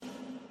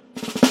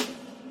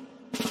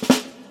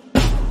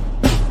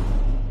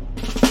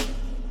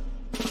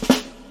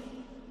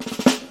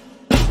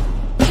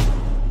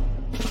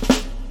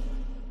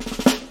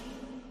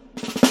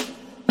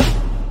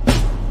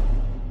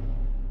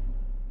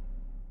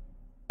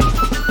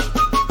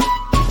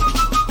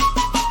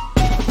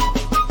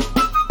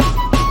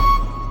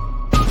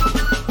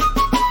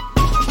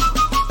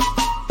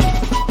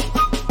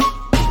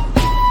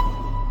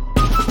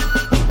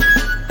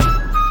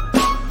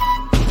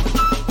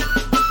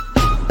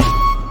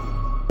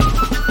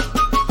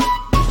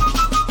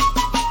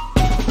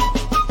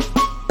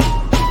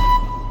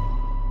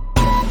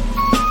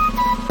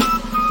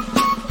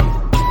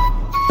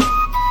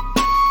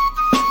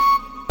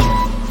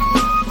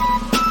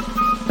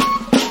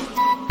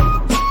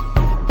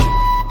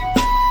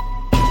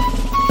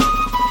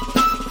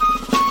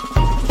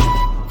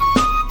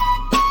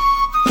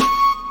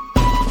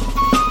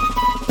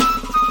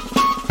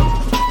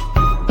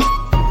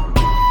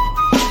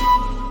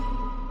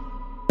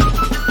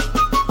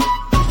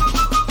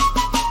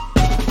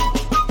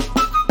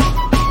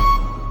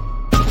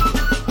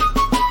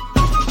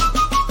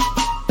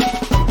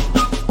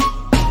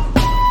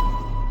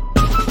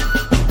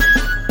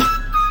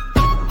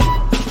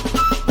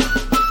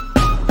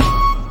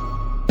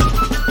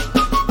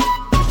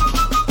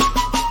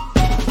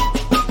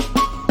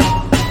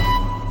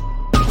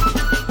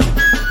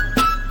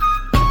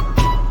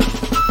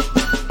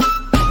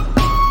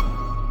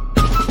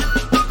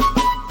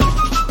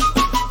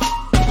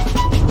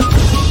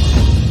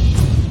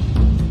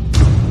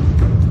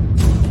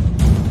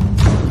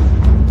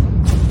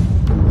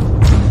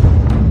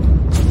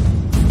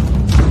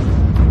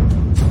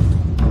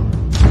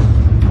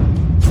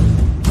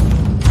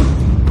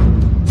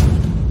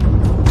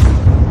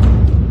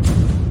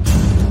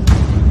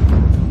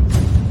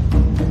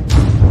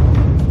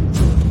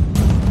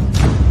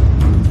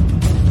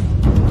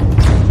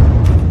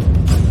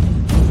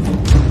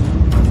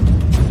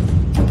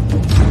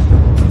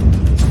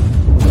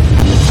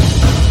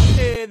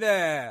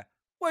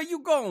Where you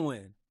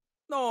going?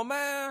 No,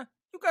 man,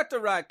 you got the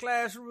right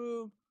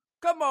classroom.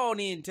 Come on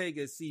in, take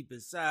a seat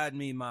beside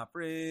me, my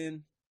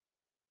friend.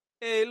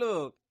 Hey,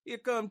 look, here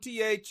come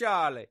T.A.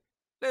 Charlie.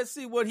 Let's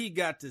see what he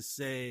got to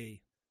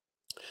say.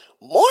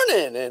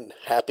 Morning and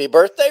happy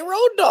birthday,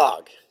 Road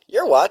Dog.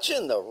 You're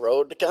watching The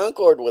Road to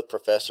Concord with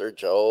Professor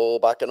Joe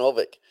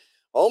Bakanovic.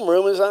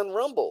 Homeroom is on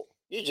Rumble.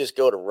 You just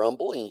go to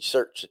Rumble and you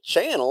search the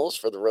channels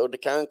for The Road to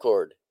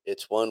Concord.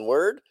 It's one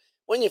word.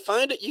 When you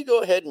find it, you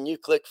go ahead and you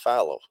click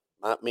follow.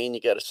 Might mean you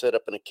got to set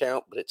up an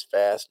account, but it's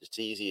fast, it's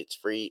easy, it's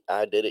free.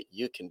 I did it.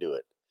 You can do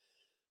it.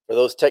 For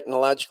those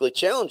technologically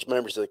challenged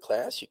members of the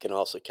class, you can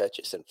also catch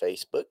us on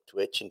Facebook,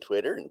 Twitch, and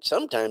Twitter, and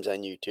sometimes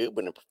on YouTube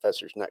when the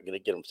professor's not going to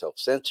get himself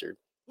censored,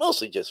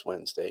 mostly just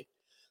Wednesday.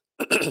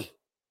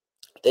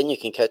 Then you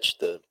can catch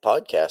the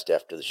podcast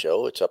after the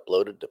show. It's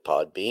uploaded to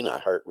Podbean,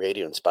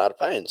 iHeartRadio, and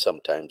Spotify, and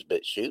sometimes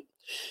BitChute.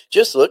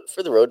 Just look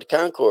for The Road to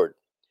Concord.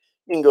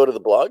 You can go to the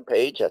blog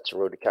page. That's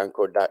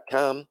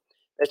roadtoconcord.com.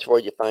 That's where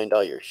you find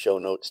all your show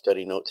notes,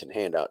 study notes, and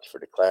handouts for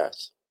the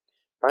class.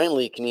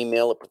 Finally, you can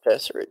email the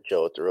professor at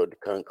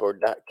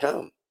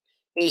joe@theroadtoconcord.com.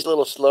 He's a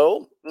little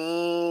slow,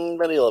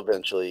 but he'll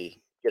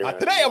eventually get around. Not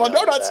today, I'm on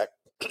donuts.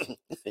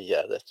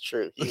 Yeah, that's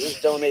true. He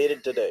was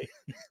donated today.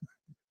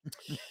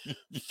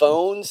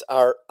 Phones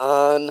are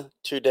on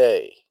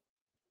today,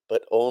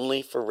 but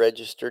only for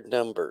registered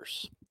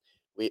numbers.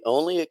 We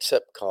only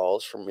accept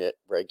calls from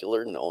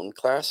regular known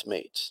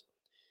classmates.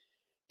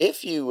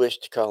 If you wish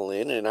to call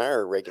in and are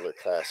a regular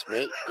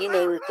classmate, you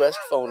may request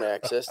phone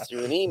access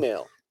through an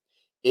email.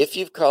 If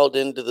you've called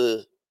into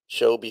the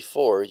show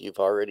before, you've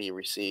already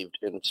received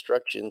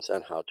instructions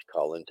on how to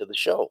call into the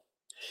show.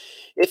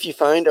 If you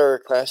find our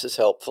classes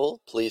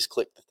helpful, please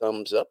click the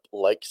thumbs up,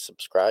 like,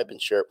 subscribe,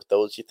 and share it with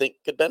those you think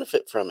could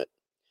benefit from it.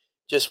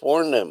 Just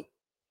warn them.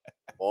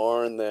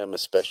 Warn them,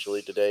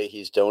 especially today.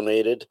 He's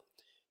donated.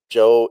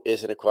 Joe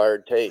is an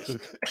acquired taste.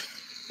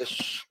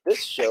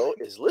 This show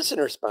is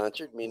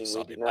listener-sponsored, meaning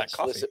we do not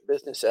solicit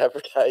business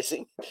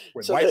advertising.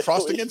 With white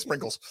frosting and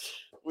sprinkles.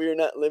 We are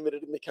not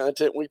limited in the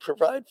content we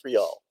provide for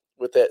y'all.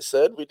 With that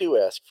said, we do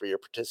ask for your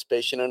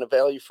participation on a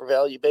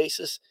value-for-value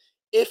basis.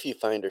 If you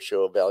find our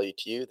show of value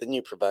to you, then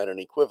you provide an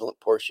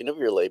equivalent portion of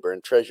your labor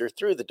and treasure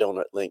through the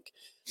donut link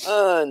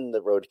on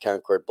the Road to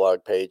Concord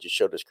blog page, a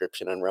show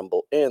description on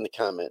Rumble, and the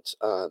comments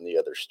on the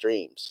other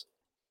streams.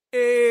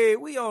 Hey,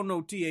 we all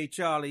know T.A.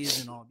 Charlie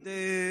isn't all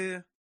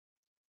there.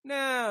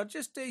 Now,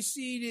 just stay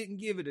seated and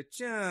give it a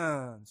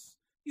chance.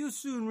 You'll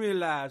soon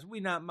realize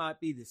we not might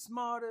be the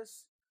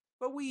smartest,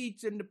 but we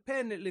each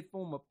independently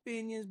form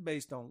opinions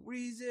based on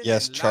reason.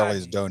 Yes, and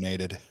Charlie's logic.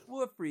 donated.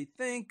 We're free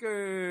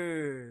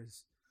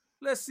thinkers.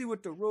 Let's see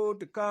what the Road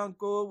to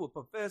Concord with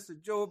Professor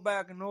Joe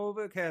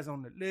Bakanovic has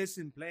on the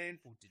lesson plan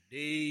for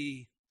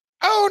today.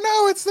 Oh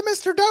no, it's the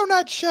Mr.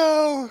 Donut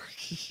Show.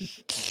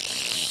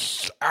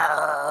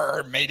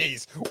 Arr,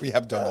 mateys, we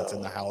have donuts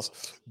in the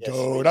house.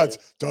 Yes,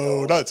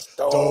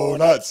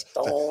 Donuts.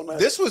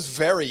 This was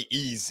very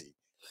easy.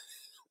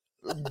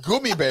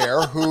 Gummy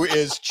Bear, who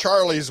is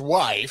Charlie's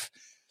wife,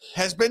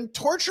 has been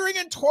torturing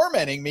and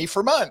tormenting me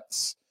for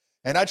months.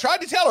 And I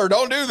tried to tell her,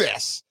 don't do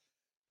this.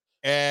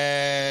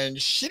 And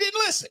she didn't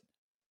listen.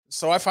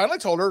 So I finally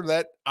told her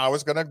that I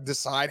was going to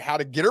decide how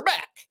to get her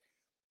back.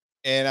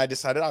 And I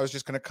decided I was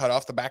just going to cut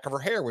off the back of her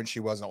hair when she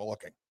wasn't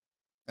looking.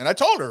 And I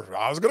told her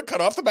I was going to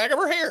cut off the back of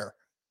her hair.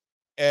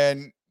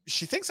 And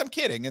she thinks I'm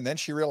kidding. And then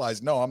she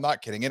realized, no, I'm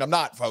not kidding. And I'm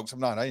not, folks. I'm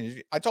not.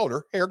 I told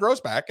her hair grows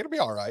back. It'll be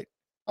all right.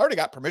 I already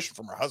got permission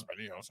from her husband,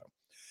 so.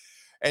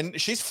 And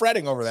she's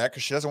fretting over that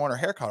because she doesn't want her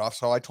hair cut off.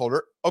 So I told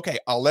her, okay,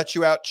 I'll let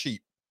you out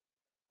cheap.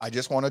 I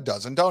just want a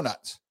dozen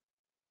donuts.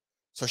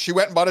 So she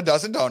went and bought a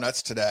dozen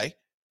donuts today,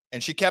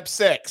 and she kept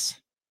 6.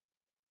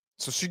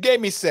 So she gave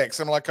me 6.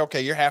 I'm like,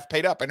 okay, you're half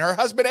paid up. And her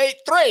husband ate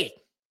 3.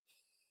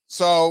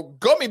 So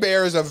Gummy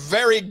Bear is a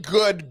very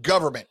good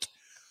government.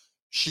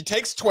 She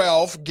takes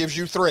 12, gives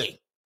you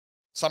 3.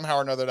 Somehow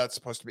or another, that's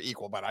supposed to be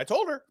equal. But I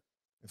told her,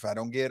 if I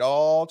don't get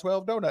all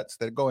 12 donuts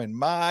that go in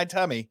my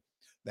tummy,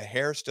 the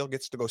hair still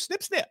gets to go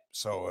snip, snip.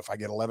 So if I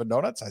get 11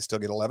 donuts, I still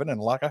get 11 and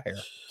a lock of hair.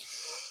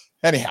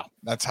 Anyhow,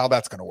 that's how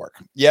that's going to work.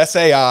 Yes,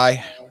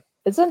 AI.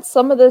 Isn't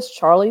some of this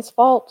Charlie's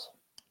fault?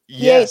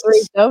 He ate Yes.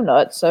 3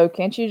 donuts, so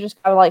can't you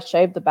just kind of like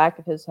shave the back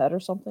of his head or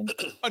something?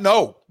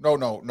 No.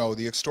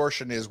 The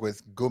extortion is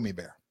with Gummy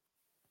Bear.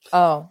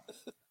 Oh,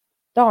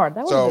 darn.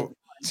 That So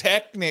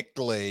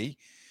technically,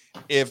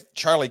 if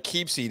Charlie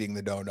keeps eating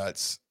the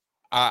donuts,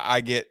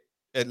 I get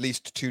at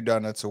least 2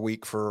 donuts a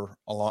week for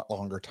a lot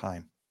longer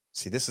time.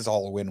 See, this is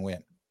all a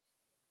win-win.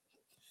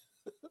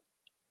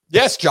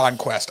 Yes, John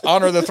Quest,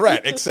 honor the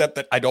threat, except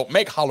that I don't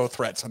make hollow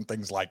threats and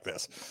things like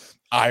this.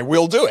 I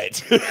will do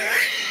it.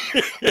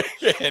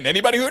 And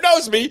anybody who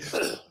knows me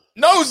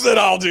knows that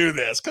I'll do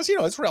this because,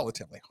 it's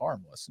relatively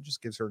harmless. It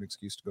just gives her an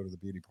excuse to go to the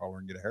beauty parlor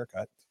and get a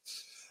haircut.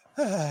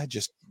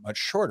 Just much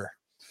shorter.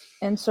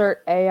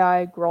 Insert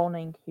AI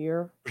groaning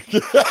here.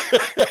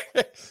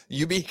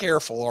 You be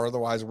careful, or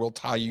otherwise we'll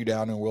tie you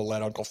down and we'll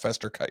let Uncle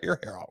Fester cut your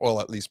hair off.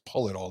 Well, at least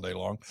pull it all day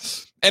long.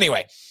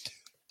 Anyway,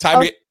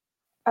 time to...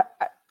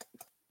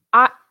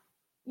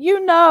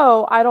 You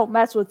know I don't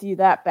mess with you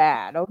that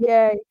bad,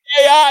 okay?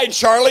 AI,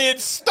 Charlie,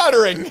 it's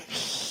stuttering.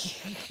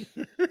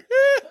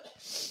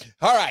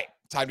 All right,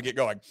 time to get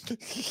going.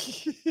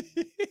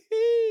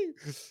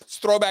 It's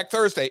Throwback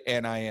Thursday,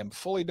 and I am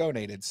fully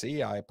donated.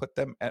 See, I put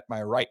them at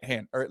my right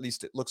hand, or at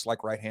least it looks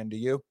like right hand to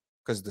you,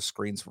 because the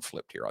screens were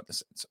flipped here on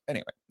this end. So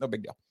anyway, no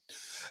big deal.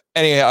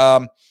 Anyway,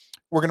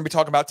 we're going to be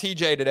talking about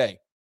TJ today.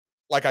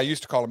 Like I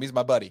used to call him, he's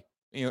my buddy.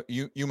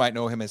 You might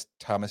know him as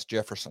Thomas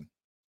Jefferson.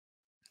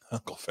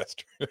 Uncle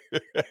Fester.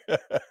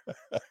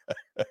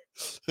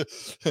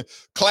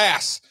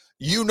 Class,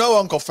 you know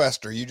Uncle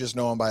Fester. You just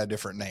know him by a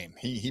different name.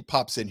 He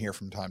pops in here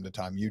from time to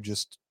time. You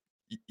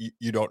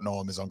don't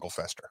know him as Uncle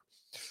Fester.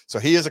 So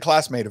he is a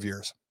classmate of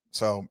yours.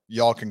 So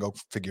y'all can go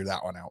figure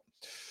that one out.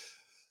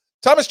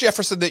 Thomas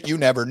Jefferson that you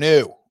never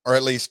knew, or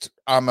at least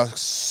I'm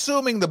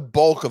assuming the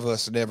bulk of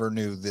us never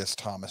knew this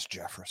Thomas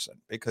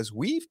Jefferson, because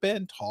we've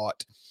been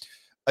taught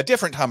a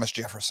different Thomas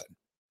Jefferson.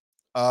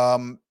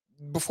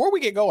 Before we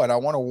get going, I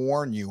want to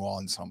warn you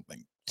on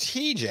something.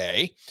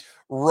 TJ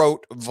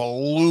wrote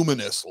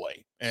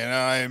voluminously, and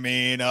I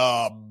mean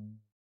a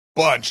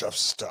bunch of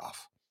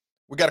stuff.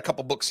 We got a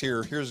couple books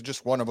here. Here's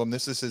just one of them.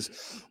 This is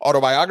his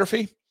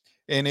autobiography,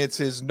 and it's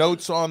his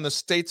notes on the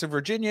states of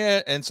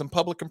Virginia and some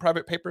public and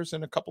private papers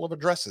and a couple of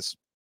addresses.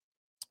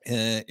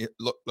 And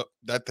look,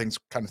 that thing's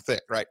kind of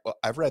thick, right? Well,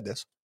 I've read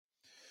this.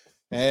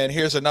 And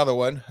here's another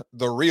one,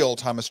 The Real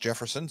Thomas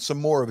Jefferson, some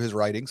more of his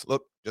writings.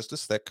 Look, just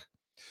as thick.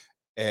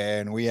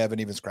 And we haven't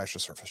even scratched the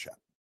surface yet.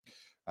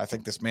 I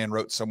think this man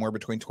wrote somewhere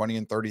between 20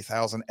 and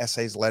 30,000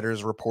 essays,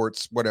 letters,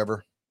 reports,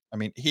 whatever. I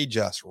mean, he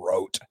just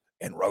wrote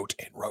and wrote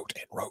and wrote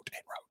and wrote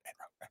and wrote and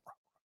wrote and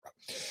wrote and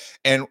wrote.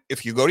 And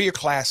if you go to your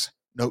class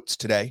notes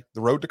today,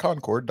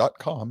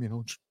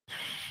 theroadtoconcord.com,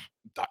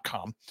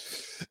 .com,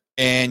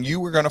 and you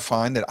were going to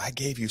find that I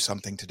gave you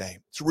something today.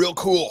 It's real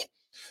cool.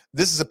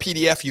 This is a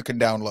PDF you can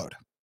download.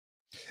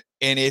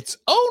 And it's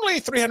only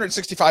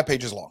 365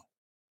 pages long.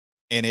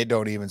 And it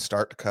don't even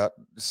start to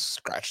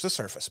scratch the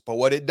surface. But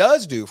what it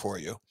does do for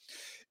you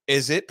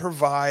is it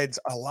provides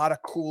a lot of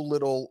cool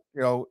little,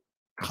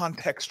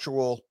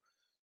 contextual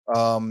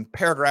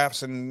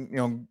paragraphs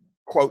and,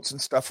 quotes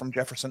and stuff from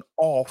Jefferson,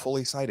 all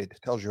fully cited.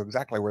 It tells you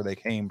exactly where they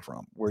came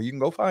from, where you can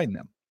go find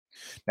them.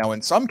 Now,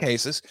 in some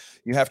cases,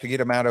 you have to get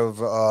them out of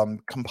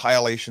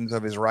compilations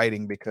of his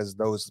writing because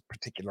those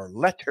particular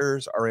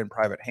letters are in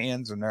private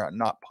hands and they're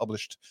not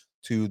published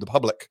to the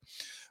public.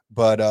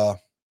 But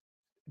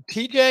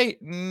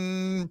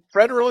TJ,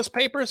 Federalist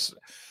Papers,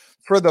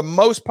 for the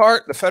most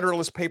part, the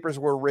Federalist Papers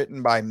were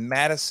written by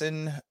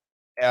Madison,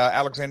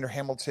 Alexander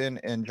Hamilton,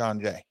 and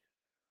John Jay.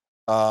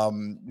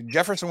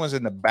 Jefferson was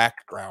in the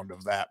background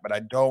of that, but I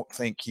don't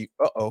think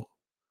where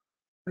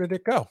did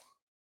it go?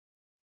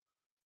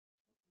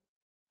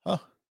 Huh.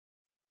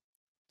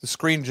 The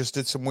screen just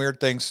did some weird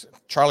things.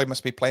 Charlie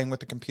must be playing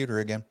with the computer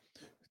again.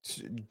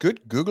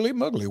 Good googly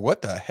moogly.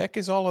 What the heck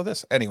is all of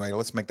this? Anyway,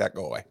 let's make that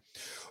go away.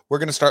 We're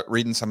going to start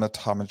reading some of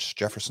Thomas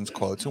Jefferson's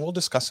quotes, and we'll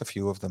discuss a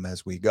few of them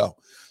as we go,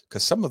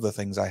 because some of the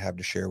things I have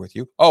to share with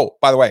you. Oh,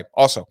 by the way,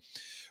 also,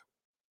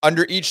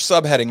 under each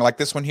subheading, like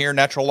this one here,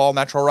 natural law,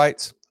 natural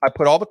rights, I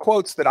put all the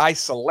quotes that I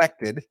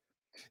selected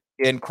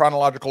in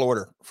chronological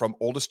order from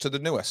oldest to the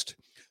newest,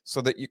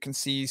 so that you can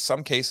see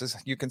some cases,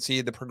 you can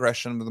see the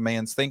progression of the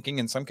man's thinking.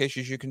 In some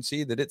cases, you can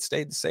see that it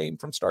stayed the same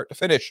from start to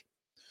finish.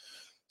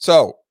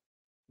 So,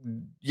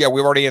 yeah,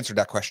 we've already answered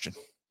that question.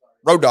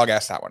 Road Dog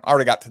asked that one. I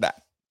already got to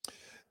that.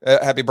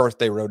 Happy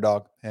birthday, Road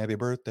Dog. Happy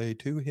birthday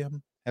to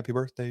him. Happy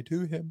birthday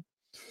to him.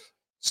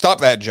 Stop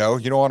that, Joe.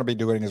 You don't want to be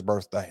doing his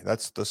birthday.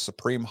 That's the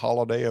supreme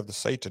holiday of the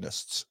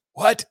Satanists.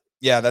 What?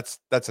 Yeah, that's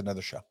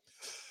another show.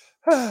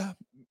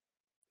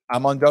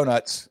 I'm on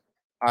donuts.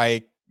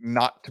 I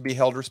not to be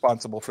held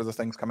responsible for the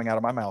things coming out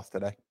of my mouth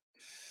today.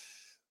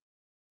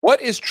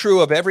 What is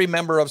true of every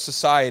member of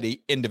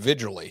society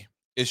individually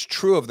is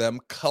true of them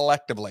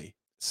collectively,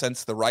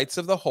 since the rights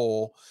of the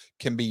whole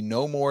can be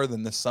no more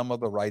than the sum of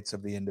the rights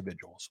of the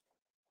individuals.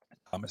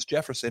 Thomas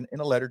Jefferson in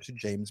a letter to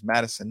James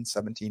Madison,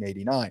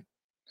 1789,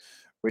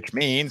 which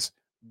means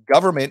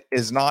government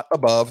is not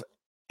above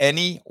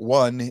any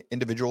one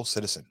individual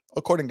citizen,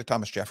 according to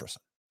Thomas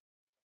Jefferson.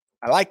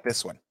 I like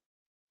this one.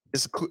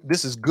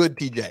 This is good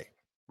TJ.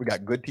 We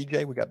got good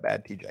TJ, we got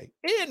bad TJ,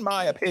 in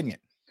my opinion.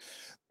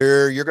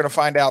 You're going to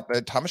find out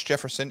that Thomas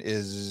Jefferson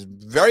is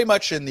very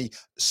much in the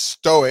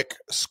Stoic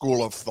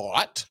school of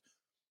thought,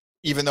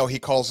 even though he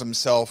calls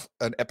himself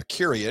an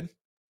Epicurean.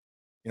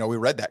 We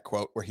read that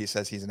quote where he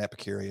says he's an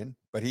Epicurean,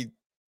 but he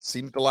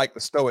seems to like the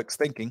Stoics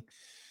thinking.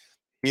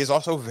 He is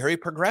also very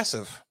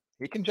progressive.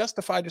 He can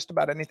justify just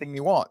about anything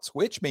he wants,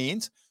 which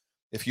means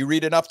if you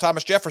read enough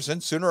Thomas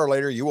Jefferson, sooner or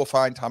later, you will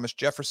find Thomas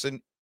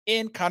Jefferson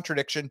in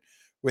contradiction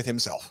with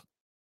himself.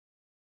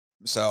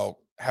 So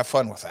have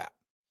fun with that.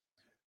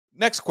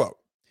 Next quote.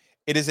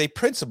 It is a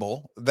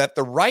principle that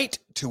the right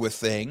to a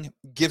thing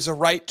gives a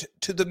right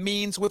to the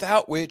means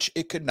without which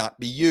it could not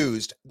be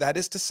used. That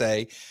is to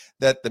say,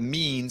 that the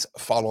means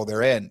follow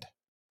their end.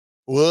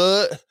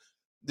 What?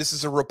 This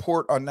is a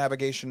report on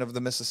navigation of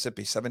the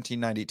Mississippi,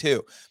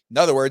 1792. In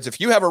other words,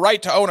 if you have a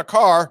right to own a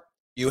car,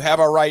 you have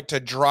a right to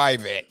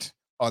drive it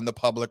on the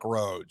public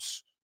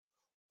roads.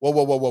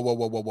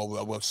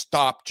 Whoa.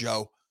 Stop,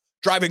 Joe.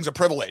 Driving's a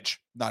privilege,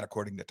 not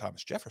according to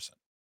Thomas Jefferson.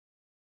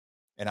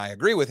 And I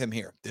agree with him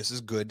here. This is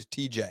good,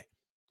 TJ,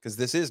 because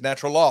this is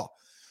natural law.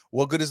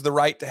 What good is the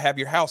right to have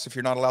your house if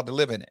you're not allowed to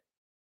live in it?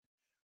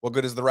 What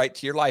good is the right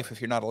to your life if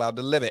you're not allowed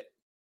to live it?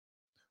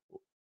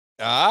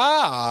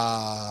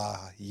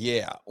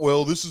 Yeah.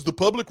 Well, this is the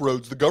public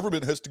roads. The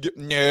government has to get...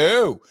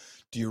 No.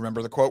 Do you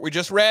remember the quote we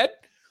just read?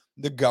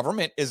 The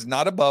government is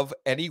not above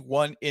any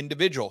one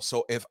individual.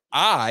 So if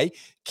I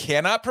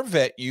cannot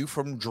prevent you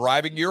from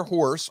driving your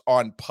horse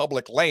on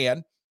public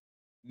land,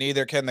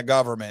 neither can the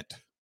government.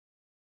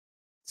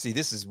 See,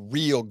 this is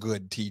real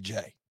good,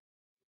 TJ.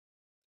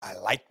 I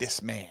like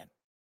this man.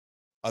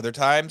 Other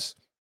times,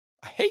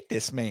 I hate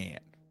this man.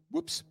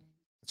 Whoops.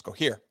 Let's go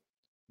here.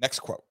 Next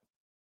quote.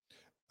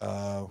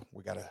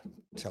 We got to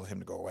tell him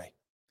to go away.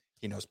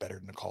 He knows better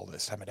than to call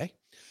this time of day.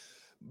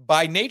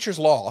 By nature's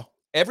law,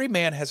 every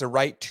man has a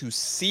right to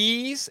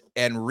seize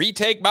and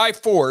retake by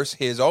force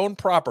his own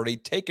property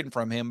taken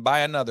from him by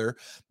another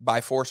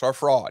by force or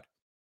fraud.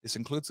 This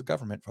includes the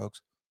government,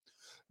 folks.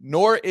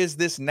 Nor is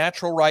this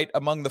natural right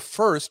among the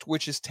first,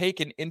 which is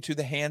taken into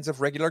the hands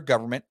of regular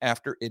government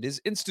after it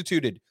is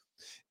instituted.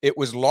 It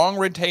was long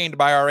retained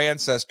by our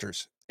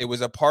ancestors. It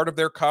was a part of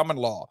their common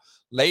law,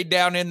 laid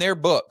down in their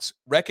books,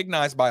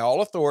 recognized by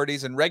all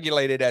authorities, and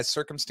regulated as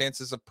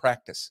circumstances of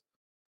practice.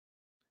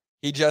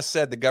 He just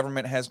said the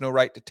government has no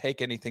right to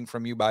take anything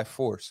from you by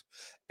force,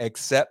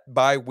 except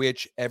by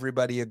which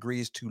everybody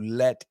agrees to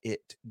let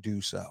it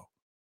do so.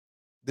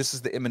 This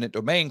is the eminent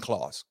domain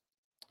clause.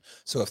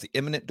 So if the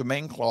eminent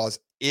domain clause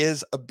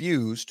is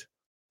abused,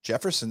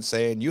 Jefferson's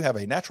saying you have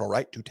a natural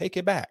right to take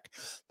it back.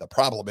 The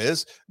problem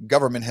is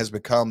government has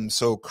become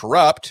so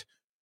corrupt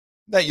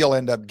that you'll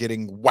end up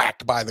getting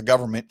whacked by the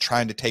government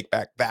trying to take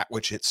back that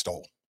which it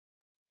stole.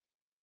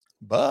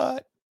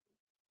 But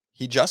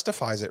he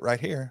justifies it right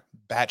here.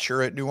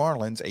 Batcher at New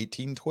Orleans,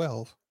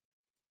 1812.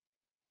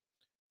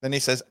 Then he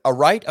says, a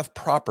right of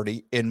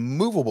property in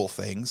movable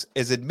things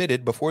is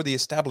admitted before the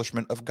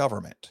establishment of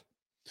government.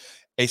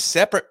 A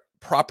separate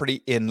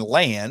property in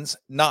lands,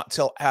 not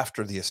till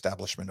after the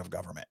establishment of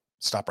government.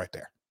 Stop right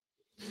there.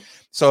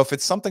 So if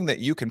it's something that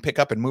you can pick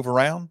up and move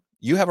around,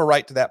 you have a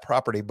right to that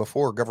property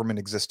before government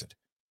existed.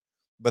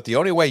 But the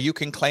only way you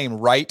can claim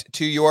right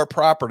to your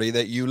property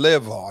that you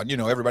live on, you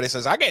know, everybody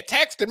says, I get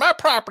taxed in my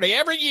property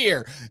every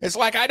year. It's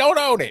like I don't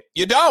own it.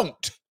 You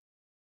don't.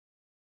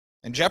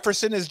 And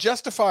Jefferson is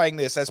justifying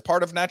this as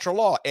part of natural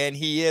law, and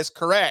he is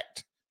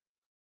correct.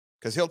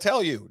 Because he'll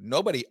tell you,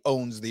 nobody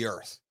owns the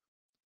earth.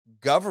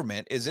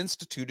 Government is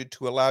instituted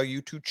to allow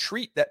you to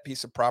treat that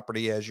piece of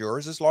property as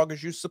yours as long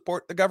as you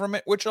support the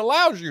government, which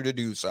allows you to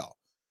do so,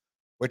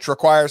 which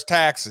requires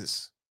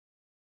taxes.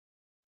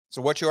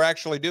 So what you're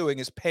actually doing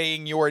is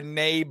paying your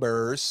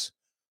neighbors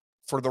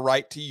for the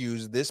right to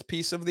use this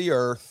piece of the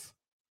earth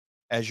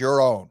as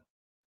your own.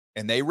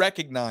 And they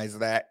recognize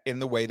that in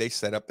the way they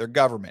set up their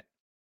government.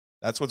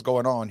 That's what's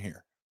going on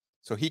here.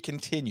 So he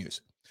continues.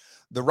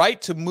 The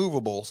right to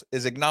movables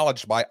is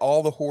acknowledged by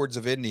all the hordes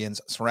of Indians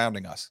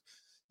surrounding us.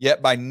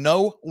 Yet by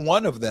no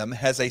one of them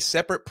has a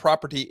separate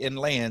property in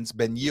lands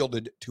been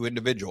yielded to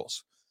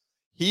individuals.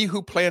 He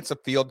who plants a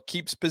field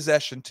keeps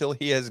possession till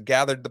he has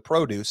gathered the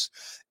produce,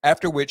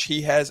 after which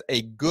he has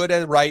a good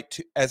right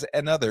as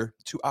another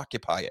to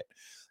occupy it.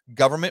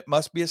 Government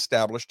must be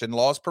established and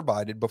laws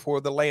provided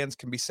before the lands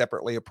can be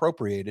separately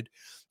appropriated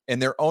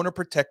and their owner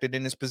protected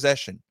in his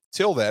possession.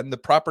 Till then, the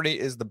property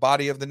is the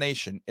body of the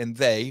nation, and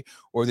they,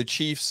 or the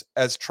chiefs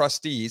as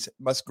trustees,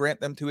 must grant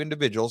them to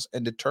individuals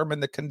and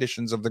determine the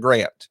conditions of the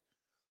grant.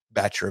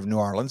 Batcher of New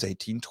Orleans,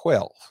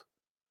 1812.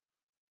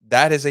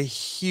 That is a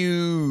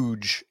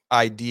huge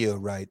idea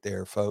right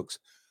there, folks,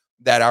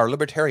 that our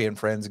libertarian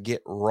friends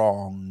get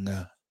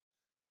wrong.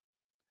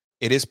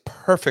 It is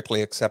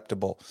perfectly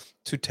acceptable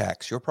to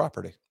tax your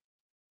property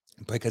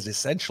because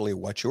essentially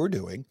what you're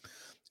doing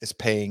is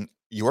paying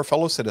your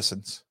fellow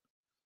citizens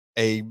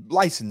a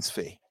license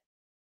fee.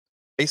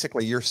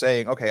 Basically, you're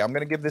saying, okay, I'm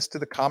going to give this to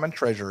the common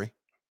treasury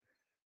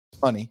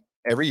money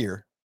every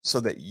year so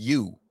that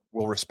you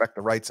will respect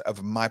the rights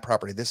of my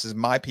property. This is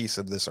my piece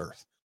of this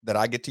earth that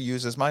I get to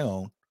use as my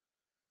own.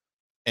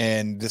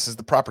 And this is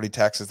the property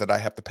taxes that I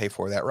have to pay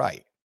for that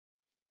right.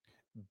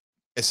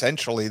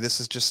 Essentially, this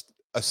is just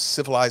a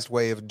civilized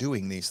way of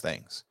doing these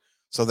things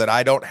so that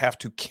I don't have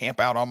to camp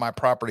out on my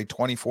property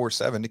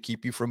 24/7 to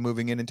keep you from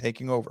moving in and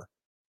taking over,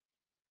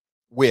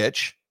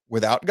 which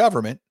without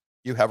government,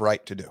 you have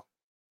right to do.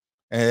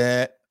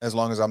 As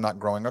long as I'm not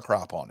growing a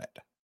crop on it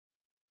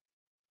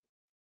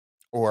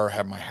or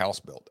have my house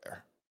built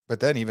there.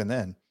 But then even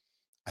then,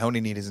 I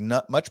only need as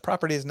much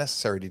property as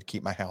necessary to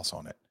keep my house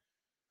on it.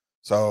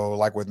 So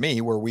like with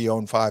me, where we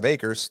own 5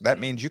 acres, that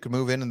means you can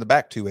move in the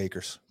back 2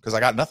 acres because I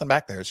got nothing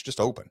back there. It's just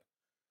open.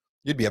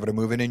 You'd be able to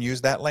move in and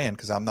use that land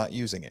because I'm not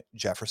using it.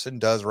 Jefferson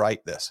does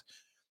write this.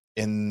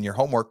 In your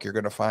homework, you're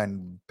going to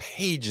find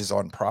pages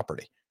on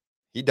property.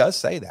 He does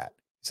say that.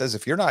 He says,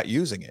 if you're not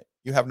using it,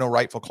 you have no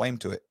rightful claim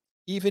to it,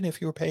 even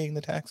if you're paying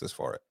the taxes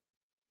for it.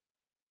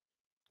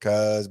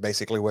 Because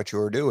basically what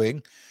you're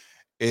doing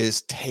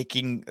is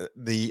taking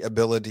the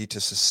ability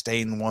to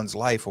sustain one's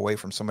life away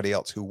from somebody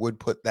else who would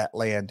put that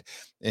land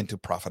into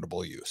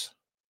profitable use.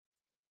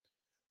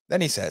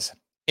 Then he says,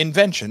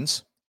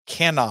 inventions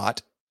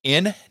cannot,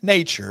 in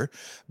nature,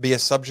 be a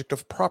subject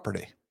of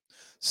property.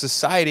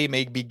 Society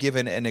may be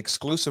given an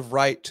exclusive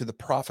right to the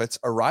profits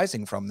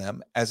arising from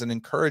them as an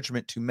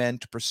encouragement to men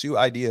to pursue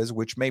ideas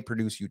which may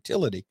produce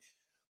utility,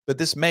 but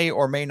this may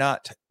or may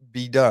not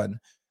be done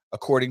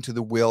according to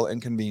the will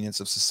and convenience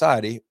of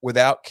society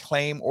without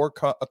claim or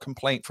a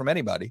complaint from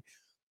anybody.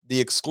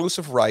 The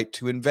exclusive right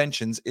to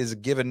inventions is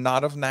given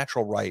not of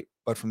natural right,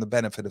 but from the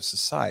benefit of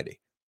society.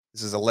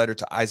 This is a letter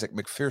to Isaac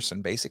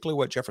McPherson. Basically,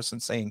 what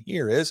Jefferson's saying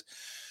here is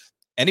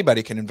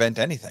anybody can invent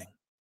anything.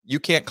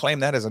 You can't claim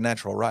that as a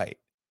natural right.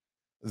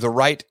 The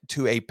right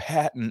to a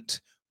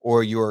patent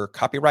or your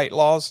copyright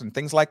laws and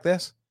things like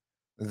this,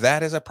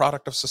 that is a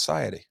product of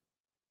society.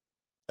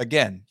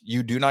 Again,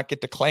 you do not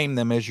get to claim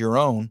them as your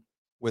own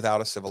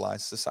without a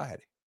civilized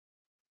society.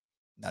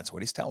 That's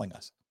what he's telling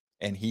us.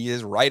 And he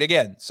is right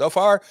again. So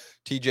far,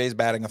 TJ's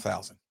batting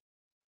 1,000.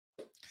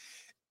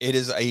 It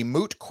is a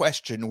moot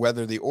question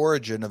whether the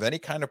origin of any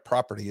kind of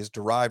property is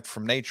derived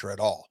from nature at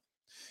all.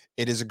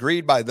 It is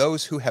agreed by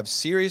those who have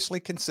seriously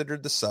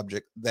considered the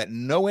subject that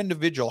no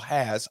individual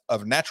has,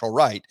 of natural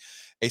right,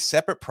 a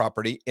separate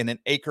property in an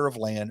acre of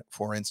land,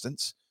 for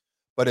instance,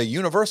 but a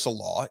universal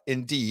law,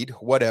 indeed,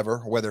 whatever,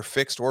 whether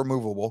fixed or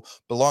movable,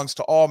 belongs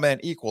to all men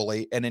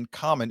equally, and in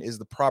common is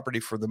the property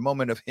for the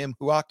moment of him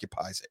who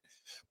occupies it.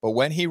 But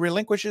when he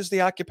relinquishes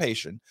the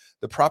occupation,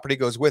 the property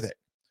goes with it.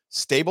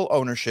 Stable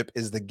ownership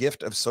is the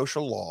gift of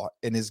social law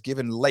and is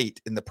given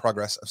late in the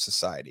progress of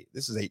society.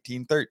 This is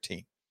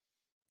 1813.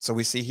 So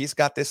we see he's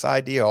got this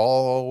idea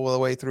all the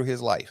way through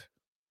his life.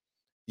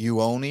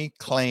 You only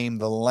claim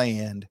the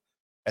land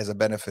as a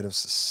benefit of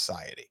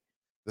society.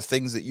 The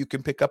things that you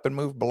can pick up and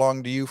move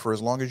belong to you for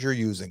as long as you're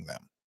using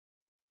them.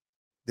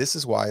 This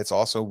is why it's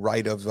also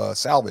right of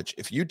salvage.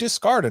 If you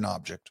discard an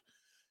object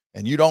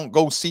and you don't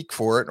go seek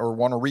for it or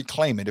want to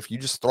reclaim it, if you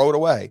just throw it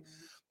away,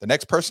 the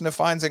next person that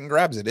finds it and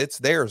grabs it, it's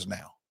theirs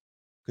now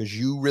because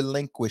you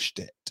relinquished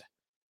it.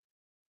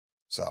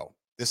 So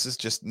this is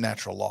just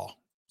natural law,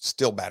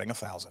 still batting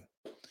 1,000.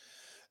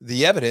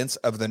 The evidence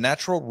of the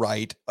natural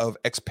right of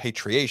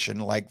expatriation,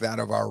 like that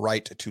of our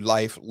right to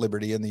life,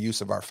 liberty, and the use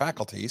of our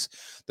faculties,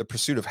 the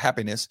pursuit of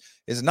happiness,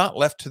 is not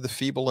left to the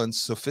feeble and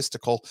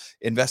sophistical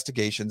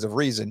investigations of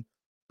reason,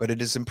 but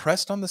it is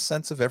impressed on the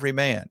sense of every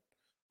man.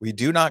 We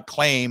do not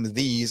claim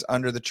these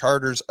under the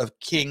charters of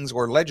kings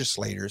or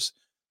legislators,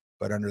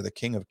 but under the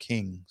King of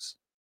Kings.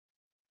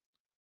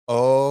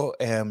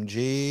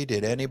 OMG,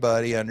 did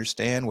anybody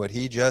understand what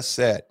he just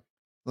said?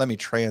 Let me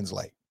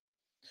translate.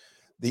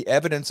 The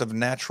evidence of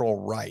natural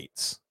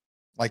rights,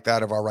 like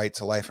that of our right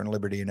to life and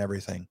liberty and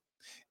everything,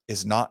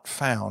 is not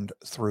found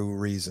through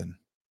reason.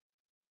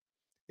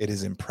 It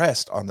is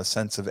impressed on the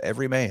sense of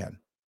every man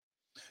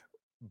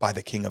by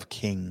the King of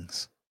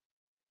Kings.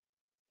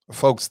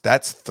 Folks,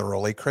 that's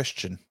thoroughly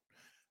Christian.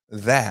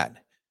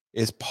 That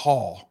is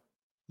Paul,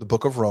 the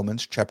book of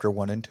Romans, chapter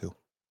 1 and 2.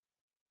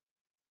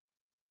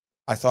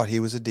 I thought he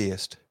was a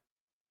deist.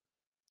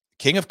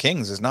 King of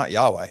Kings is not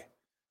Yahweh.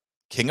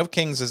 King of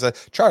Kings is a...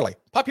 Charlie,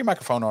 pop your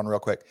microphone on real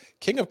quick.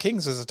 King of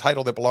Kings is a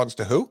title that belongs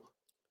to who?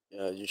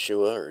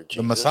 Yeshua or Jesus.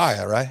 The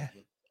Messiah, right? Messiah.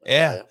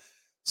 Yeah.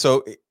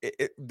 So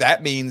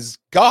that means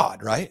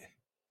God, right?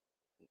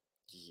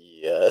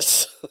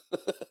 Yes.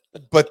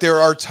 But there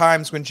are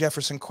times when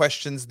Jefferson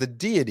questions the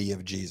deity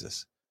of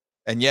Jesus,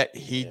 and yet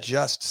he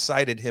just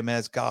cited him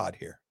as God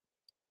here.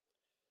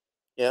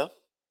 Yeah,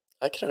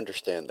 I can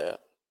understand that.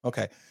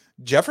 Okay.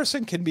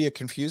 Jefferson can be a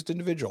confused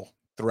individual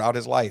throughout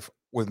his life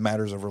with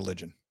matters of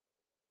religion.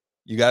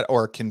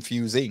 Or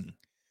confusing.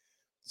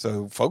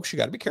 So, folks, you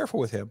got to be careful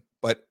with him.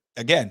 But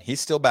again, he's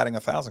still batting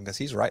 1,000 because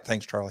he's right.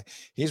 Thanks, Charlie.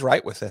 He's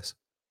right with this.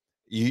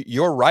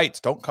 Your rights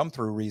don't come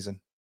through reason.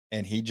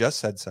 And he just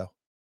said so.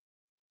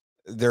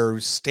 They're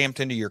stamped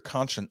into your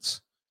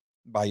conscience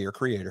by your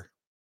creator.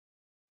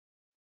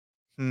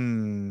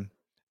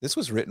 This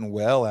was written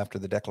well after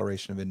the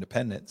Declaration of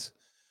Independence.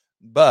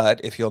 But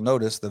if you'll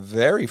notice, the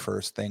very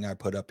first thing I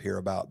put up here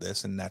about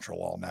this in natural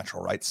law,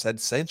 natural rights said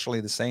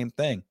essentially the same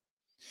thing.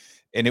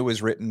 And it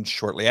was written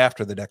shortly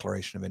after the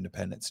Declaration of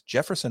Independence.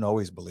 Jefferson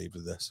always believed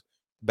this,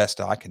 best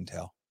I can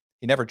tell.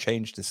 He never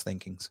changed his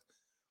thinkings.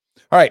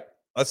 All right,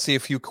 let's see a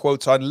few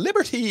quotes on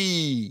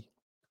liberty.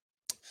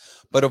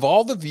 But of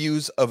all the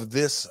views of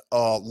this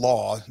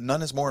law,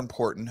 none is more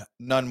important,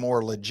 none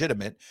more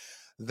legitimate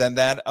than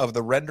that of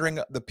the rendering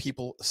the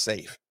people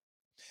safe,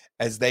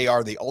 as they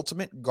are the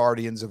ultimate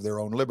guardians of their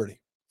own liberty.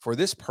 For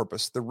this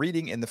purpose, the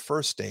reading in the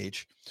first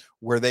stage,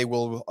 where they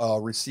will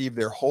receive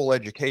their whole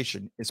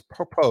education, is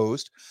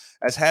proposed,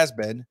 as has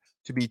been,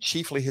 to be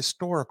chiefly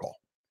historical.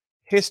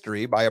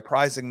 History, by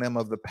apprising them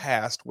of the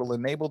past, will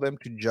enable them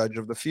to judge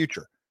of the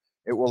future.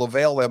 It will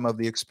avail them of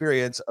the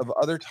experience of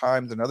other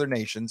times and other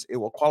nations. It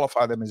will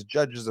qualify them as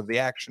judges of the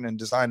action and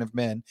design of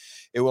men.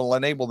 It will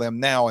enable them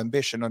now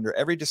ambition under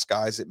every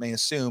disguise it may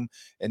assume,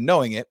 and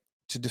knowing it,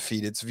 to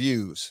defeat its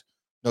views.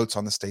 Notes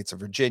on the states of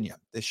Virginia.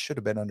 This should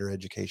have been under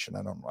education.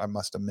 I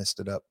must have missed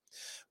it up.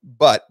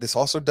 But this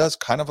also does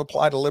kind of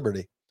apply to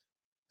liberty.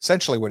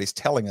 Essentially, what he's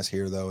telling us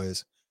here, though,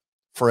 is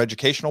for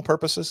educational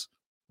purposes,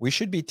 we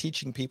should be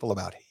teaching people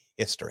about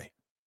history.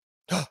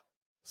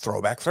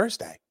 Throwback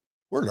Thursday.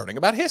 We're learning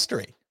about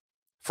history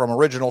from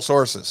original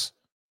sources,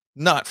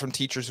 not from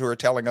teachers who are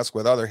telling us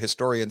what other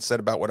historians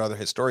said about what other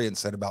historians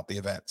said about the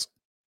events.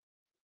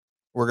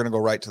 We're going to go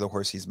right to the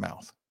horse's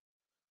mouth.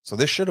 So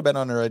this should have been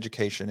under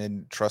education.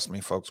 And trust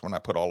me, folks, when I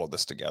put all of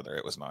this together,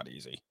 it was not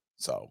easy.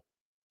 So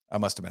I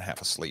must have been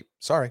half asleep.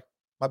 Sorry,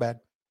 my bad.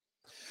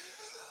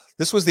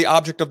 This was the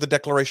object of the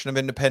Declaration of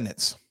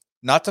Independence,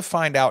 not to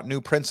find out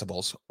new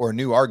principles or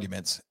new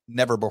arguments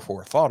never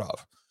before thought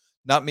of,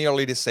 not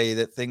merely to say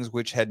that things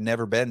which had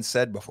never been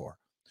said before,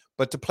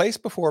 but to place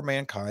before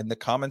mankind the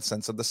common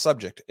sense of the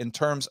subject in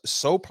terms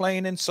so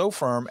plain and so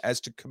firm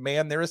as to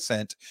command their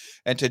assent,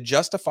 and to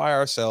justify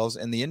ourselves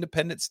in the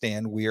independent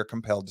stand we are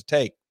compelled to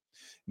take,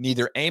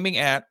 neither aiming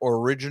at or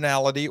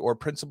originality or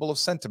principle of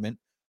sentiment,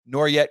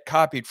 nor yet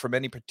copied from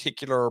any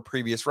particular or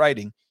previous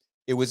writing.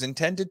 It was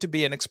intended to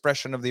be an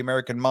expression of the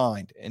American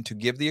mind, and to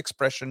give the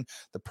expression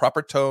the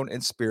proper tone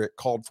and spirit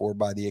called for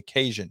by the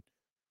occasion.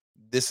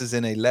 This is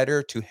in a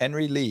letter to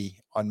Henry Lee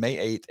on May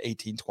 8th,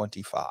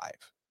 1825.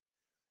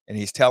 And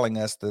he's telling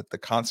us that the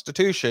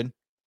Constitution,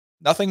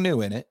 nothing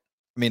new in it.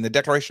 I mean, the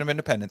Declaration of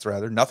Independence,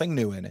 rather, nothing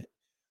new in it,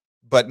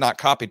 but not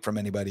copied from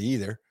anybody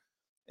either.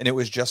 And it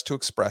was just to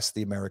express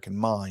the American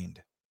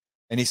mind.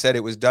 And he said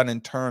it was done in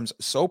terms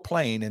so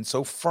plain and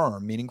so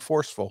firm, meaning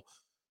forceful,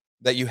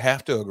 that you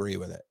have to agree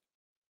with it.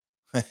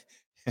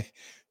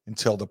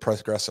 Until the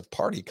Progressive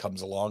Party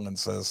comes along and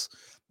says,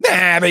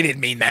 nah, they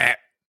didn't mean that.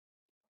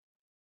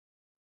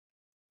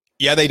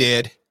 Yeah, they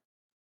did.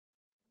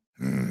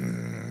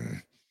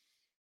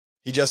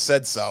 He just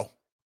said so.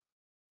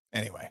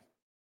 Anyway,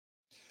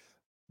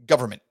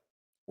 government.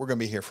 We're going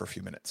to be here for a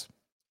few minutes.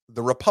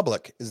 The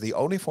republic is the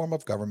only form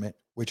of government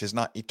which is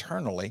not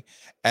eternally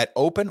at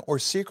open or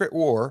secret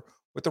war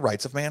with the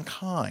rights of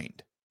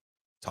mankind.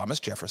 Thomas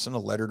Jefferson, a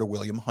letter to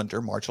William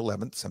Hunter, March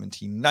 11th,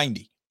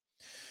 1790.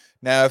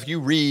 Now, if you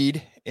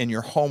read in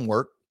your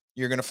homework,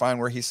 you're going to find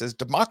where he says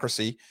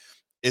democracy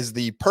is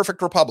the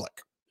perfect republic,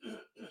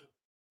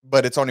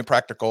 but it's only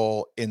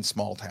practical in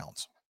small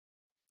towns.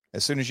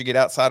 As soon as you get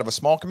outside of a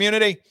small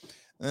community,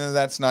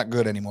 that's not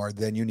good anymore.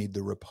 Then you need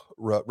the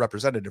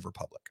representative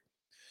republic.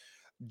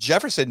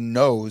 Jefferson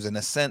knows and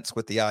assents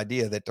with the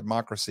idea that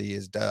democracy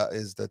is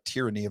the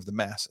tyranny of the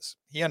masses.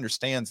 He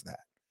understands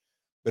that.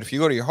 But if you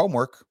go to your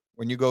homework,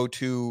 when you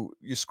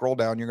scroll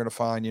down, you're going to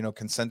find,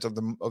 consent of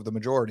the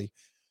majority.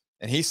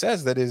 And he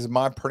says that it is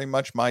pretty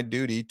much my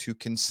duty to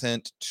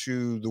consent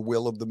to the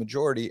will of the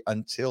majority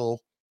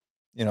until,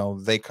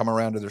 they come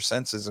around to their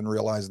senses and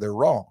realize they're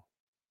wrong.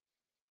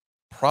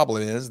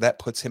 Problem is that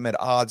puts him at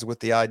odds with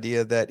the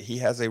idea that he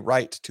has a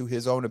right to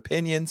his own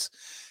opinions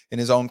and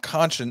his own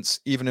conscience,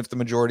 even if the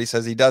majority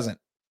says he doesn't.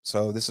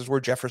 So this is where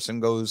Jefferson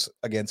goes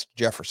against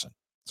Jefferson.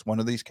 It's one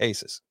of these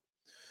cases.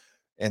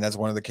 And that's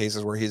one of the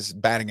cases where his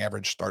batting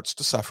average starts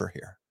to suffer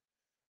here.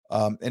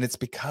 And it's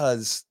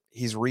because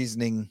he's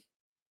reasoning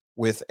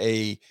with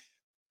a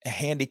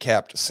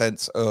handicapped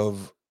sense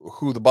of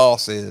who the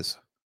boss is.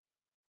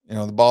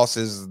 The boss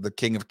is the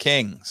king of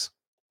kings.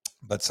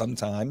 But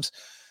sometimes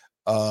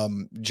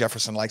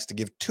Jefferson likes to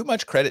give too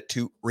much credit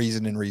to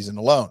reason and reason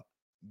alone.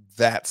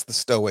 That's the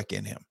stoic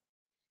in him.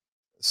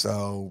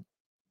 So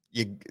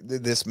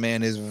this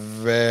man is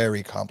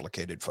very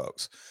complicated,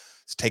 folks.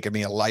 It's taken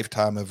me a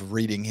lifetime of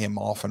reading him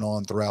off and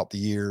on throughout the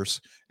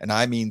years. And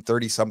I mean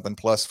 35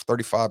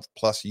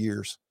 plus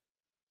years,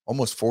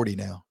 almost 40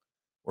 now,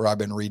 where I've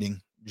been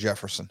reading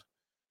Jefferson.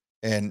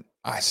 And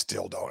I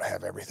still don't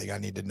have everything I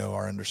need to know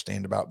or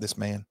understand about this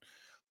man.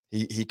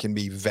 He can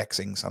be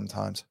vexing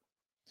sometimes.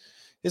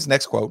 His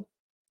next quote,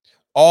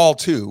 all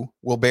too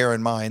will bear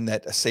in mind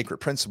that a sacred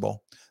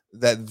principle,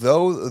 that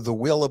though the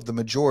will of the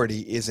majority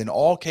is in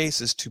all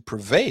cases to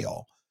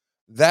prevail,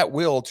 that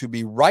will to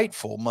be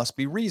rightful must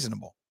be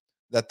reasonable,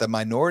 that the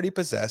minority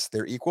possess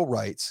their equal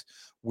rights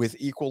which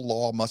equal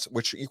law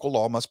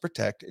must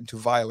protect, and to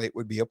violate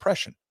would be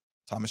oppression.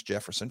 Thomas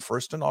Jefferson,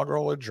 first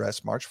inaugural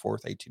address, March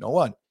 4th,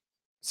 1801.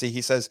 See,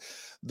 he says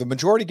the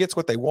majority gets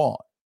what they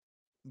want,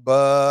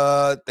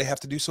 but they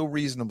have to do so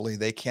reasonably.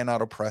 They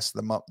cannot oppress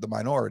the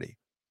minority.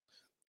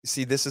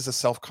 See, this is a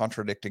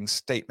self-contradicting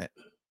statement.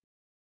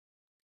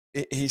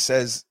 He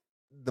says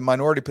the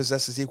minority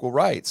possesses equal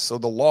rights, so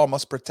the law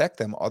must protect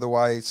them.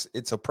 Otherwise,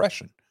 it's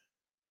oppression.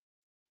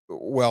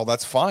 Well,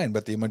 that's fine,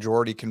 but the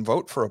majority can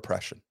vote for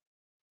oppression.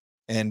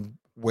 And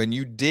when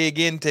you dig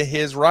into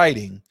his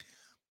writing,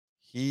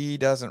 he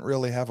doesn't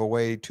really have a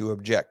way to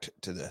object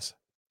to this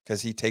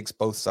because he takes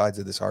both sides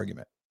of this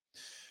argument.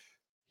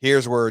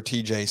 Here's where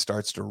TJ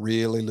starts to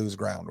really lose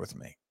ground with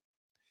me.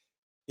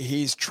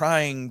 he's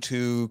trying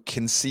to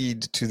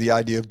concede to the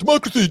idea of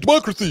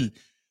democracy,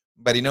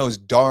 but he knows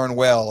darn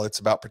well it's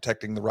about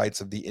protecting the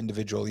rights of the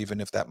individual,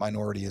 even if that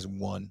minority is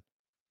one.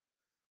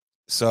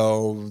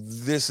 So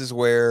this is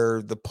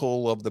where the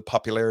pull of the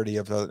popularity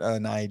of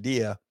an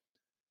idea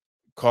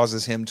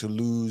causes him to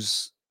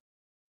lose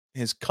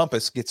his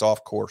compass, gets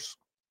off course.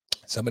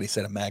 Somebody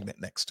set a magnet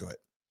next to it,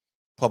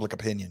 public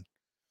opinion.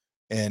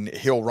 And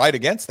he'll write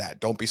against that.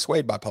 Don't be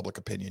swayed by public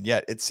opinion.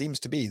 Yet it seems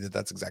to be that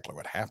that's exactly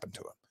what happened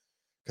to him,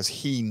 because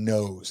he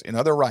knows in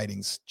other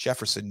writings,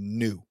 Jefferson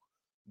knew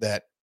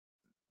that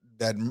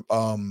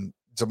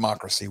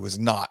democracy was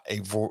not a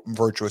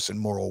virtuous and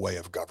moral way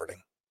of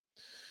governing.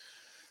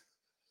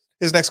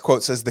 His next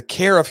quote says, "The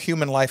care of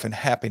human life and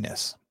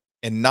happiness,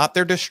 and not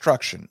their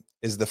destruction,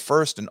 is the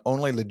first and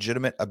only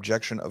legitimate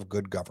objection of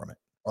good government,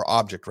 or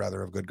object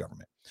rather of good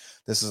government."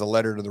 This is a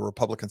letter to the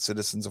Republican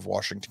citizens of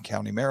Washington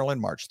County, Maryland,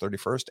 March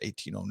 31st,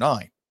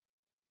 1809.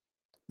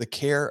 The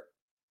care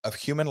of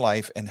human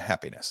life and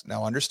happiness.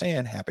 Now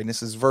understand,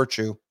 happiness is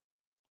virtue.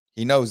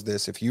 He knows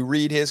this. If you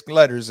read his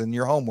letters in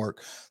your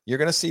homework, you're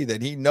going to see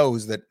that he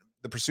knows that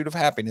the pursuit of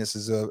happiness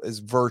is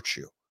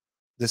virtue.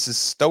 This is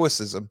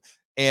Stoicism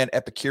and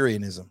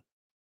Epicureanism.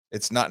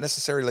 It's not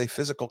necessarily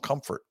physical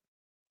comfort.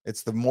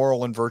 It's the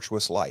moral and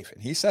virtuous life.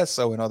 And he says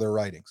so in other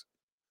writings.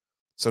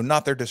 So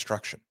not their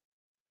destruction.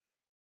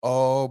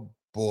 Oh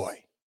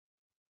boy.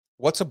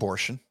 What's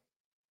abortion?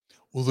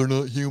 Well, they're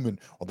not human.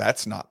 Well,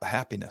 that's not the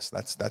happiness.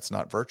 That's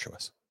not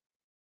virtuous.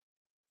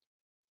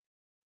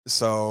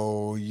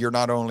 So you're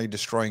not only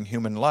destroying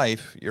human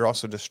life, you're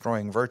also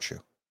destroying virtue.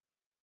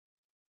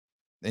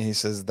 And he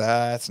says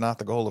that's not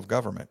the goal of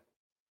government.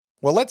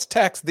 Well, let's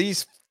tax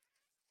these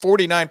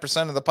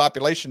 49% of the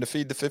population to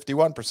feed the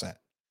 51%.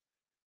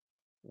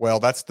 Well,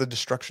 that's the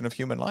destruction of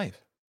human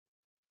life.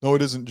 No,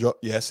 it isn't.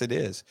 Yes, it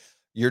is.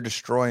 You're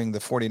destroying the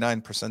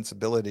 49%'s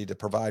ability to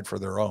provide for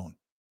their own.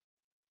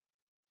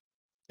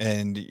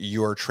 And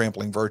you're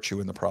trampling virtue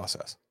in the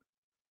process.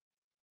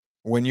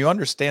 When you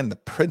understand the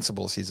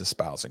principles he's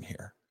espousing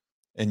here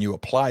and you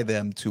apply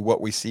them to what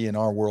we see in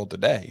our world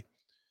today,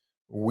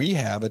 we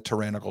have a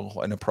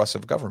tyrannical and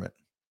oppressive government.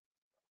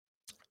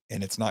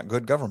 And it's not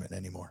good government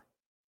anymore.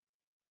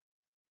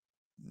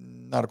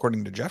 Not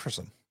according to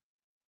Jefferson.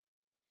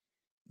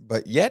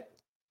 But yet,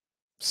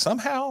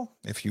 somehow,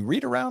 if you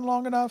read around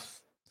long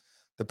enough,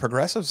 the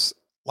progressives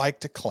like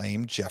to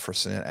claim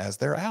Jefferson as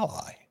their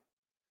ally.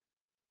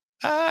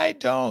 I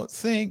don't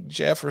think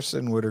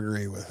Jefferson would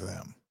agree with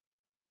them.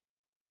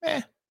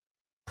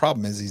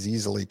 Problem is he's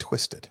easily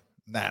twisted.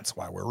 That's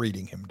why we're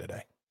reading him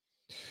today.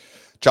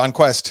 John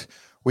Quest,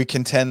 we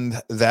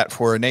contend that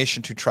for a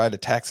nation to try to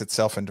tax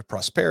itself into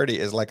prosperity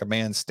is like a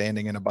man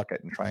standing in a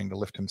bucket and trying to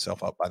lift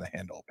himself up by the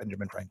handle.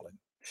 Benjamin Franklin.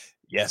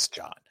 Yes,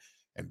 John.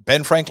 And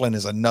Ben Franklin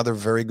is another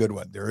very good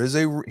one.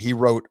 He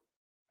wrote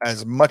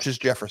as much as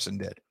Jefferson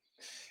did.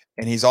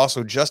 And he's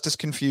also just as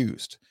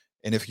confused.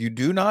 And if you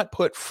do not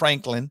put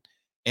Franklin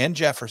and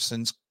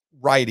Jefferson's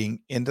writing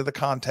into the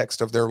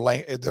context of their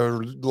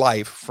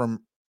life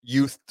from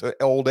youth to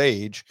old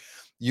age,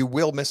 you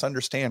will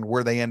misunderstand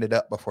where they ended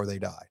up before they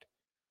died.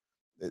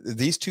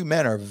 These two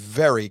men are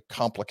very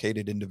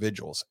complicated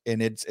individuals,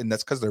 and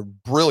that's because they're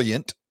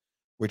brilliant,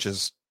 which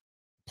is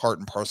part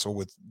and parcel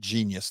with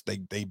genius.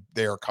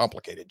 They are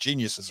complicated.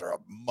 Geniuses are a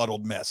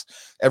muddled mess,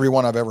 every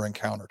one I've ever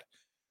encountered.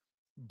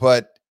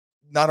 But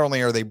not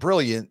only are they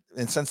brilliant,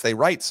 and since they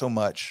write so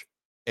much,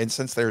 and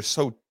since they're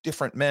so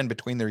different men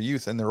between their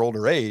youth and their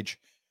older age,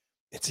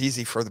 it's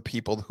easy for the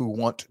people who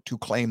want to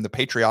claim the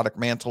patriotic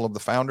mantle of the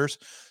founders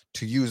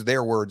to use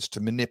their words to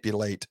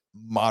manipulate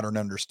modern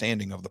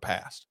understanding of the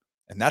past.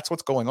 And that's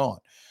what's going on.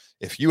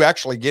 If you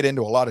actually get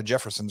into a lot of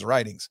Jefferson's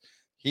writings,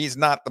 he's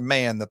not the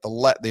man that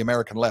the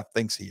American left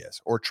thinks he is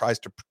or tries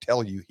to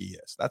tell you he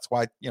is. That's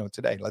why,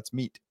 today, let's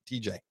meet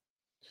TJ.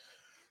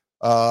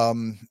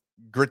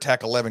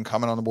 Grittack 11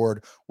 comment on the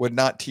board. Would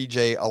not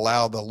TJ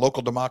allow the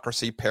local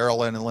democracy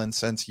parallel in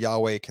sense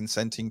Yahweh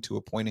consenting to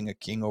appointing a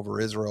king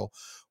over Israel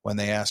when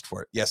they asked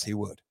for it? Yes, he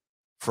would.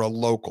 For a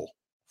local,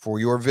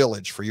 for your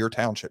village, for your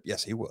township.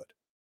 Yes, he would.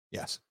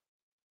 Yes.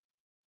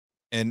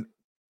 And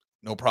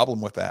no problem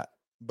with that.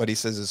 But he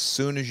says as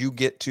soon as you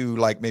get to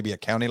like maybe a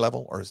county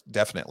level or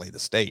definitely the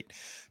state,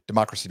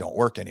 democracy don't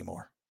work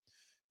anymore,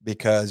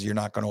 because you're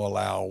not going to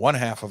allow one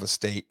half of a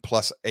state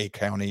plus a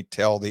county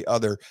tell the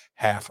other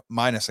half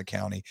minus a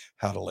county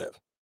how to live,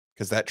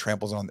 because that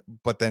tramples on.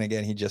 But then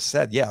again, he just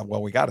said, yeah,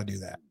 well, we got to do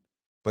that.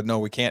 But no,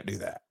 we can't do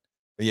that.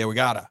 But yeah, we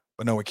got to.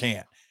 But no, we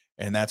can't.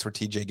 And that's where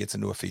TJ gets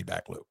into a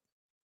feedback loop.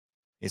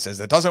 He says,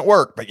 that doesn't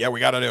work, but yeah, we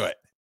got to do it.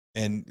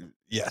 And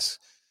yes,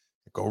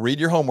 go read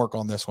your homework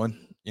on this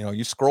one.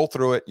 You scroll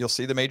through it, you'll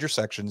see the major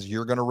sections.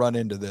 You're going to run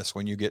into this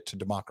when you get to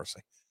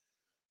democracy.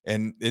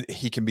 And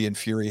he can be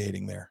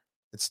infuriating there.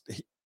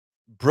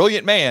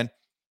 Brilliant man,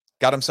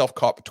 got himself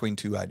caught between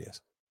two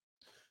ideas: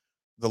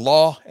 the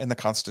law and the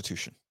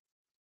Constitution.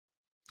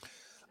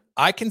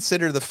 I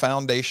consider the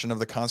foundation of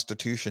the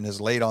Constitution is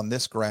laid on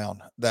this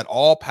ground, that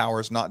all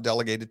powers not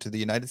delegated to the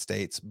United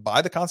States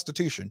by the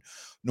Constitution,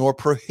 nor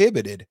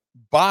prohibited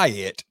by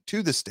it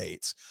to the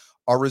states,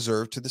 are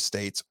reserved to the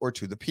states or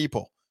to the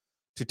people.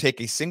 To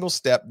take a single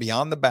step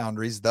beyond the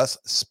boundaries, thus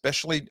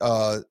specially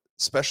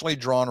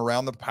drawn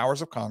around the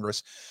powers of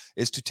Congress,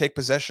 is to take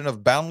possession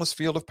of boundless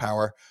field of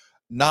power,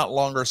 not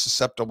longer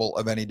susceptible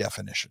of any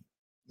definition.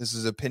 This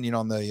is opinion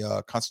on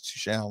the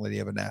constitutionality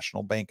of a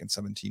national bank in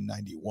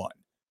 1791.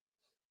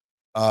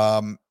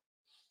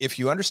 If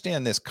you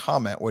understand this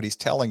comment, what he's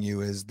telling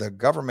you is the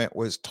government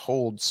was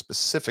told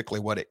specifically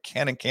what it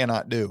can and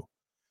cannot do,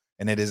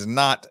 and it is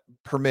not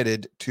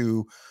permitted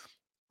to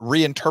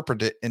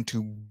reinterpret it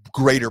into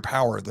greater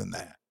power than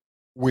that,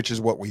 which is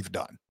what we've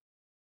done.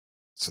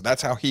 So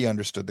that's how he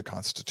understood the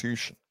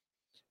Constitution.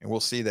 And we'll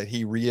see that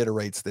he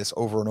reiterates this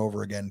over and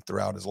over again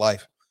throughout his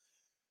life.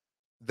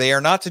 They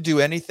are not to do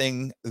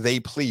anything they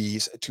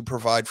please to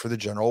provide for the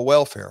general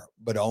welfare,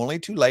 but only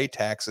to lay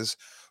taxes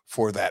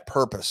for that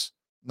purpose.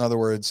 In other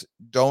words,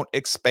 don't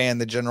expand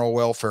the general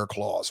welfare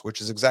clause,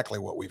 which is exactly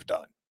what we've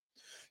done.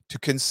 To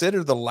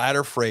consider the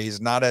latter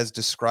phrase not as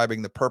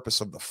describing the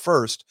purpose of the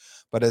first,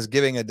 but as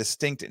giving a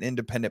distinct and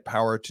independent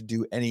power to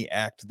do any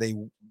act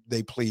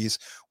they please,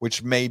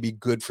 which may be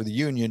good for the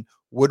Union,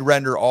 would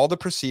render all the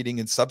preceding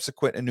and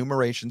subsequent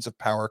enumerations of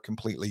power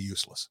completely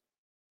useless.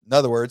 In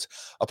other words,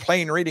 a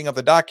plain reading of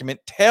the document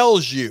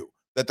tells you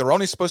that they're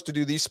only supposed to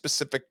do these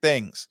specific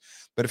things.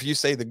 But if you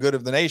say the good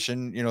of the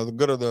nation, the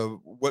good of the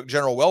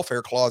general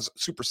welfare clause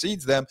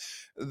supersedes them,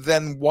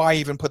 then why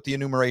even put the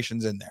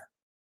enumerations in there?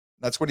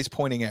 That's what he's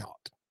pointing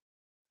out.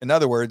 In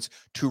other words,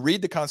 to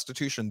read the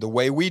Constitution the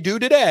way we do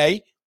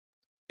today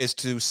is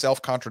to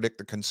self-contradict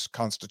the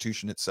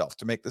Constitution itself,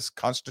 to make this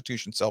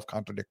Constitution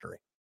self-contradictory,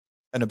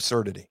 an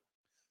absurdity.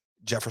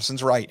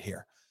 Jefferson's right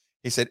here.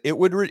 He said it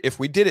would, if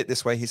we did it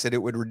this way, he said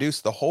it would reduce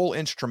the whole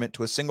instrument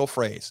to a single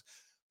phrase,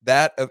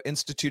 that of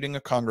instituting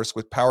a Congress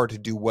with power to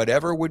do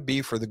whatever would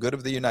be for the good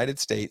of the United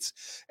States,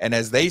 and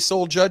as they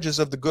sole judges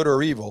of the good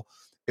or evil,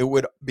 it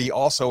would be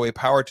also a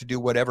power to do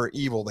whatever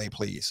evil they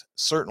please.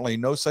 Certainly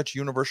no such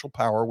universal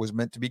power was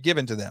meant to be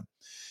given to them.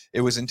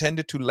 It was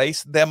intended to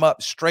lace them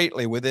up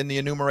straightly within the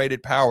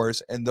enumerated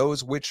powers, and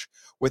those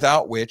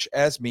without which,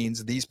 as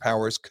means, these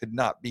powers could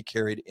not be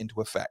carried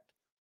into effect.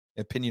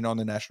 Opinion on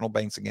the national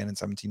banks again in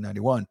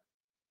 1791.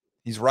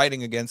 He's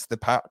writing against the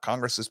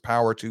Congress's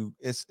power to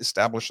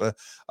establish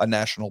a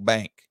national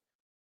bank.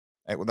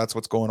 That's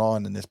what's going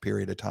on in this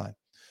period of time.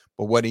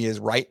 But what he is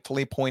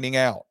rightfully pointing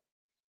out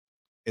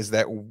is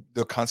that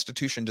the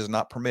Constitution does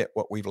not permit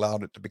what we've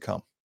allowed it to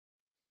become.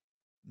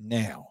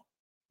 Now,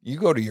 you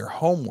go to your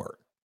homework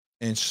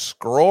and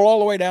scroll all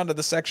the way down to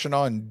the section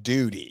on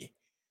duty.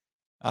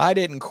 I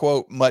didn't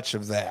quote much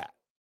of that.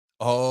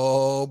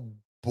 Oh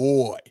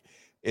boy,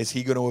 is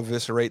he going to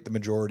eviscerate the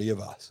majority of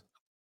us?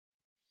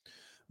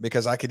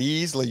 Because I could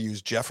easily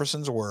use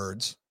Jefferson's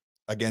words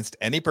against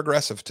any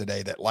progressive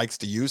today that likes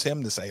to use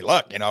him to say,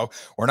 look,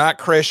 we're not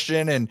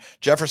Christian and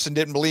Jefferson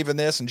didn't believe in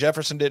this and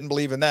Jefferson didn't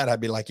believe in that. I'd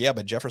be like, yeah,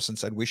 but Jefferson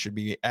said we should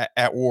be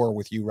at war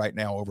with you right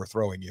now,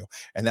 overthrowing you,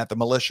 and that the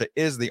militia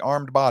is the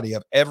armed body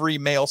of every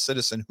male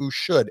citizen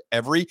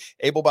every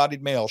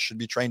able-bodied male should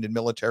be trained in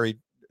military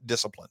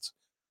disciplines,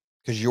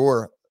 because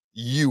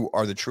you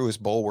are the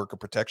truest bulwark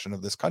of protection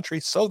of this country,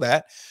 so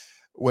that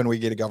when we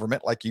get a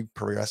government like you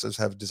progressives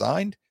have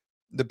designed,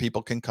 the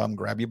people can come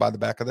grab you by the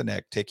back of the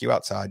neck, take you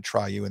outside,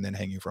 try you, and then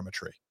hang you from a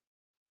tree.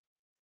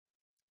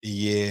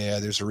 Yeah,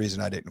 there's a reason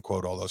I didn't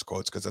quote all those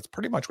quotes, because that's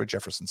pretty much what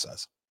Jefferson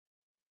says.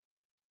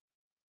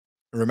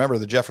 Remember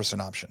the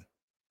Jefferson option.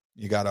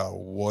 You got to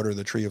water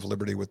the tree of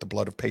liberty with the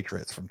blood of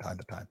patriots from time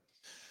to time.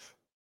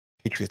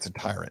 Patriots and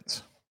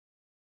tyrants.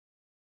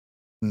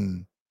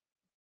 Anyway,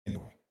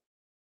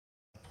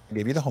 I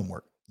gave you the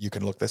homework. You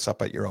can look this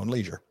up at your own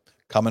leisure.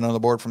 Comment on the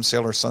board from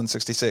Sailor Sun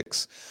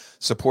 66.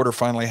 Supporter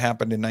finally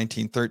happened in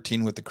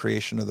 1913 with the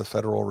creation of the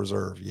Federal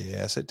Reserve.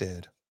 Yes, it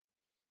did.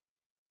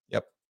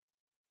 Yep.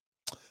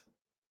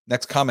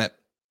 Next comment.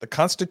 The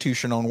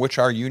Constitution on which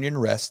our Union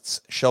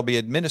rests shall be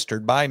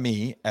administered by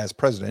me, as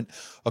President,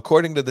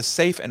 according to the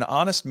safe and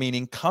honest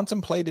meaning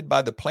contemplated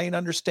by the plain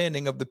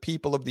understanding of the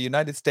people of the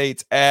United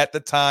States at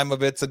the time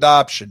of its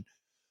adoption.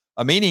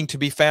 A meaning to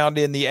be found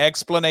in the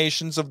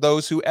explanations of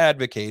those who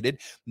advocated,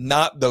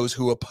 not those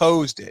who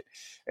opposed it,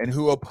 and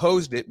who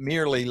opposed it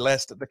merely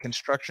lest the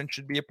construction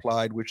should be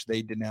applied which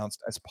they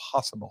denounced as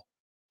possible.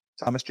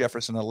 Thomas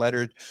Jefferson, a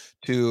letter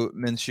to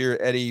Monsieur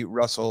Eddie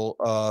Russell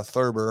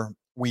Thurber,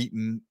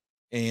 Wheaton,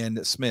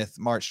 and Smith,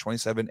 March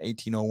 27,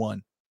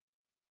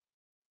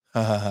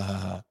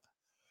 1801.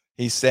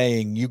 He's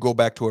saying you go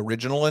back to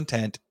original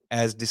intent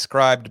as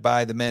described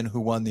by the men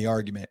who won the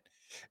argument.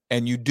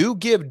 And you do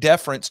give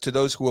deference to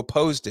those who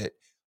opposed it,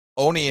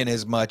 only in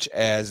as much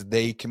as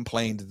they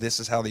complained this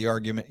is how the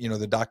argument,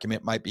 the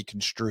document might be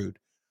construed.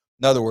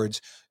 In other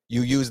words,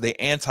 you use the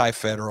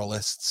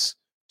anti-federalists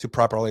to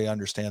properly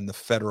understand the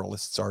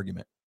federalists'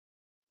 argument.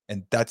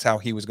 And that's how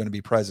he was going to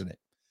be president.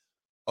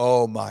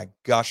 Oh my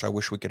gosh, I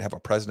wish we could have a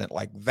president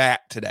like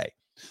that today.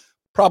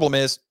 Problem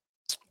is,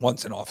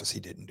 Once in office, he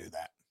didn't do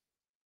that.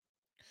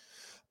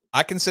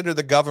 I consider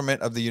the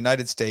government of the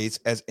United States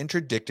as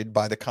interdicted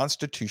by the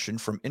Constitution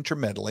from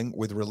intermeddling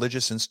with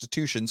religious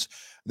institutions,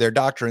 their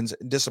doctrines,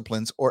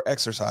 disciplines, or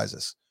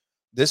exercises.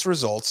 This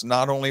results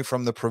not only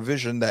from the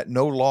provision that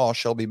no law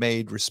shall be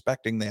made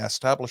respecting the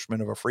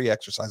establishment of a free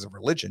exercise of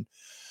religion,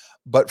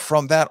 but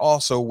from that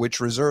also which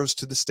reserves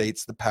to the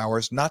states the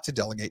powers not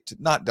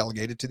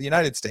delegated to the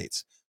United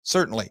States.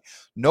 Certainly,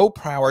 no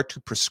power to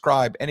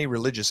prescribe any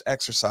religious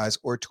exercise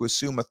or to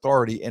assume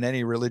authority in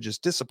any religious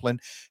discipline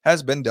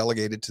has been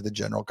delegated to the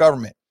general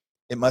government.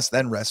 It must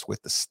then rest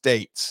with the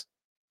states.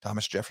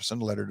 Thomas Jefferson,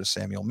 letter to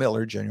Samuel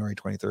Miller, January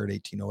 23rd,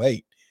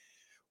 1808.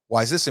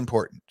 Why is this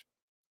important?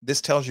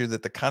 This tells you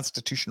that the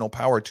constitutional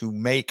power to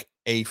make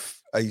a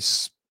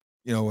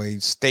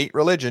state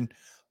religion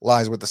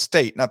lies with the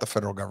state, not the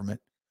federal government.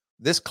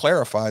 This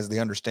clarifies the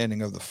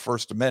understanding of the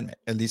First Amendment,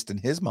 at least in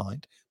his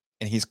mind,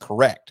 and he's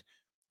correct.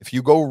 If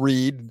you go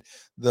read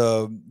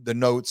the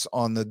notes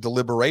on the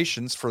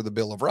deliberations for the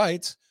Bill of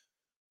Rights,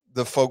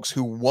 the folks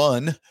who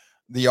won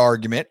the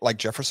argument, like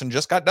Jefferson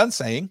just got done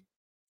saying,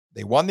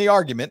 they won the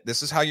argument.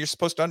 This is how you're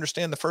supposed to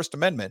understand the First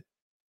Amendment.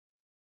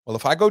 Well,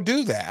 if I go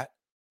do that,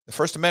 the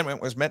First Amendment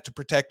was meant to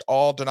protect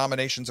all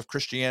denominations of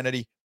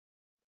Christianity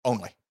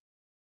only,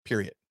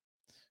 period.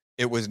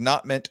 It was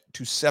not meant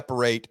to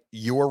separate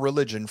your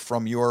religion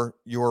from your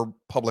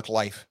public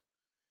life.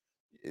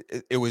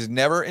 It was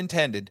never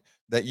intended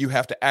that you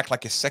have to act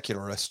like a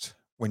secularist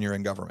when you're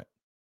in government.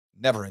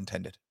 Never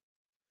intended.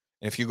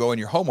 And if you go in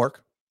your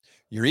homework,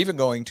 you're even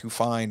going to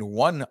find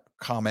one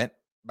comment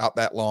about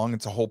that long,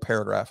 it's a whole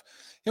paragraph,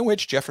 in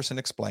which Jefferson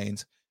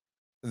explains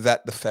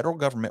that the federal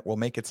government will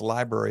make its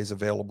libraries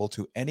available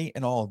to any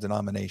and all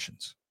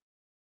denominations.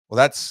 Well,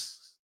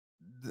 that's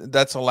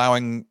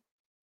allowing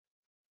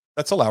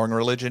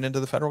religion into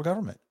the federal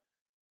government.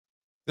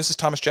 This is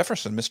Thomas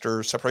Jefferson,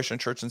 Mr. Separation of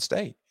Church and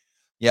State.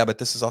 Yeah, but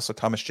this is also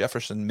Thomas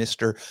Jefferson,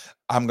 Mr.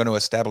 I'm going to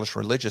establish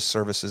religious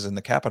services in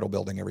the Capitol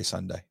building every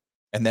Sunday,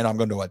 and then I'm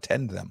going to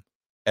attend them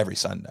every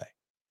Sunday.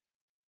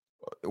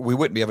 We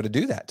wouldn't be able to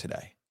do that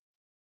today.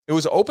 It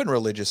was open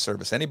religious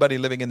service. Anybody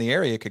living in the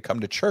area could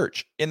come to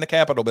church in the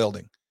Capitol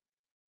building.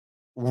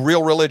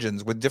 Real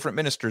religions with different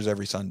ministers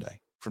every Sunday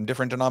from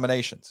different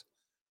denominations.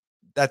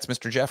 That's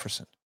Mr.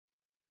 Jefferson.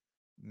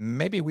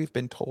 Maybe we've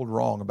been told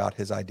wrong about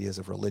his ideas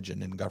of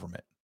religion and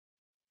government.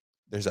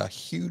 There's a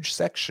huge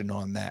section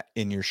on that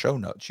in your show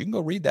notes. You can go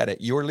read that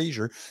at your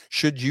leisure,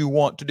 should you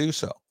want to do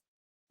so.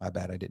 My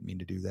bad, I didn't mean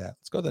to do that.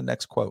 Let's go to the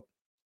next quote.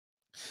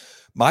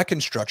 My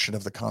construction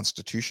of the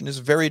Constitution is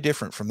very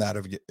different from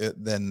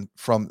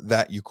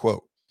that you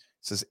quote.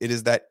 It says, it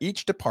is that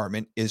each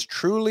department is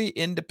truly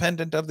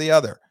independent of the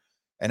other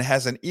and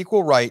has an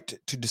equal right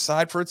to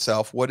decide for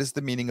itself what is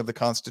the meaning of the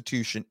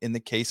Constitution in the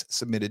case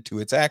submitted to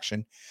its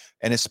action,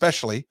 and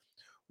especially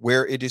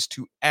where it is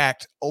to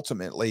act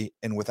ultimately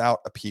and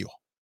without appeal.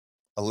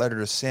 A letter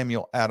to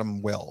Samuel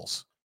Adam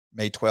Wells,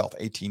 May 12,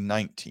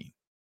 1819.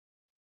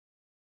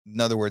 In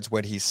other words,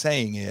 what he's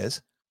saying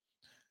is,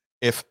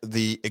 if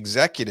the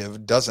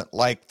executive doesn't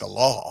like the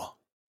law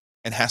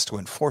and has to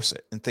enforce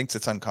it and thinks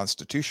it's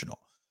unconstitutional,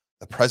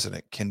 the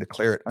president can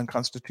declare it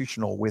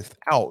unconstitutional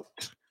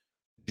without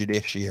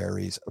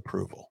judiciary's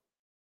approval.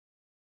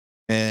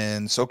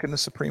 And so can the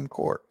Supreme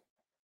Court.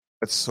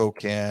 But so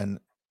can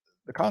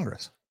the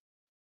Congress.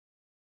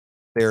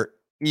 They're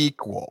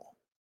equal,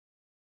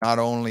 not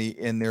only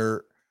in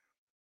their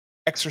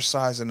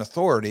exercise and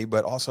authority,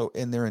 but also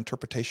in their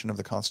interpretation of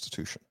the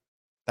Constitution.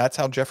 That's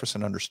how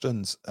Jefferson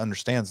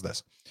understands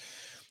this.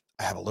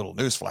 I have a little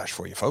newsflash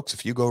for you, folks.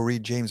 If you go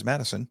read James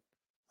Madison,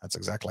 that's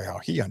exactly how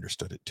he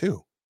understood it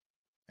too,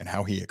 and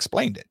how he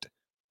explained it,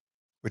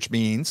 which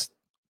means,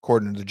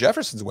 according to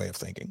Jefferson's way of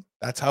thinking,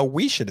 that's how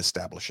we should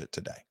establish it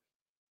today.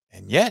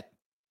 And yet,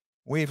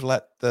 we've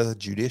let the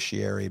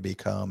judiciary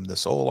become the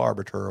sole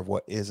arbiter of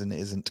what is and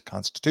isn't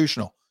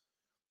constitutional.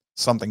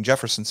 Something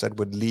Jefferson said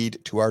would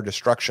lead to our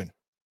destruction.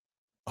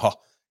 Oh,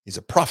 he's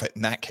a prophet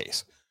in that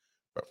case.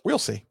 But we'll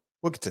see.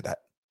 We'll get to that.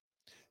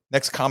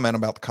 Next comment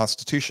about the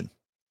Constitution.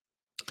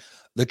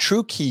 The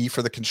true key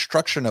for the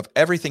construction of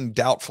everything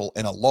doubtful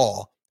in a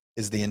law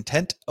is the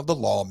intent of the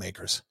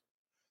lawmakers.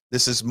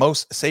 This is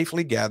most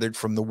safely gathered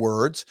from the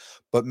words,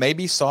 but may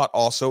be sought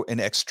also in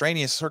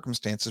extraneous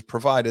circumstances,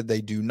 provided they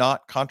do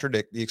not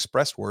contradict the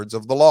express words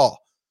of the law.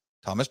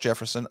 Thomas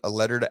Jefferson, a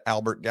letter to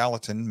Albert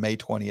Gallatin, May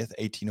 20th,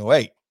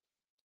 1808.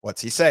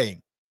 What's he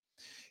saying?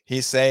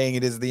 He's saying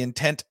it is the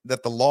intent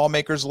that the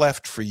lawmakers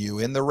left for you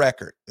in the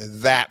record.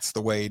 That's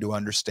the way to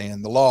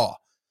understand the law.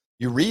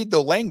 You read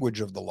the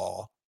language of the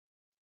law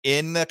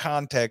in the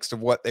context of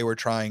what they were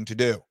trying to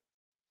do.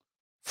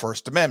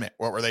 First Amendment,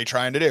 what were they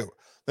trying to do?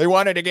 They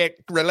wanted to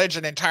get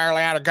religion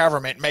entirely out of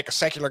government and make a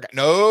secular.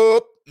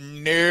 Nope.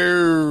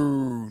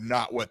 No,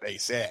 not what they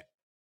said.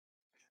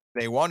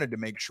 They wanted to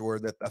make sure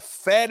that the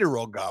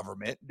federal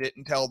government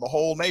didn't tell the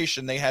whole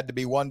nation they had to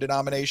be one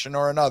denomination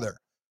or another.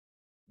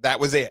 That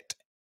was it.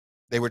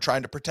 They were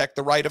trying to protect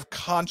the right of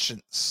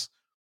conscience.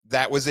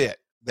 That was it.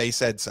 They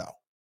said so.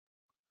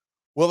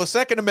 Well, the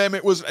Second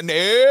Amendment was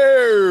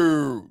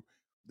no.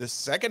 The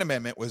Second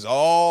Amendment was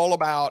all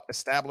about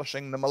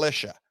establishing the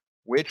militia,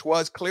 which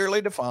was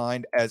clearly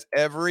defined as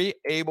every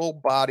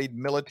able-bodied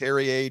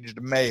military-aged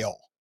male,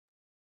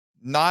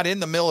 not in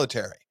the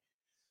military.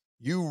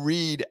 You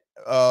read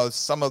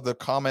some of the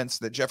comments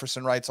that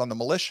Jefferson writes on the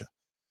militia.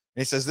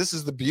 And he says this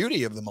is the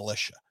beauty of the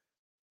militia,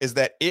 is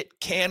that it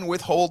can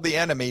withhold the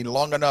enemy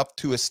long enough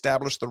to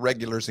establish the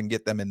regulars and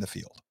get them in the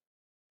field.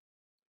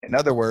 In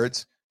other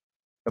words,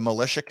 the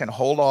militia can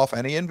hold off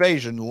any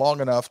invasion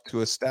long enough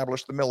to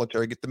establish the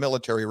military, get the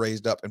military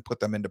raised up, and put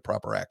them into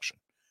proper action,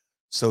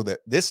 so that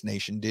this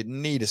nation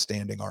didn't need a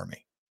standing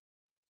army.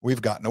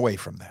 We've gotten away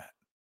from that.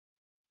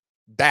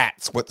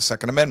 That's what the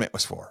Second Amendment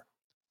was for.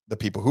 The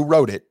people who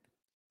wrote it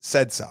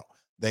said so.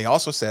 They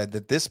also said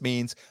that this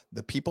means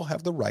the people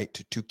have the right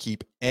to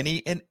keep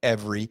any and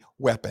every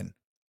weapon,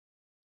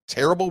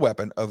 terrible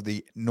weapon of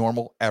the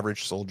normal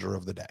average soldier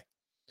of the day.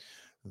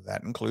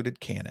 That included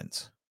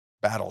cannons,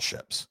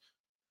 battleships.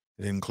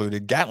 It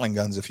included Gatling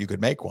guns if you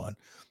could make one.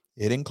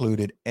 It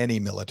included any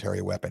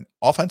military weapon,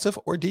 offensive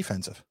or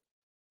defensive.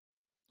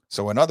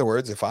 So in other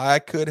words, if I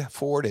could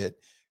afford it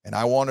and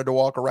I wanted to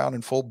walk around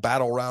in full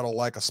battle rattle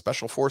like a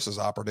special forces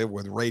operative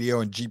with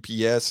radio and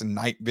GPS and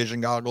night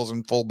vision goggles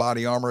and full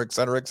body armor, et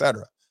cetera,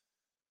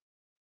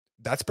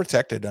 that's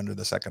protected under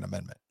the Second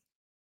Amendment.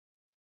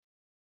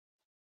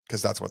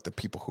 Because that's what the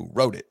people who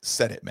wrote it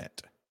said it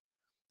meant.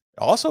 It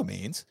also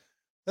means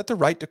that the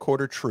right to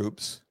quarter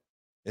troops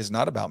is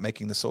not about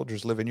making the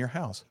soldiers live in your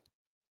house.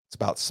 It's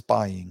about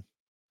spying.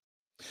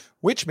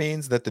 Which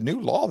means that the new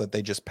law that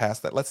they just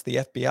passed that lets the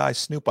FBI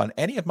snoop on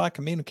any of my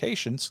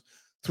communications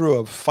through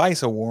a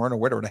FISA warrant or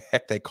whatever the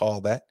heck they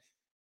call that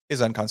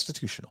is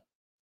unconstitutional.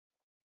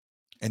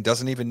 And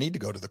doesn't even need to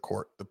go to the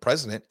court. The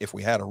president, if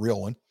we had a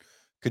real one,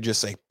 could just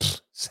say,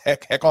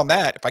 heck on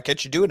that. If I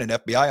catch you doing an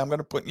FBI, I'm going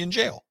to put you in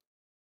jail.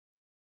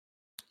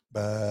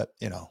 But,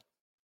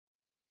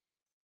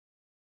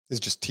 it's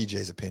just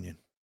TJ's opinion.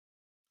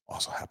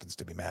 Also happens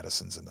to be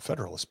Madison's and the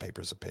Federalist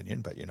Papers'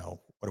 opinion, but,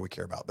 what do we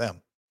care about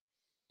them?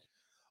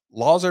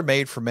 Laws are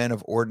made for men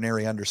of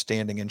ordinary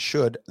understanding and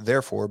should,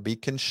 therefore, be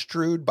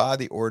construed by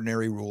the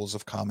ordinary rules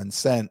of common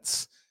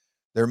sense.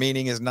 Their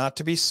meaning is not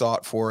to be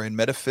sought for in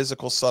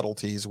metaphysical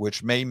subtleties,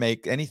 which may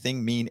make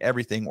anything mean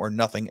everything or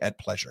nothing at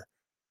pleasure.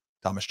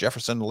 Thomas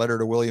Jefferson, letter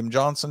to William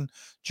Johnson,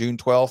 June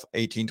 12th,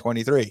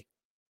 1823. In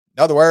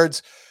other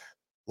words,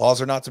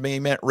 laws are not to be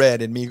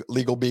read in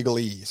legal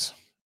beaglese.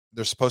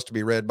 They're supposed to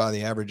be read by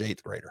the average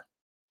 8th grader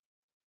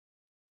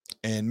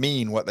and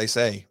mean what they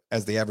say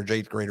as the average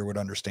 8th grader would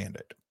understand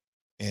it.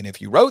 And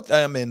if you wrote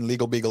them in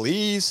legal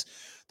beaglese,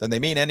 then they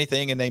mean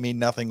anything and they mean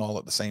nothing all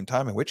at the same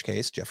time, in which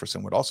case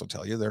Jefferson would also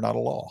tell you they're not a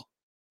law.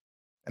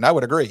 And I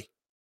would agree.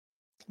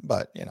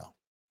 But, He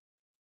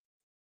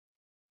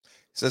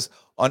says,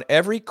 on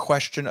every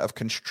question of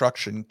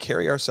construction,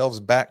 carry ourselves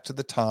back to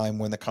the time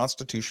when the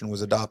Constitution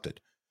was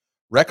adopted.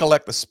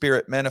 Recollect the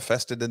spirit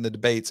manifested in the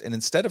debates, and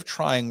instead of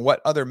trying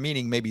what other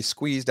meaning may be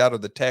squeezed out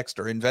of the text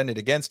or invented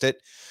against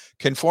it,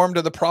 conform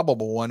to the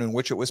probable one in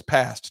which it was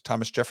passed.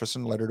 Thomas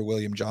Jefferson, letter to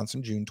William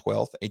Johnson, June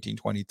 12th,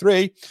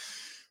 1823,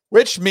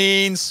 which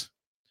means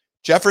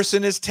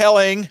Jefferson is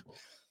telling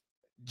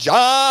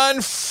John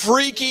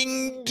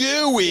freaking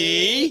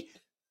Dewey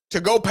to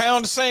go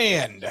pound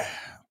sand.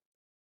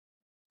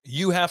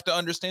 You have to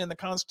understand the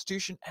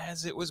Constitution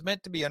as it was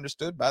meant to be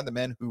understood by the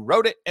men who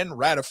wrote it and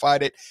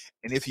ratified it.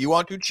 And if you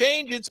want to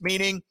change its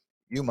meaning,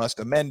 you must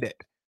amend it.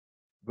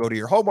 Go to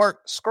your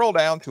homework, scroll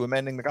down to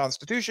amending the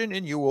Constitution,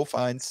 and you will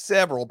find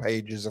several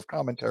pages of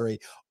commentary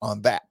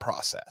on that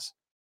process.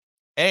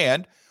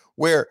 And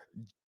where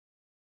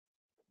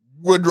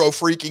Woodrow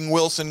freaking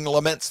Wilson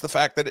laments the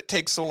fact that it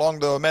takes so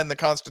long to amend the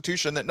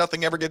Constitution that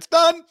nothing ever gets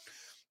done,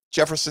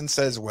 Jefferson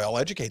says, well,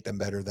 educate them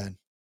better then.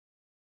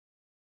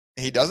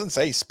 He doesn't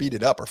say speed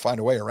it up or find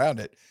a way around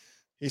it.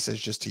 He says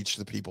just teach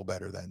the people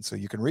better then so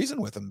you can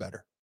reason with them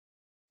better.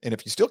 And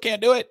if you still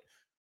can't do it,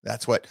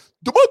 that's what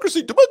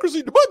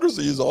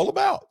democracy is all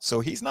about.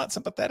 So he's not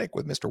sympathetic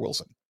with Mr.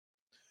 Wilson.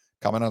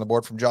 Comment on the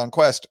board from John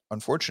Quest.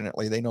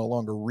 Unfortunately, they no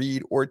longer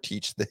read or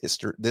teach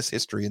this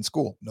history in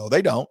school. No,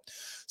 they don't.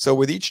 So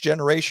with each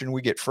generation,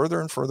 we get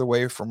further and further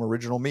away from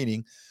original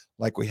meaning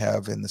like we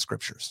have in the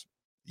scriptures.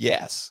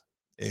 Yes,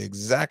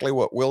 exactly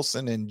what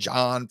Wilson and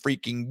John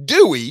freaking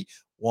Dewey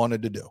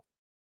wanted to do.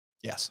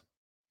 Yes.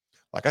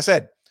 Like I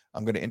said,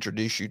 I'm going to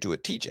introduce you to a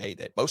TJ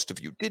that most of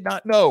you did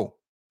not know.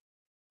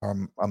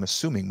 I'm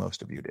assuming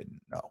most of you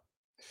didn't know.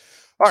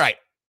 All right.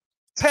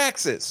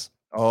 Taxes.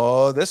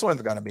 Oh, this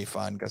one's going to be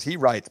fun because he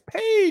writes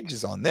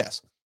pages on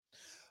this.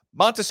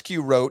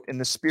 Montesquieu wrote in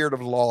The Spirit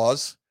of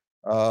Laws,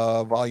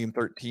 volume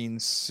 13,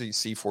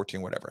 CC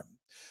 14, whatever.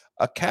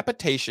 A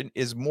capitation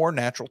is more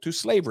natural to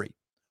slavery.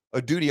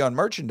 A duty on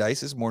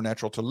merchandise is more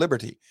natural to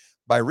liberty.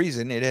 By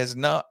reason, it has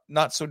not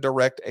so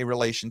direct a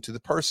relation to the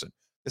person.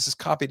 This is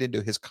copied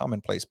into his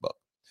commonplace book.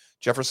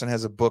 Jefferson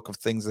has a book of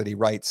things that he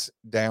writes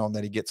down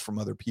that he gets from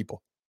other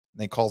people.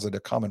 And he calls it a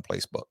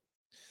commonplace book.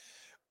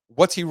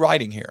 What's he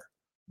writing here?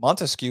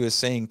 Montesquieu is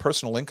saying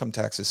personal income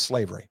tax is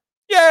slavery.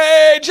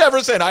 Yay,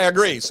 Jefferson! I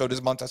agree. So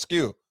does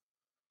Montesquieu.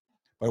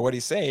 But what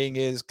he's saying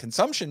is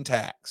consumption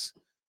tax.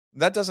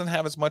 That doesn't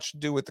have as much to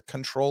do with the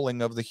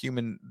controlling of the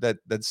human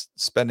that's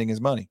spending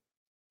his money.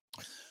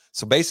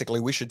 So basically,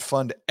 we should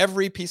fund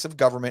every piece of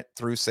government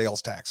through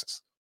sales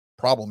taxes.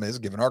 Problem is,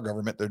 given our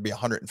government, there'd be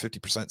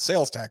 150%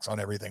 sales tax on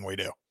everything we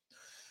do.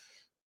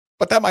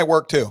 But that might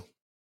work too.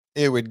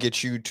 It would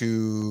get you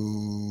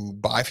to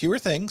buy fewer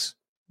things,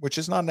 which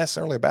is not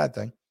necessarily a bad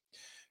thing,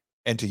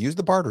 and to use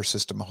the barter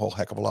system a whole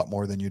heck of a lot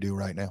more than you do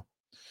right now,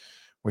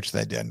 which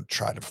they didn't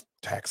try to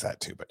tax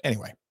that too. But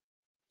anyway,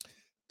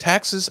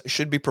 taxes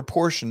should be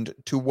proportioned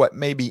to what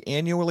may be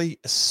annually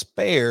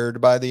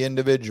spared by the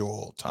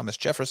individual. Thomas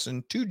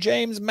Jefferson to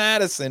James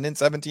Madison in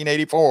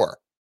 1784.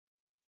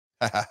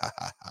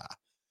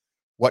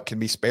 What can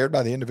be spared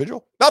by the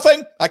individual?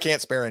 Nothing. I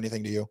can't spare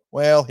anything to you.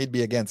 Well, he'd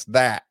be against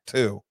that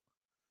too.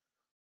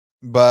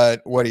 But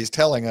what he's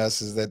telling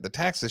us is that the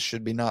taxes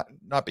should be not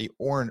be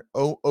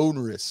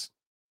onerous.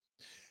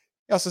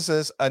 He also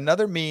says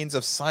another means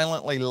of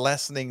silently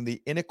lessening the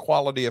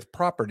inequality of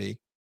property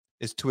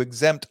is to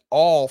exempt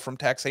all from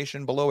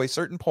taxation below a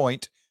certain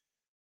point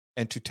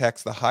and to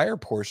tax the higher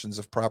portions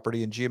of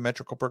property in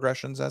geometrical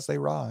progressions as they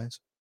rise.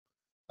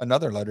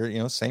 Another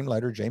letter, same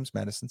letter, James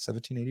Madison,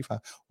 1785.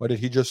 What did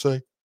he just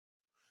say?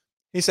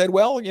 He said,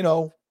 well,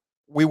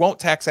 we won't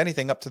tax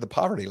anything up to the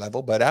poverty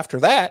level, but after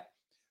that,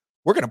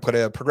 we're going to put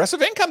a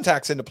progressive income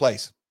tax into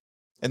place.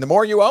 And the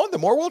more you own, the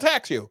more we'll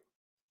tax you.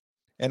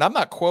 And I'm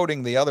not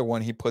quoting the other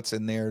one he puts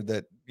in there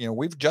that,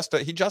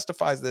 he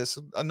justifies this.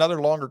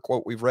 Another longer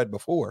quote we've read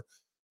before.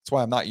 That's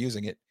why I'm not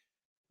using it.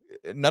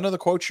 None of the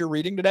quotes you're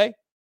reading today,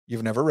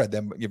 you've never read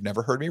them. You've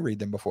never heard me read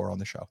them before on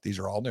the show. These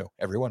are all new,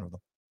 every one of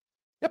them.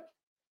 Yep.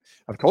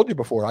 I've told you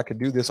before, I could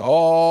do this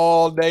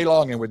all day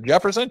long. And with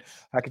Jefferson,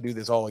 I could do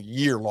this all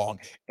year long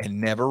and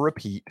never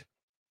repeat.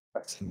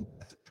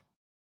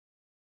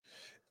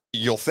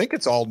 You'll think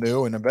it's all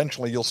new, and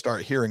eventually you'll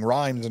start hearing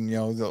rhymes and,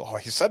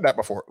 he said that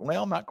before.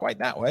 Well, not quite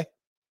that way.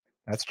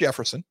 That's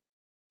Jefferson.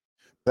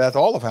 That's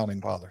all the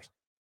founding fathers.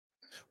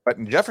 But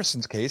in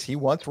Jefferson's case, he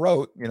once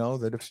wrote,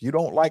 that if you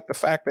don't like the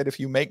fact that if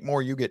you make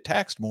more, you get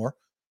taxed more,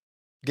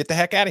 get the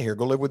heck out of here.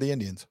 Go live with the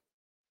Indians.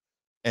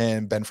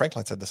 And Ben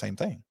Franklin said the same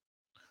thing.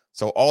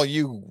 So all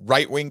you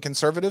right-wing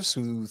conservatives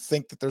who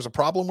think that there's a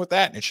problem with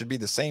that and it should be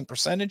the same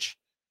percentage,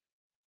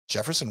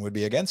 Jefferson would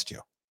be against you.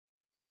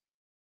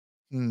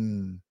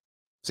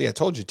 See, I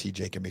told you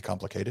TJ can be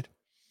complicated.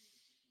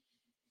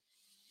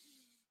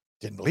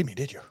 Didn't believe me,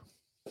 did you?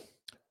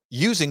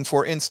 Using,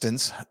 for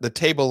instance, the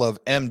table of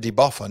M. de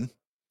Buffon,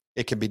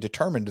 it can be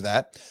determined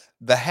that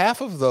the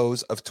half of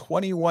those of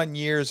 21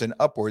 years and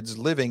upwards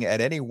living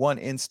at any one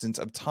instant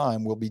of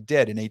time will be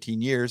dead in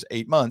 18 years,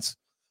 8 months,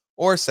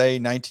 or say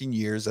 19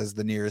 years as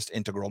the nearest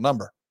integral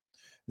number.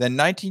 Then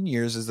 19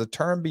 years is the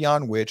term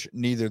beyond which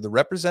neither the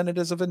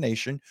representatives of a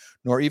nation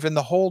nor even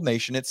the whole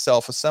nation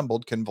itself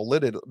assembled can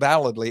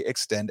validly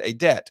extend a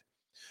debt.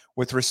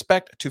 With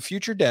respect to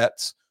future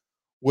debts,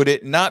 would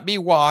it not be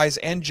wise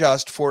and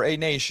just for a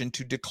nation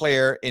to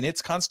declare in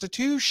its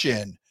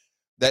constitution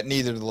that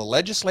neither the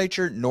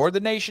legislature nor the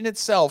nation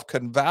itself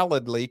can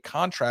validly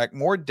contract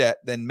more debt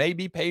than may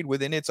be paid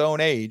within its own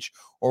age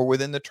or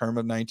within the term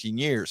of 19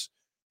 years?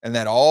 And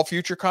that all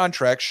future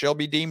contracts shall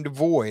be deemed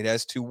void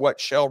as to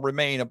what shall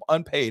remain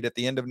unpaid at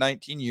the end of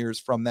 19 years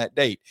from that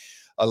date.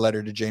 A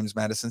letter to James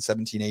Madison,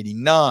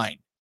 1789.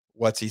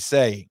 What's he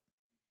saying?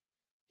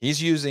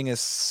 He's using a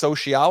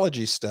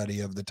sociology study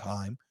of the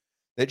time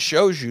that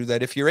shows you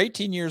that if you're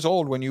 18 years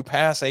old when you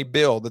pass a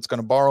bill that's going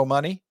to borrow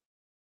money,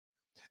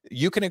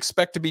 you can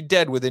expect to be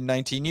dead within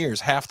 19 years,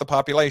 half the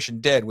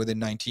population dead within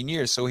 19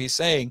 years. So he's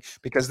saying,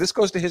 because this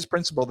goes to his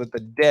principle that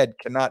the dead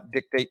cannot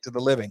dictate to the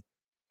living.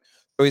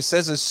 So he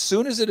says, as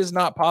soon as it is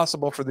not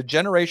possible for the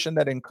generation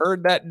that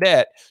incurred that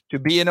debt to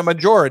be in a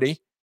majority,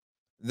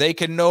 they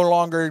can no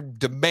longer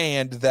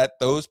demand that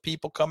those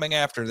people coming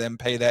after them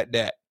pay that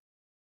debt.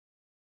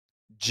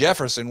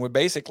 Jefferson would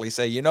basically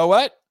say, you know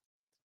what?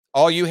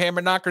 All you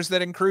hammer knockers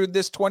that accrued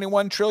this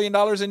 $21 trillion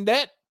in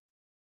debt,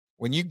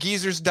 when you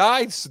geezers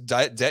die,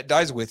 debt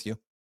dies with you.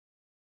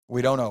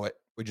 We don't owe it.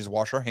 We just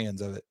wash our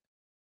hands of it.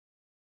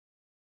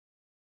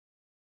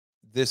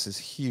 This is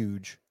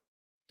huge.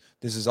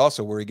 This is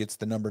also where he gets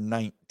the number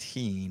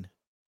 19,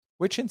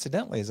 which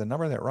incidentally is a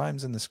number that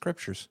rhymes in the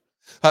scriptures.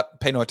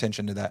 Pay no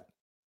attention to that.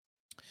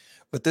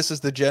 But this is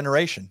the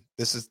generation.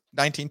 This is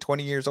 19,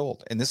 20 years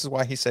old. And this is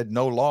why he said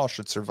no law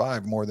should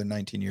survive more than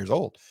 19 years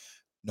old.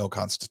 No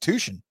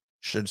constitution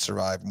should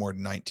survive more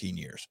than 19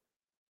 years.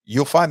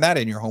 You'll find that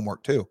in your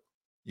homework too.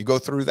 You go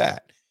through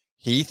that.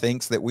 He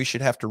thinks that we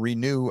should have to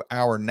renew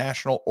our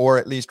national, or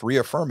at least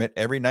reaffirm it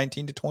every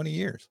 19 to 20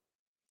 years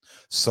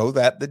so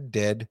that the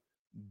dead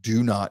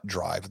do not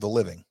drive the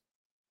living.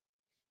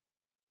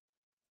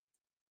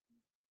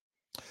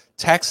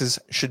 Taxes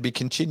should be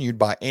continued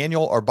by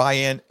annual or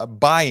biannual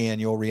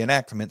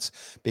reenactments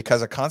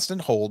because a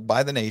constant hold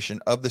by the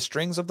nation of the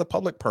strings of the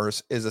public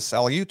purse is a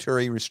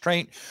salutary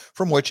restraint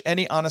from which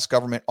any honest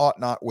government ought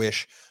not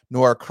wish,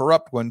 nor a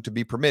corrupt one to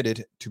be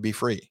permitted to be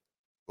free.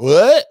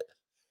 What?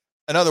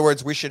 In other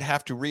words, we should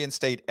have to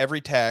reinstate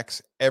every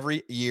tax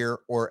every year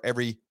or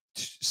every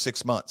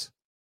 6 months.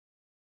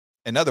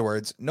 In other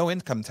words, no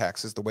income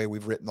tax is the way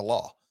we've written the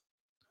law.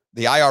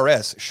 The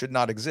IRS should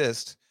not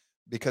exist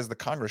because the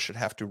Congress should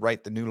have to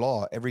write the new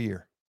law every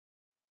year.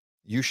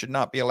 You should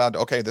not be allowed to,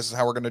 okay, this is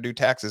how we're going to do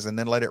taxes and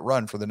then let it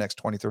run for the next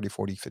 20, 30,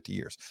 40, 50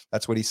 years.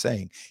 That's what he's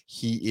saying.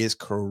 He is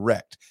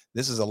correct.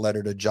 This is a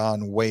letter to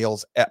John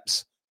Wales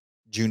Epps,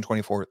 June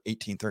 24th,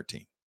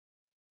 1813.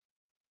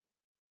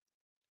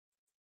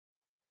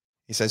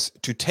 He says,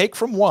 to take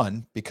from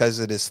one because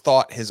it is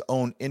thought his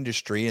own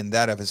industry and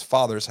that of his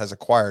fathers has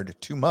acquired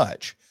too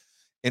much,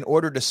 in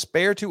order to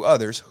spare to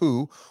others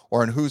who,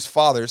 or in whose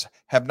fathers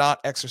have not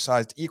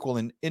exercised equal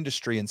in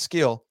industry and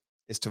skill,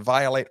 is to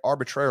violate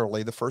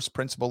arbitrarily the first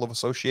principle of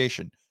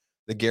association,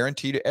 the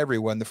guarantee to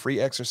everyone the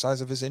free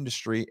exercise of his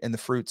industry and the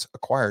fruits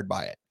acquired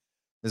by it.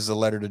 This is a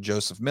letter to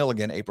Joseph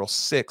Milligan, April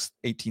 6th,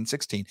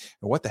 1816.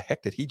 And what the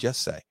heck did he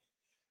just say?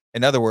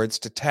 In other words,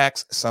 to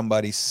tax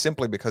somebody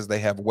simply because they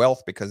have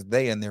wealth, because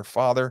they and their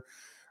father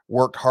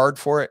worked hard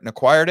for it and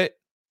acquired it,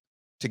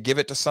 to give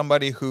it to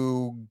somebody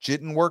who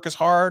didn't work as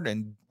hard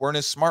and weren't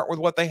as smart with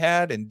what they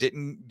had and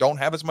don't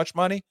have as much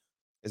money,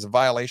 is a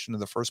violation of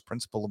the first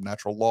principle of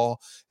natural law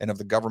and of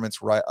the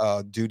government's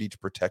duty to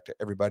protect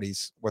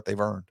everybody's what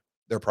they've earned,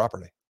 their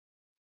property.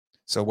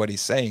 So what he's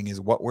saying is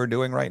what we're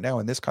doing right now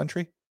in this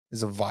country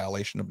is a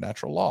violation of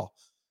natural law,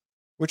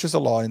 which is a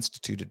law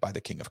instituted by the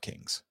King of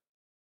Kings.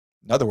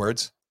 In other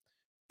words,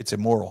 it's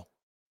immoral.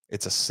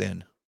 It's a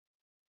sin.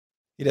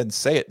 He doesn't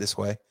say it this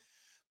way,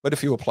 but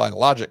if you apply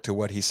logic to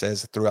what he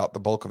says throughout the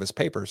bulk of his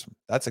papers,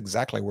 that's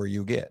exactly where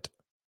you get.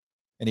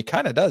 And he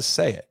kind of does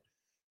say it.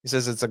 He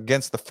says it's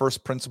against the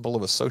first principle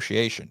of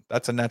association.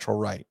 That's a natural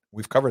right.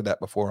 We've covered that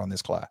before on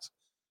this class.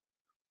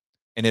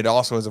 And it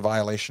also is a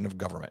violation of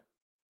government.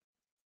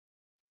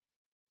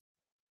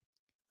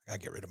 I gotta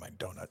get rid of my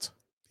donuts.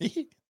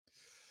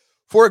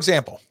 For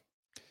example,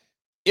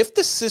 if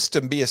the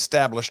system be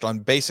established on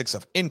basics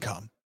of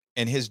income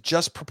and his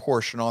just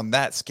proportion on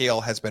that scale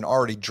has been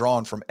already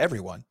drawn from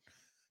everyone,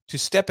 to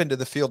step into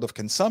the field of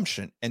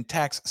consumption and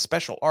tax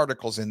special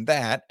articles in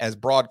that, as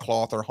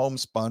broadcloth or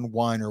homespun,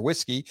 wine or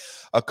whiskey,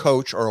 a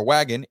coach or a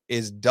wagon,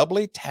 is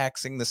doubly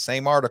taxing the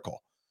same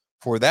article.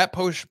 For that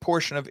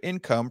portion of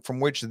income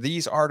from which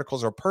these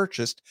articles are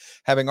purchased,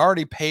 having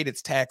already paid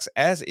its tax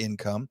as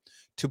income,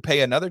 to pay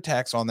another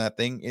tax on that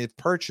thing if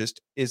purchased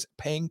is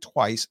paying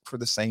twice for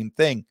the same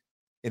thing.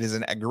 It is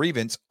an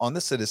grievance on the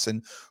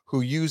citizen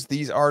who use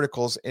these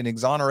articles in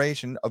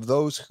exoneration of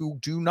those who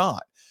do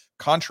not,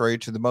 contrary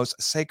to the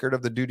most sacred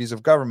of the duties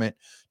of government,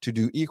 to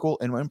do equal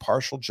and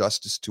impartial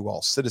justice to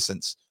all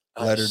citizens.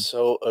 Letter, I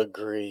so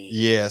agree.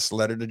 Yes,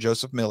 letter to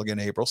Joseph Milligan,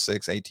 April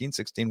 6,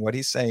 1816. What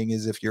he's saying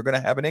is if you're going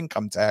to have an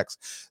income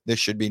tax, there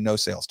should be no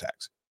sales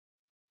tax.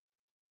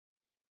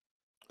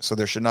 So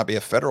there should not be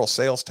a federal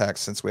sales tax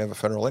since we have a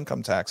federal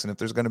income tax. And if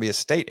there's going to be a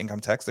state income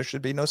tax, there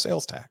should be no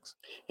sales tax.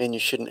 And you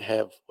shouldn't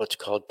have what's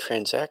called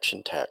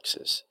transaction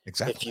taxes.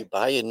 Exactly. If you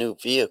buy a new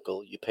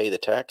vehicle, you pay the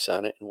tax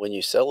on it. And when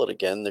you sell it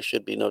again, there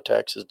should be no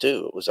taxes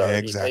due. It was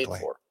already paid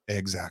for.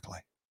 Exactly.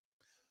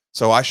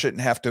 So I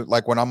shouldn't have to,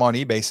 like when I'm on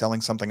eBay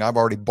selling something I've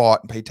already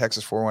bought and paid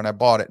taxes for when I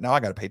bought it. Now I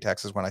got to pay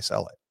taxes when I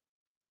sell it.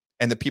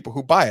 And the people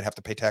who buy it have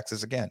to pay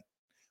taxes again.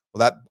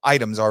 Well, that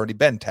item's already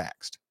been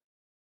taxed.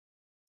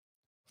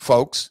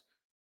 Folks,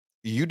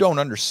 you don't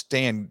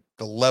understand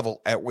the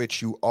level at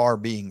which you are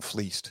being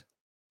fleeced,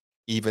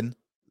 even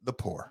the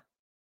poor.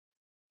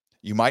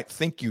 You might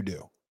think you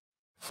do.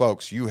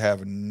 Folks, you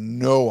have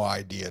no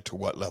idea to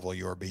what level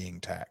you're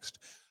being taxed.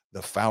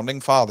 The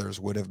founding fathers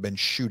would have been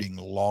shooting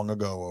long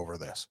ago over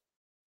this.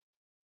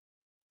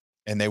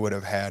 And they would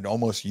have had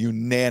almost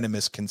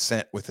unanimous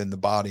consent within the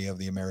body of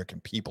the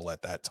American people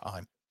at that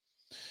time.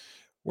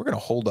 We're going to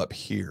hold up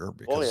here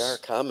because boy, our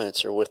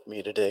comments are with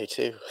me today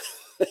too.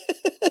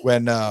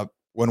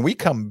 When we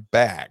come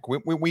back,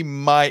 we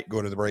might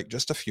go to the break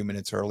just a few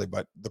minutes early,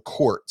 but the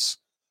courts,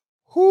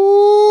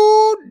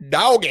 whoo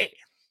doggy,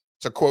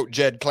 to quote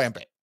Jed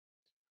Clampett,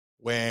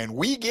 when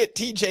we get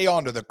TJ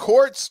onto the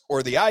courts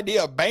or the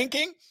idea of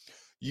banking,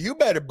 you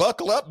better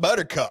buckle up,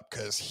 Buttercup,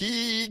 because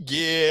he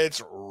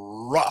gets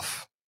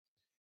rough.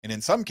 And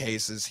in some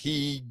cases,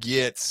 he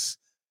gets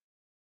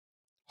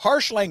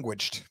harsh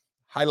languaged.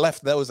 I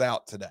left those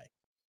out today.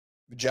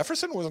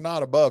 Jefferson was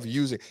not above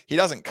using, he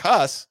doesn't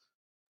cuss,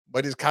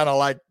 but he's kind of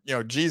like,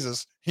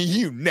 Jesus,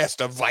 you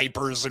nest of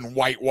vipers and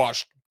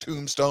whitewashed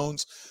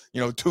tombstones,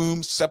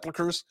 tombs,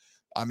 sepulchers.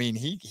 I mean,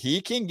 he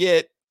can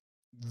get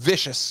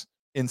vicious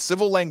in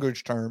civil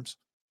language terms.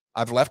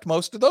 I've left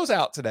most of those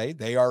out today.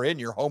 They are in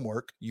your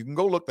homework. You can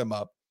go look them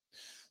up.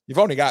 You've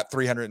only got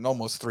 300 and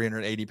almost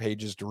 380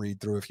 pages to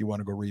read through if you want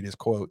to go read his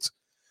quotes.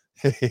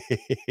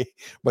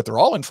 But they're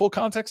all in full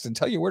context and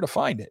tell you where to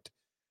find it.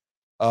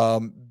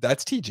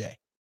 That's TJ.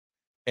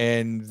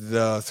 And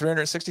the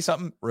 360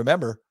 something,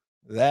 remember,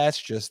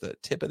 that's just the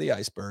tip of the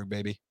iceberg,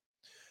 baby.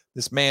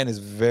 This man is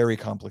very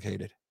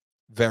complicated.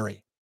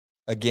 Very.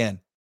 Again,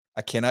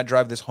 I cannot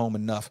drive this home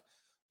enough.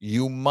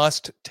 You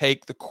must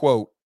take the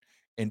quote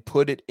and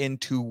put it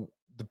into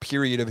the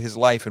period of his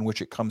life in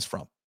which it comes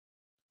from.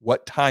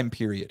 What time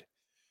period?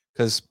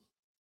 Because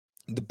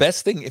the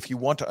best thing, if you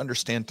want to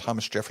understand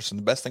Thomas Jefferson,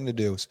 the best thing to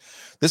do is,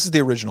 this is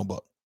the original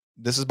book.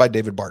 This is by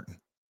David Barton.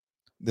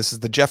 This is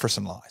the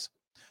Jefferson Lies.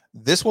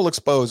 This will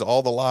expose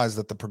all the lies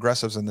that the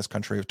progressives in this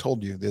country have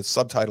told you. The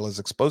subtitle is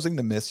Exposing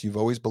the Myths You've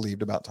Always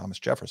Believed About Thomas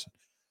Jefferson.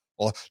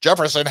 Well,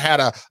 Jefferson had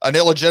an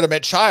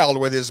illegitimate child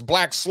with his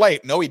black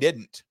slave. No, he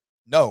didn't.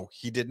 No,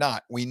 he did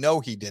not. We know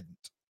he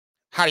didn't.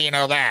 How do you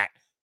know that?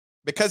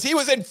 Because he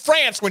was in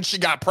France when she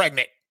got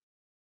pregnant.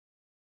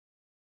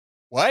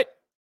 What?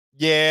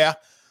 Yeah,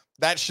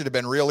 that should have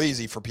been real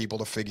easy for people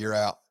to figure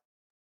out.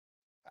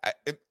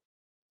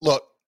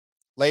 Look,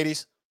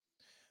 ladies,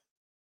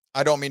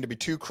 I don't mean to be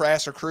too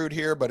crass or crude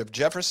here, but if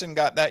Jefferson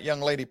got that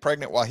young lady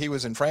pregnant while he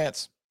was in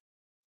France,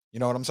 you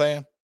know what I'm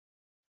saying?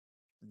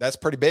 That's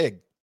pretty big,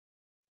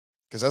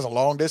 because that's a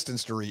long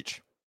distance to reach.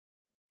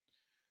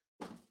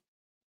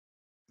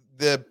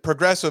 The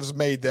progressives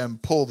made them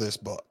pull this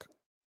book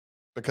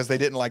because they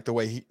didn't like the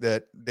way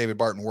that David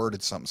Barton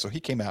worded something. So he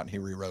came out and he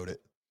rewrote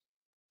it.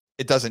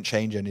 It doesn't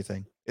change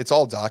anything. It's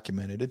all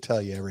documented. It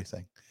tell you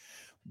everything.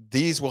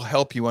 These will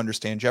help you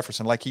understand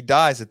Jefferson. Like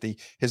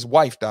his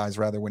wife dies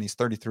when he's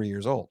 33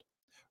 years old,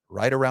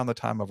 right around the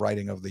time of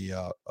writing of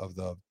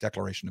the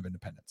Declaration of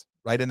Independence,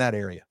 right in that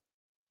area.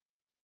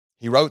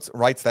 He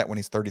writes that when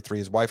he's 33.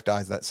 His wife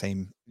dies that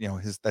same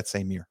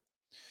year.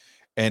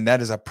 And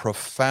that is a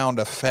profound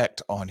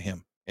effect on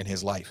him in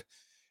his life.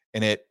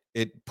 And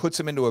it puts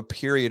him into a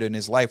period in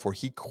his life where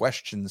he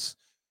questions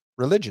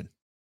religion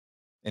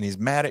and he's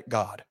mad at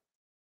God.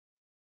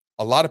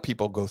 A lot of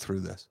people go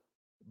through this.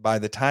 By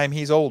the time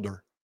he's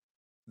older,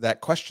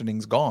 that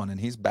questioning's gone and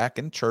he's back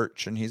in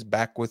church and he's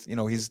back with,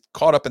 he's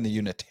caught up in the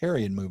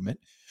Unitarian movement.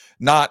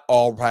 Not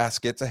all paths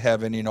get to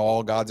heaven,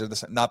 all gods are the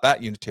same. Not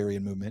that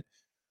Unitarian movement.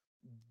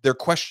 They're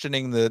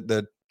questioning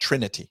the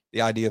Trinity,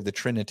 the idea of the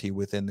Trinity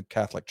within the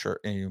Catholic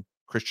Church,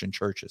 Christian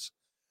churches.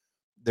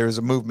 There's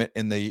a movement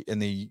in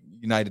the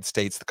United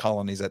States, the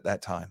colonies at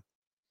that time,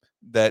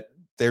 that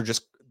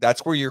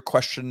that's where your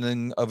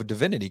questioning of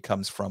divinity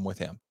comes from with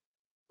him.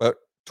 But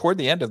toward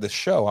the end of the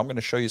show, I'm going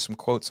to show you some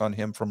quotes on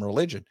him from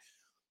religion.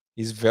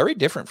 He's very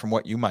different from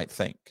what you might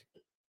think.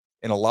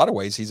 In a lot of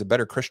ways, he's a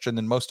better Christian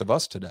than most of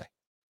us today.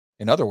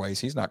 In other ways,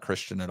 he's not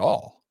Christian at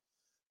all,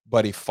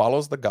 but he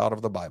follows the God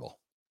of the Bible.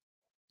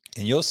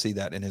 And you'll see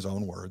that in his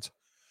own words.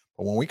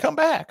 But when we come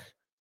back,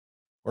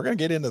 we're going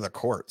to get into the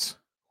courts.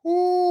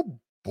 Oh,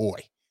 boy.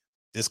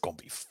 This is going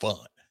to be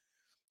fun.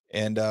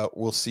 And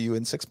we'll see you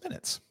in 6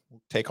 minutes.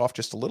 We'll take off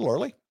just a little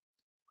early.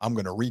 I'm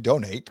going to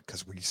redonate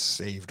because we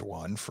saved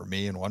one for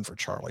me and one for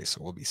Charlie.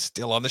 So we'll be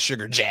still on the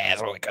sugar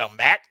jazz when we come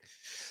back.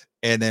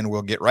 And then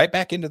we'll get right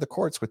back into the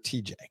courts with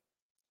TJ.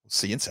 We'll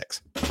see you in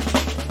 6.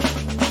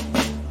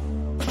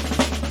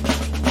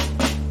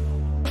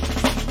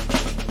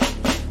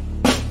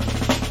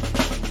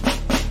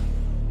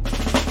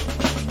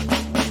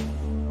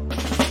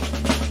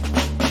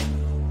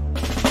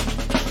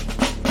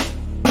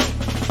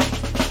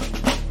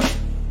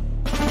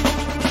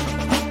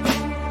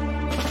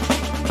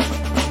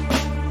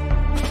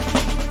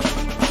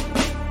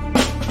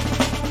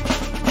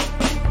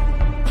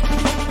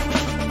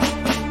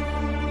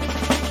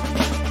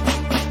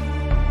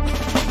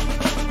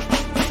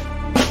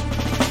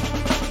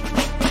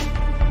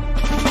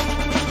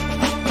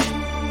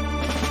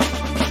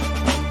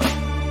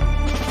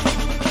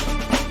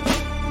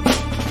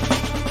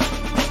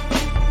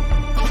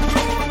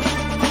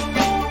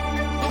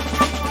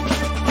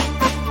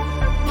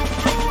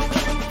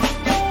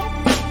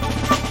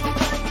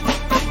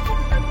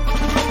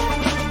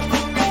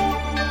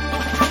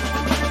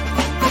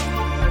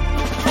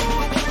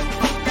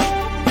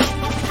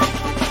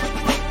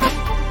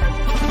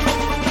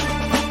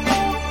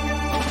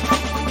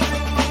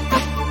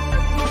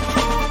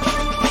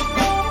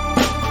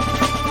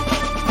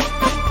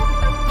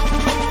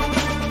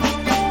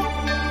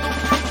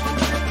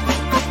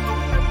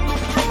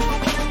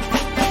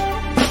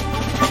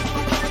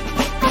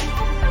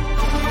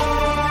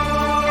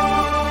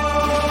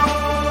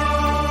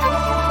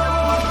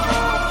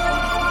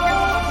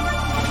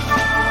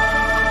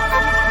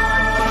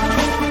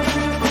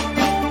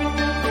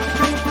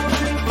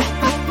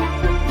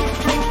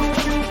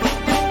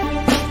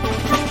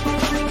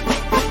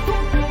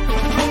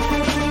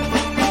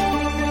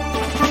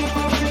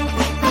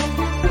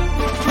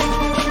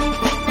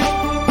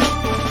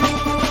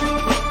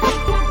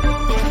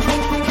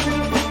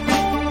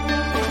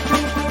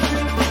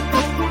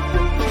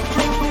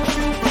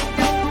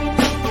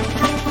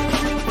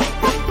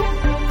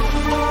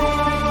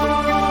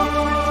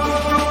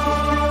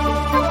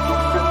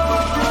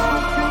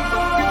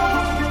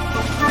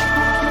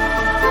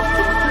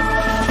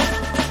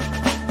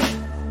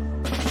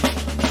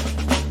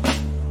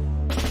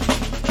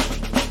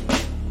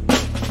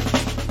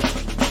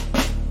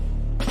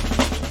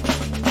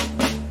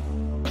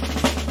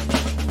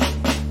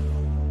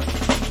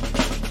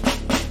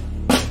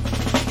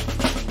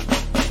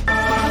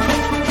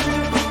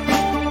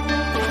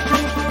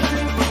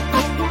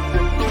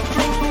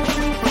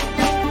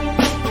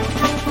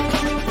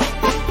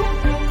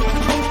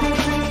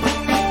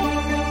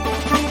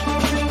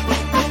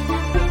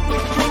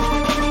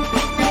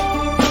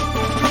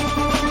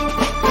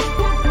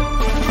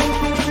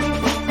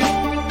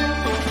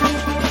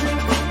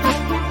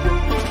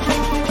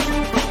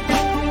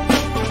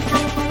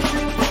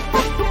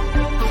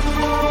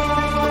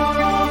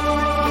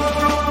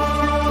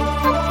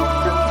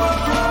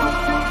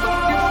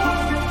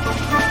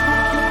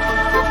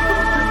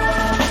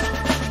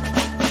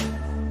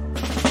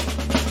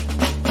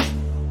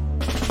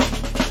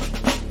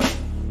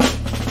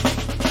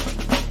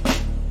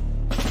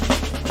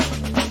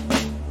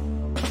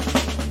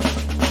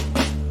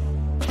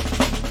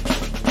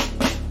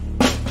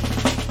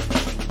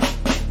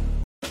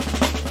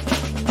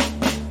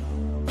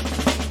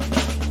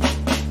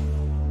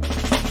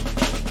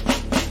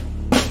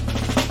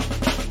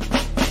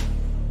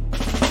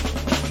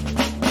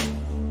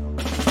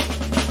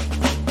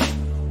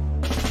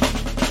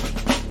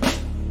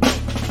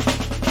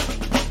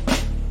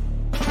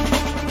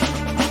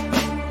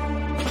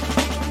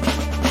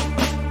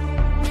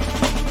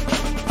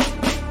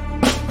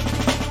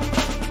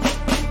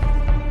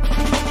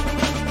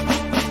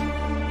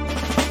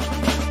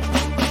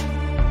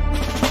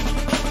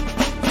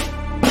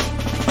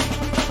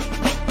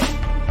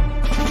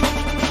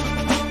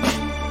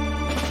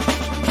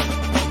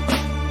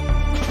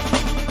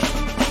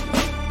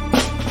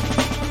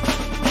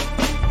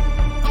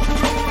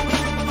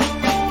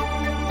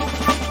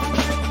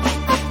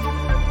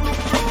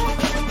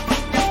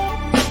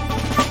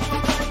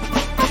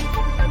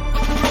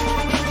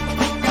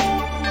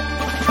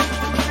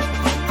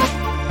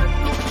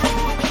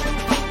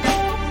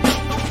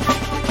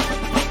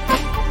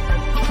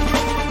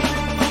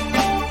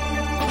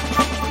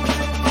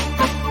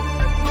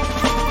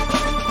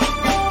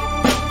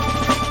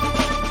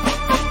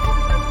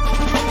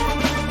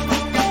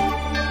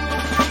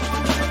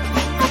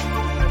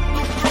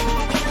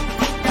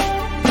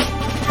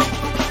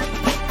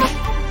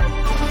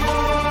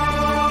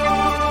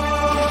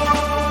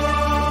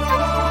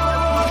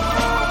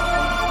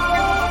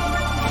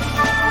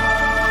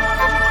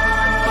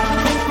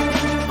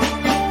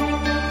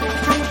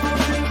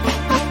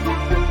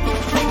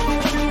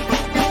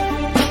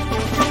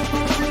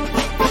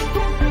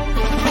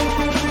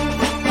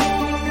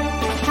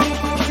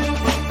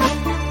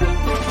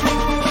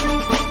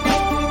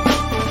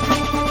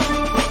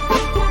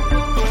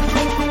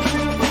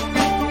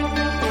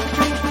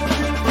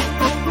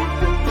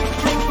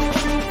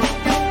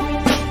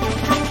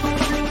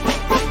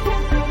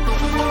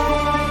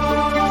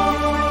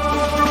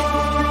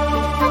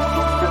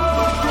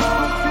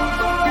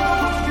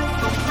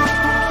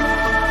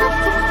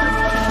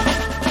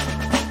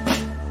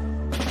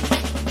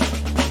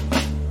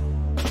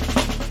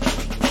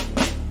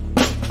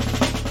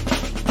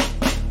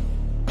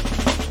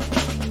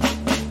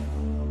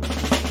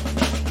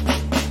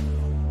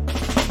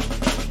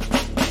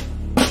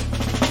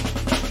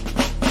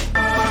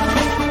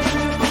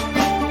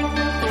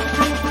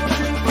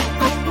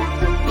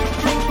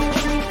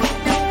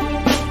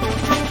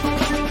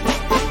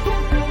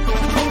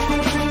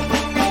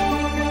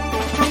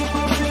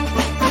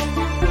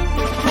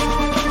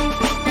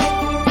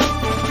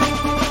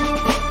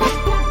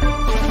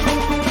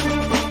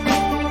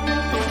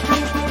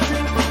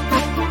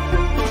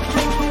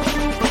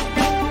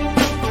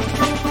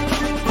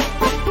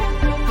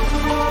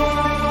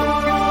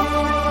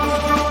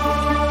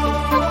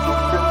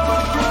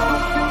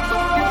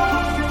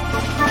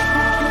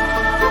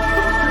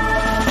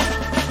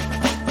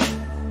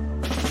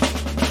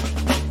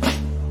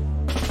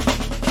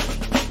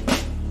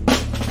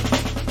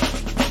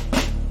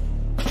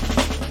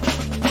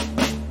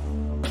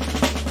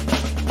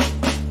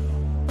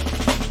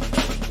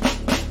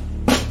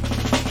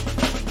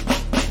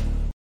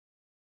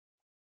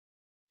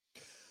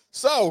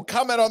 So,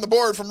 comment on the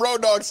board from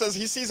Road Dog says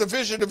he sees a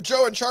vision of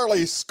Joe and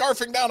Charlie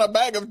scarfing down a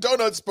bag of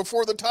donuts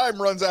before the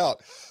time runs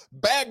out.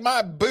 Bag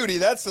my booty.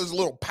 That's those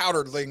little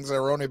powdered things that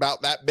are only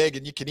about that big,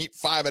 and you can eat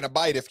 5 in a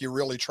bite if you're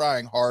really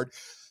trying hard.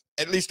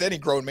 At least any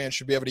grown man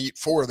should be able to eat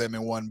 4 of them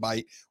in one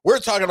bite. We're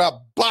talking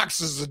about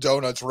boxes of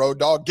donuts, Road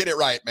Dog. Get it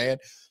right, man.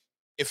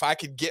 If I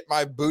could get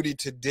my booty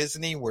to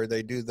Disney where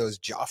they do those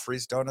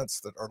Joffrey's donuts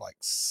that are like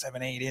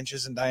 7-8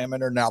 inches in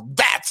diameter, now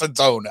that's a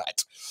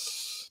donut.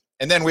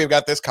 And then we've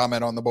got this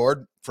comment on the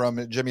board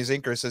from Jimmy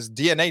Zinker. It says,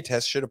 DNA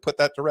tests should have put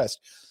that to rest.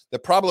 The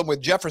problem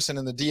with Jefferson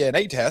and the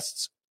DNA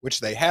tests,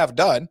 which they have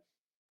done,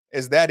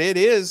 is that it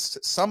is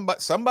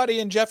somebody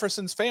in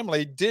Jefferson's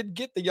family did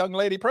get the young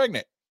lady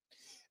pregnant.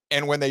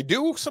 And when they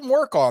do some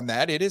work on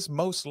that, it is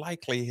most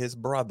likely his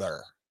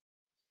brother.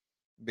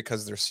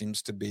 Because there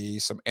seems to be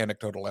some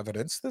anecdotal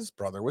evidence that his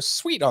brother was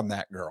sweet on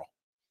that girl.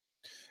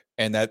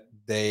 And that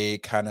they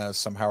kind of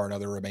somehow or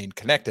another remained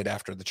connected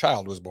after the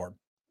child was born.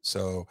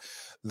 So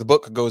the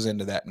book goes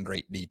into that in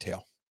great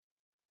detail.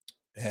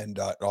 And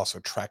it also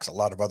tracks a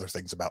lot of other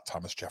things about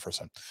Thomas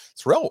Jefferson.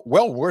 It's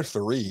well worth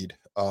the read.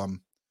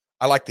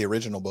 I like the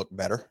original book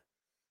better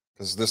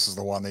because this is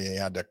the one that he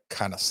had to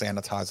kind of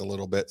sanitize a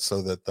little bit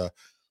so that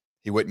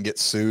he wouldn't get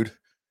sued.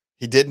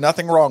 He did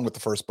nothing wrong with the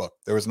first book.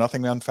 There was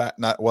nothing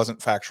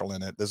wasn't factual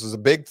in it. This was a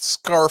big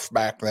scarf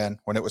back then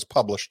when it was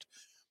published.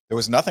 There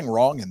was nothing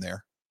wrong in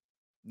there.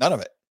 None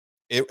of it.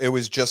 It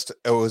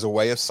was a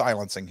way of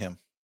silencing him.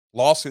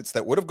 Lawsuits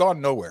that would have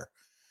gone nowhere,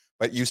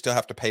 but you still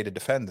have to pay to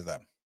defend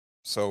them.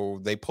 So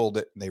they pulled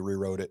it and they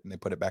rewrote it and they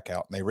put it back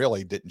out. And they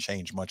really didn't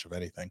change much of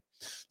anything.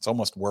 It's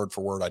almost word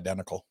for word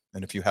identical.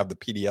 And if you have the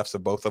PDFs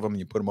of both of them and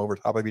you put them over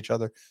top of each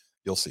other,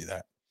 you'll see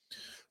that.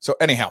 So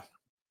anyhow,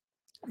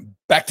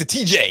 back to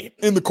TJ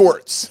in the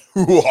courts.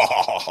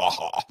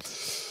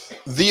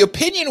 The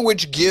opinion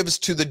which gives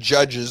to the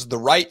judges the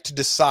right to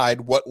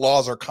decide what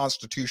laws are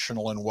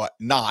constitutional and what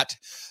not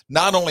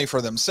only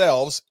for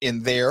themselves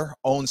in their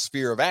own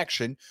sphere of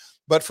action,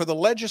 but for the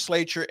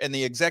legislature and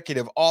the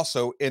executive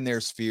also in their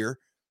sphere,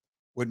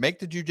 would make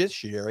the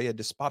judiciary a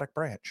despotic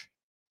branch.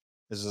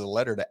 This is a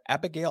letter to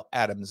Abigail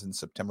Adams in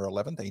September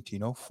 11th,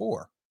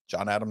 1804,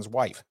 John Adams'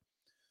 wife.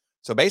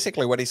 So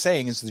basically what he's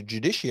saying is the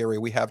judiciary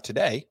we have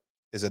today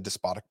is a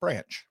despotic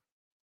branch.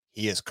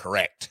 He is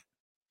correct.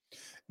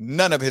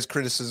 None of his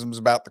criticisms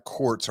about the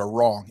courts are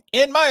wrong,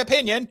 in my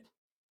opinion.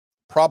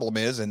 Problem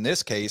is, in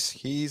this case,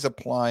 he's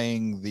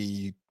applying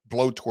the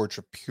blowtorch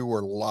of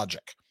pure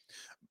logic,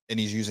 and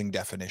he's using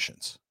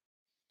definitions.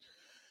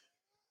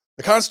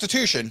 The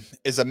Constitution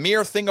is a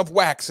mere thing of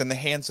wax in the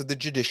hands of the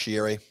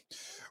judiciary,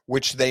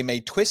 which they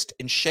may twist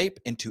and shape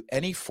into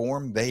any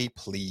form they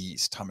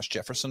please. Thomas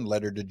Jefferson,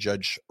 letter to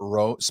Judge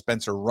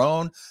Spencer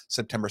Roane,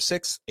 September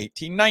 6,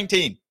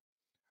 1819.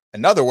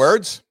 In other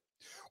words,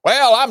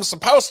 well, I'm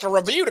supposed to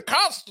review the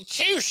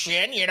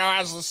Constitution,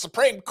 as the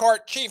Supreme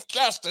Court Chief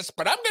Justice,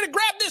 but I'm going to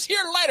grab this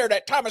here letter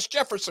that Thomas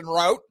Jefferson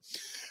wrote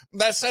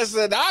that says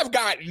that I've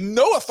got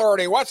no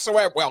authority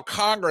whatsoever. Well,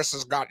 Congress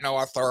has got no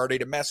authority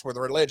to mess with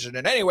religion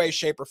in any way,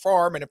 shape, or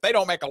form, and if they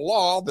don't make a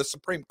law, the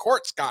Supreme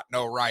Court's got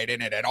no right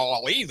in it at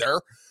all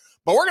either.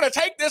 But we're going to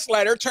take this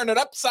letter, turn it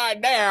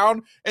upside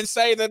down, and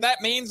say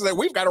that means that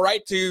we've got a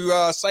right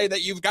to say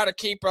that you've got to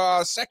keep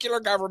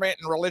secular government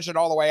and religion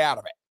all the way out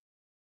of it.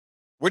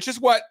 Which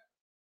is what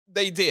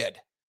they did.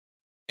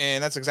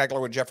 And that's exactly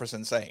what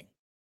Jefferson's saying.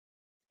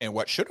 And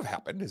what should have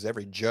happened is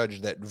every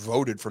judge that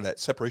voted for that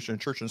separation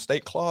of church and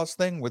state clause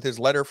thing with his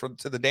letter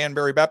to the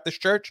Danbury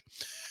Baptist Church,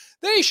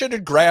 they should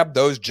have grabbed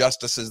those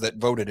justices that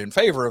voted in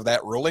favor of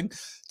that ruling,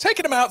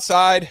 taken them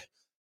outside,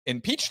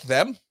 impeached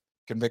them,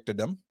 convicted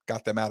them,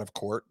 got them out of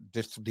court,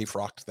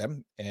 defrocked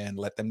them, and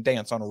let them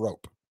dance on a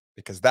rope.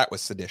 Because that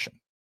was sedition.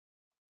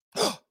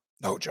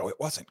 No, Joe, it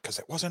wasn't, because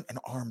it wasn't an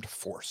armed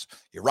force.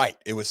 You're right.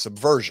 It was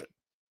subversion,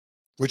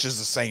 which is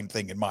the same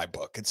thing in my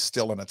book. It's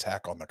still an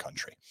attack on the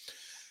country.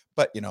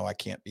 But, I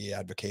can't be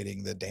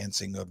advocating the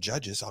dancing of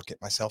judges. I'll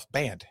get myself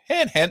banned.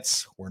 And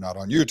hence, we're not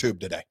on YouTube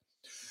today.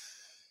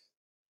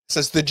 It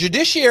says, the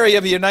judiciary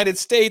of the United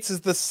States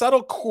is the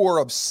subtle core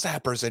of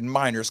sappers and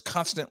miners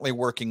constantly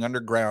working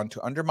underground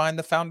to undermine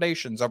the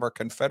foundations of our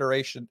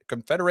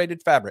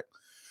confederated fabric.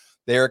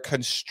 They are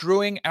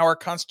construing our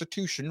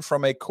Constitution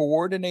from a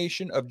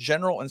coordination of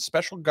general and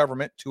special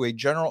government to a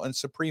general and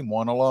supreme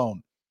one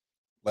alone.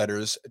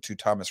 Letters to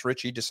Thomas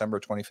Ritchie,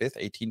 December 25th,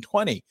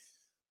 1820.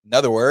 In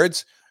other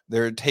words,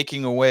 they're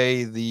taking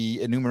away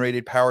the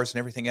enumerated powers and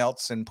everything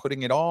else and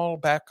putting it all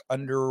back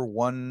under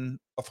one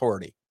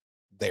authority,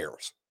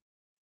 theirs.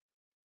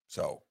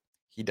 So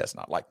he does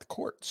not like the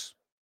courts.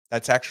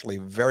 That's actually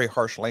very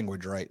harsh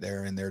language right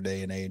there in their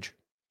day and age.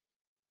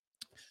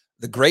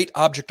 The great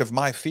object of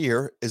my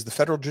fear is the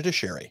federal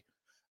judiciary.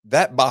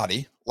 That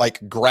body,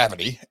 like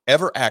gravity,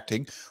 ever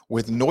acting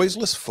with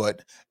noiseless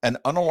foot, an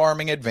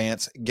unalarming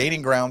advance,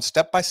 gaining ground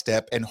step by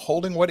step, and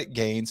holding what it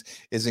gains,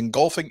 is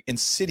engulfing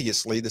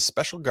insidiously the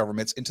special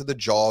governments into the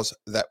jaws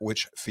that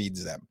which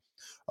feeds them.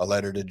 A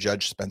letter to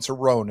Judge Spencer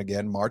Roane,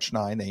 again, March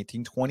 9,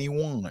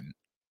 1821.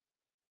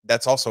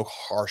 That's also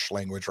harsh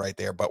language right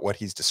there. But what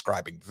he's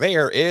describing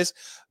there is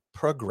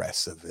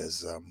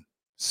progressivism,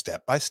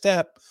 step by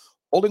step,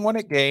 holding what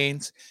it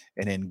gains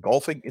and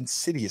engulfing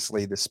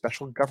insidiously the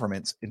special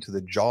governments into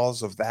the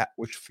jaws of that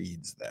which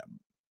feeds them.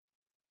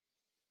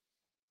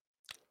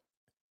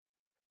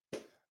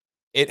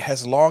 It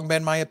has long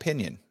been my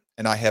opinion,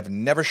 and I have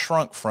never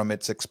shrunk from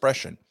its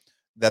expression,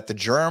 that the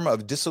germ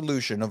of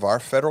dissolution of our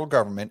federal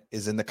government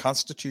is in the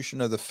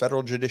constitution of the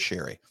federal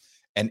judiciary,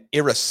 an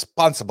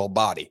irresponsible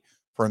body,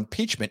 for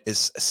impeachment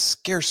is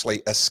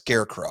scarcely a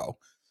scarecrow,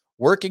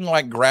 working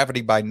like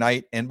gravity by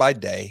night and by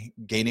day,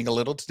 gaining a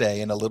little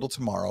today and a little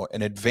tomorrow,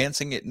 and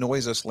advancing it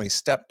noiselessly,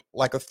 step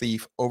like a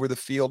thief, over the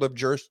field of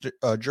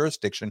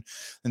jurisdiction,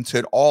 until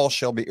it all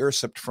shall be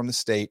usurped from the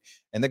state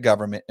and the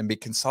government and be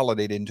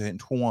consolidated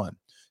into one.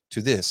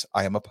 To this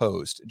I am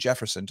opposed.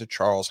 Jefferson to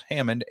Charles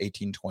Hammond,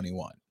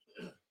 1821.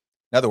 In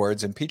other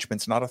words,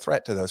 impeachment's not a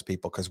threat to those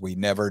people because we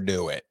never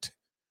do it.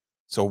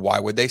 So why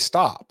would they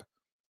stop?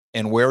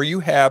 And where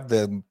you have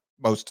the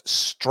most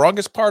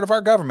strongest part of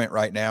our government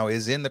right now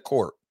is in the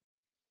court,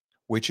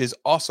 which is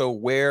also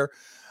where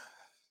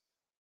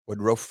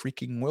Woodrow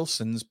freaking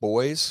Wilson's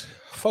boys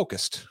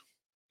focused,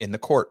 in the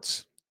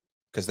courts,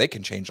 because they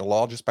can change a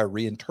law just by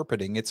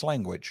reinterpreting its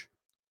language,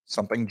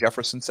 something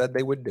Jefferson said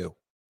they would do.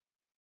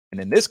 And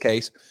in this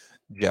case,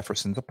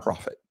 Jefferson's a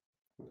prophet.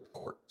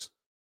 Courts.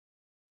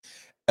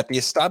 At the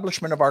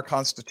establishment of our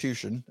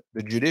Constitution,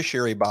 the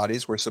judiciary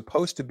bodies were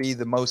supposed to be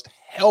the most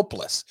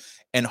helpless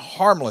and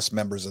harmless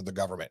members of the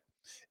government.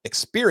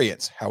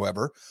 Experience,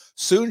 however,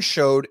 soon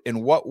showed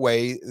in what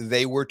way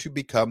they were to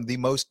become the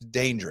most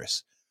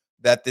dangerous,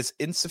 that this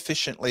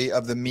insufficiency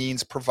of the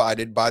means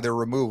provided by their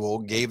removal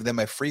gave them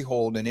a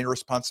freehold and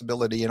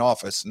irresponsibility in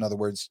office. In other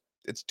words,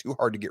 it's too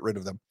hard to get rid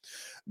of them.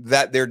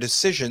 That their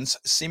decisions,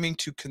 seeming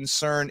to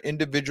concern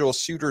individual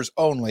suitors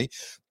only,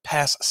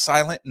 pass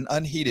silent and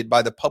unheeded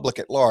by the public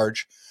at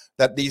large,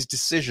 that these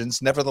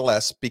decisions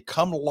nevertheless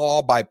become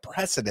law by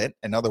precedent,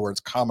 in other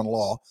words, common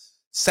law,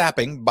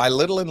 sapping by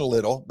little and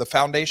little the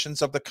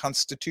foundations of the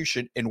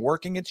Constitution and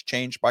working its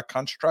change by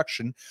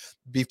construction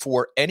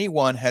before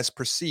anyone has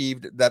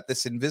perceived that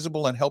this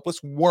invisible and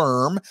helpless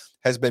worm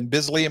has been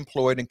busily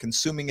employed in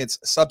consuming its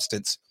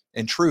substance.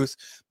 In truth,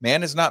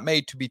 man is not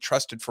made to be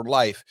trusted for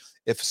life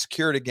if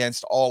secured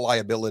against all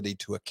liability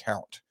to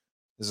account.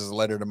 This is a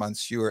letter to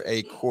Monsieur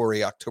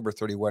a.k.a. October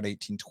 31,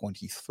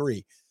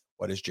 1823.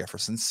 What is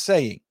Jefferson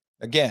saying?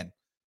 Again,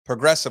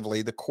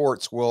 progressively, the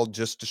courts will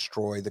just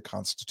destroy the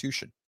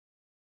Constitution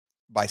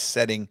by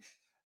setting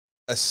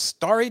a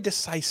stare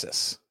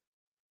decisis.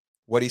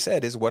 What he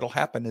said is what'll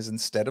happen is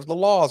instead of the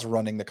laws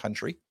running the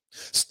country,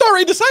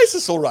 stare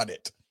decisis will run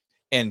it.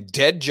 And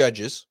dead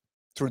judges,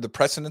 through the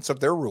precedence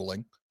of their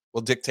ruling,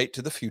 will dictate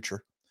to the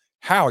future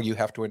how you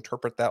have to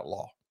interpret that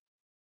law.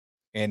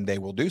 And they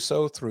will do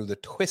so through the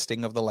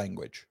twisting of the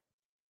language.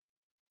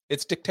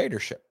 It's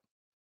dictatorship.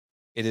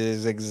 It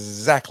is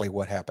exactly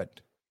what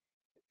happened.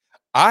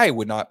 I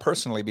would not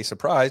personally be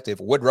surprised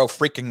if Woodrow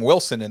freaking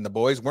Wilson and the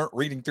boys weren't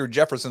reading through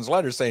Jefferson's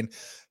letters saying,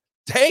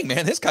 dang,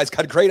 man, this guy's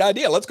got a great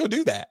idea. Let's go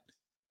do that.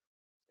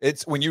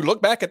 It's when you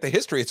look back at the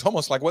history, it's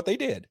almost like what they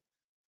did.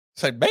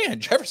 It's like, man,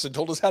 Jefferson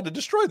told us how to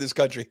destroy this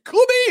country.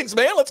 Cool beans,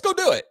 man. Let's go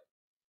do it.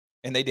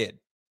 And they did.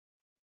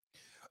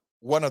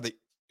 One of the,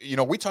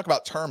 we talk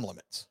about term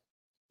limits.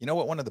 You know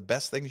what one of the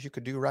best things you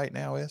could do right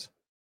now is?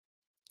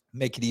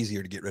 Make it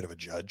easier to get rid of a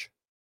judge.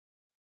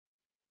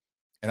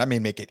 And I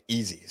mean, make it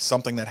easy.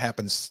 Something that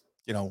happens,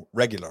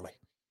 regularly.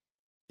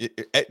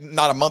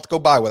 Not a month go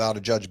by without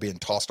a judge being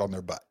tossed on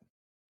their butt.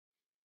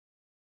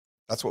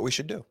 That's what we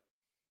should do.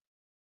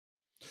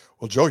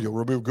 Well, Joe, you'll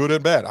remove good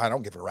and bad. I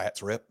don't give a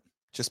rat's rip.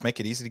 Just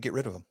make it easy to get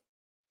rid of them.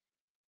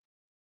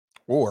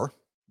 Or,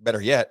 better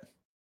yet,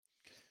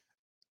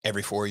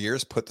 every 4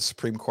 years, put the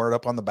Supreme Court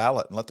up on the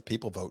ballot and let the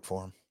people vote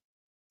for them.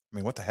 I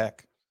mean, what the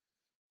heck?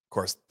 Of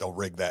course, they'll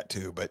rig that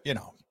too, but,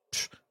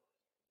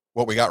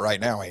 what we got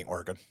right now ain't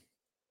working.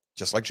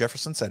 Just like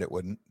Jefferson said it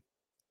wouldn't.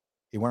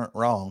 He weren't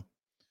wrong.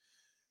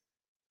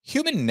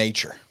 Human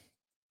nature.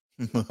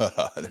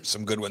 There's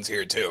some good ones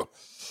here too.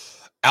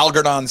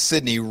 Algernon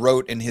Sidney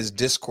wrote in his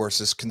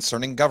Discourses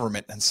Concerning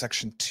Government in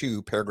Section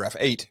 2, Paragraph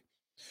 8. It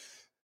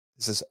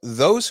says,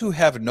 those who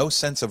have no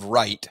sense of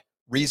right,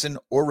 reason,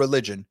 or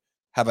religion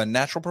have a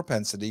natural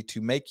propensity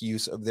to make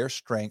use of their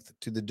strength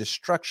to the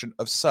destruction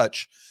of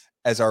such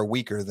as are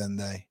weaker than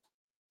they.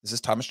 This is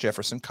Thomas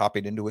Jefferson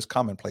copied into his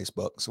commonplace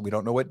book, so we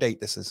don't know what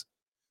date this is.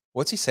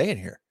 What's he saying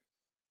here?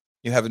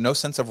 You have no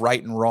sense of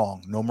right and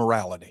wrong, no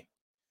morality.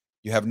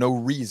 You have no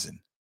reason,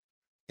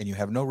 and you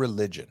have no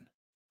religion.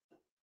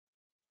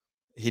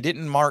 He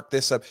didn't mark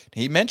this up.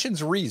 He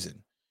mentions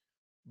reason,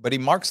 but he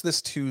marks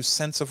this to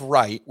sense of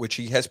right, which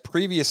he has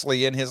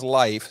previously in his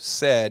life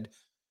said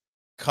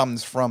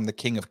comes from the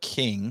King of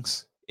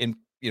Kings,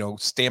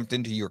 stamped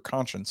into your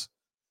conscience.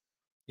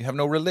 You have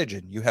no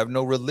religion. You have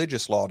no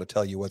religious law to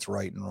tell you what's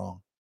right and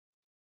wrong.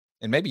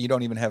 And maybe you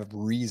don't even have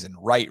reason,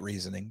 right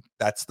reasoning.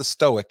 That's the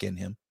Stoic in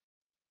him.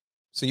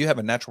 So you have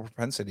a natural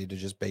propensity to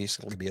just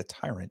basically be a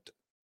tyrant.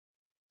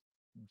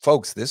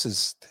 Folks, this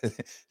is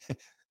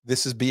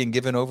this is being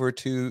given over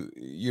to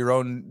your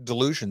own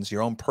delusions,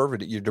 your own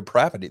perverty, your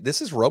depravity.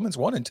 This is Romans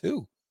 1 and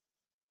 2.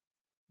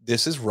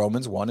 This is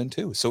Romans 1 and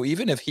 2. So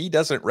even if he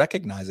doesn't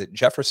recognize it,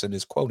 Jefferson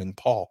is quoting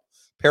Paul,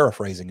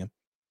 paraphrasing him.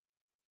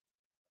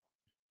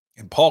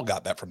 And Paul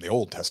got that from the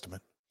Old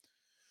Testament.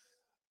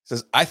 It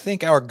says, I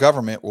think our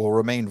government will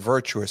remain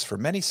virtuous for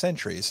many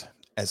centuries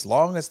as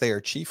long as they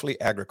are chiefly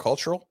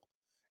agricultural,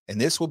 and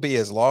this will be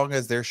as long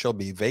as there shall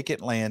be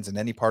vacant lands in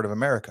any part of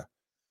America.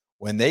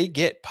 When they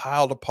get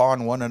piled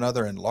upon one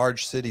another in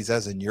large cities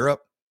as in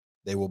Europe,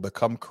 they will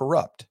become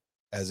corrupt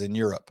as in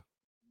Europe.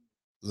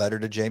 Letter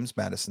to James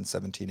Madison,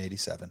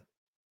 1787.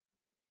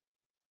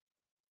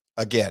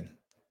 Again,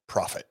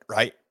 prophet,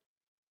 right?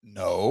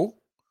 No.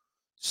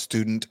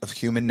 Student of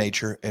human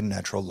nature and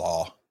natural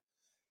law,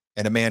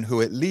 and a man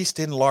who at least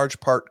in large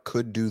part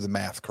could do the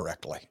math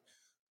correctly.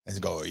 And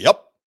go,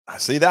 yep, I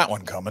see that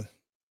one coming.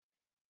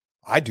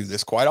 I do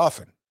this quite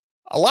often.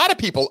 A lot of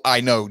people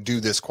I know do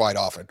this quite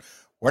often.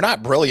 We're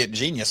not brilliant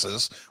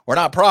geniuses. We're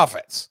not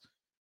prophets.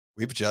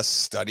 We've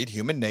just studied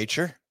human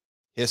nature,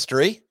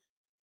 history,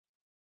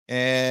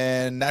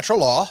 and natural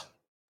law.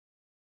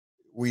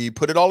 We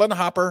put it all in the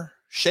hopper,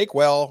 shake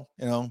well,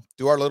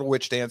 do our little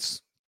witch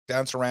dance,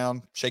 bounce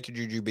around, shake your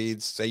juju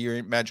beads, say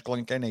your magical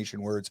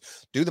incantation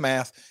words, do the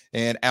math,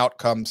 and out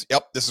comes,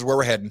 yep, this is where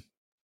we're heading.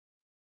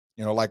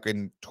 Like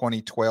in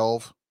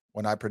 2012,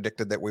 when I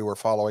predicted that we were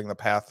following the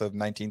path of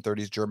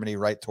 1930s Germany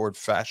right toward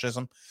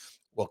fascism.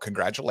 Well,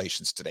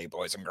 congratulations today,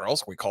 boys and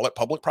girls. We call it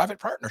public-private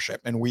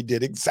partnership, and we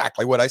did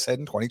exactly what I said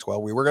in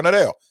 2012 we were going to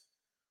do.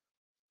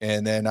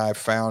 And then I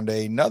found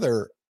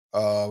another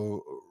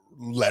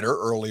letter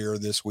earlier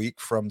this week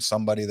from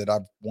somebody that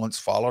I've once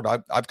followed.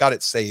 I've got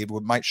it saved.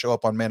 It might show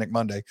up on Manic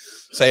Monday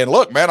saying,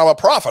 look, man, I'm a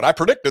prophet. I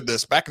predicted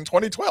this back in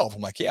 2012.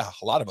 I'm like, yeah,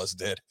 a lot of us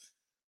did.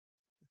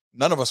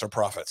 None of us are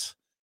prophets.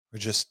 We're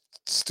just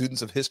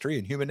students of history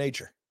and human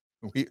nature.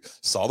 We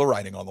saw the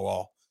writing on the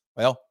wall.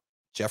 Well,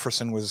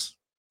 Jefferson was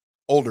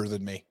older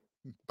than me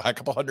by a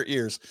couple hundred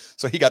years,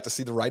 so he got to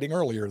see the writing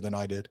earlier than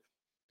I did.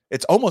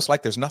 It's almost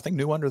like there's nothing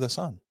new under the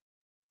sun.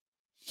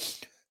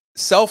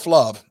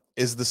 Self-love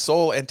is the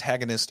sole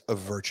antagonist of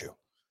virtue,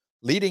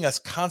 leading us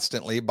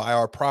constantly by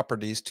our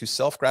properties to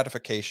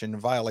self-gratification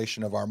and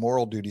violation of our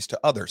moral duties to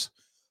others.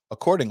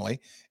 Accordingly,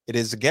 it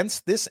is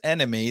against this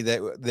enemy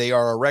that they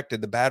are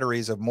erected the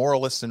batteries of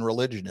moralists and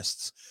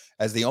religionists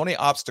as the only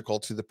obstacle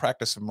to the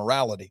practice of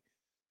morality.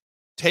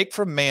 Take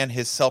from man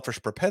his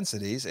selfish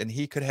propensities, and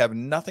he could have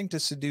nothing to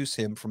seduce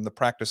him from the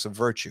practice of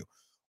virtue,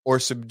 or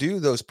subdue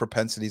those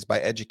propensities by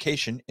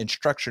education,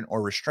 instruction,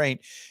 or restraint,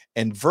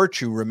 and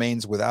virtue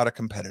remains without a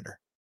competitor.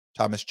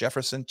 Thomas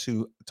Jefferson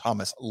to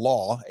Thomas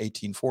Law,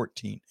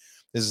 1814.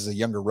 This is a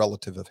younger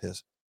relative of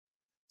his.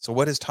 So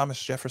what is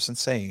Thomas Jefferson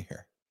saying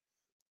here?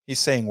 He's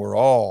saying we're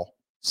all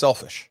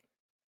selfish,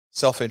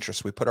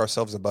 self-interest. We put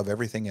ourselves above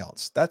everything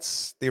else.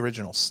 That's the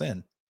original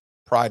sin,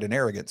 pride and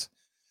arrogance.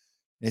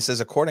 And he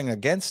says, according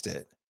against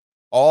it,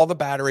 all the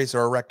batteries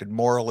are erected,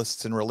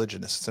 moralists and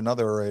religionists. In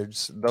other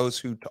words, those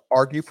who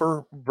argue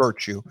for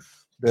virtue,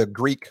 the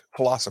Greek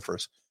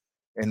philosophers,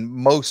 in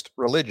most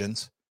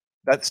religions,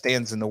 that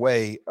stands in the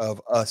way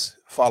of us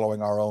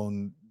following our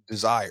own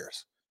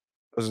desires.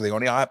 Those are the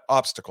only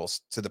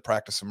obstacles to the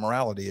practice of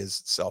morality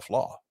is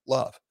self-law,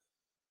 love.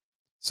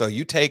 So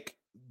you take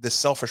the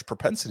selfish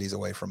propensities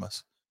away from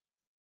us,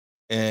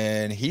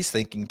 and he's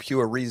thinking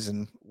pure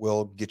reason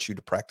will get you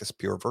to practice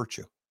pure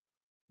virtue.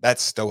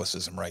 That's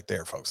stoicism right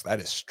there, folks. That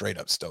is straight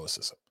up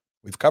stoicism.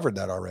 We've covered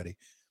that already,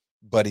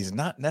 but he's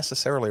not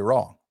necessarily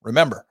wrong.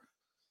 Remember,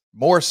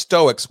 more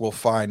Stoics will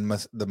find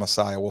the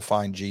Messiah, will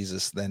find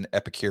Jesus than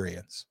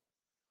Epicureans.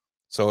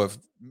 So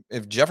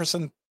if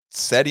Jefferson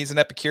said he's an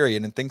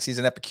Epicurean and thinks he's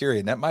an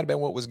Epicurean, that might have been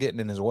what was getting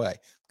in his way,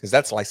 because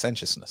that's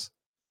licentiousness.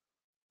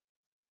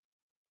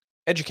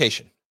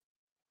 Education.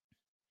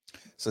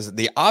 Says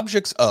the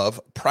objects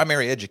of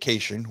primary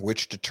education,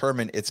 which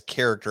determine its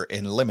character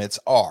and limits,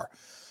 are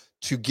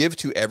to give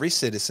to every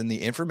citizen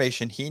the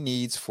information he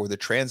needs for the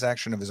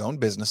transaction of his own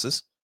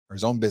businesses or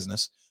his own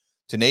business,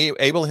 to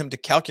enable him to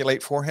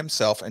calculate for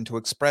himself and to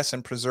express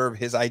and preserve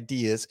his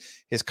ideas,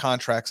 his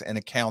contracts and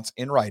accounts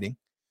in writing,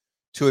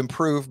 to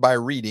improve by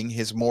reading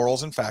his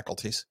morals and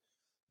faculties,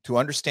 to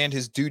understand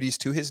his duties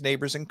to his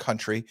neighbors and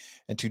country,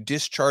 and to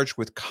discharge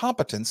with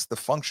competence the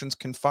functions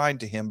confined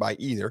to him by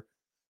either,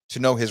 to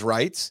know his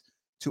rights,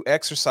 to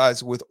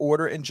exercise with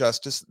order and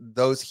justice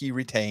those he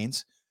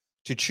retains,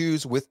 to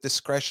choose with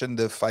discretion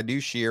the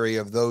fiduciary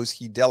of those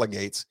he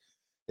delegates,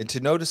 and to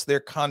notice their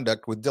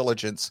conduct with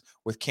diligence,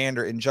 with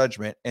candor and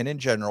judgment, and in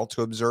general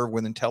to observe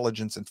with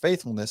intelligence and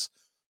faithfulness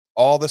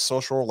all the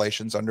social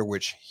relations under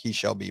which he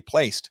shall be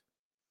placed.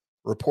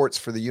 Reports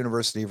for the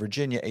University of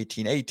Virginia,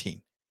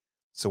 1818.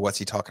 So what's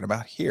he talking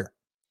about here?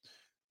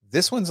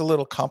 This one's a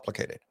little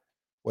complicated.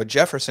 What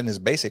Jefferson is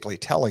basically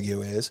telling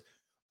you is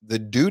the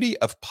duty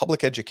of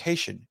public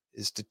education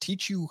is to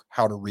teach you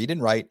how to read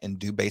and write and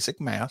do basic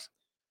math,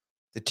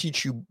 to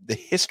teach you the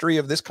history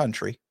of this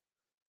country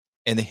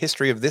and the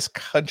history of this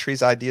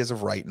country's ideas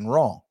of right and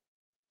wrong.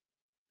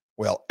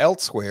 Well,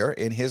 elsewhere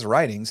in his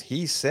writings,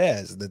 he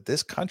says that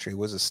this country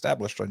was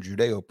established on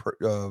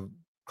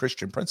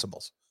Judeo-Christian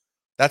principles.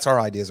 That's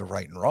our ideas of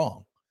right and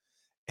wrong.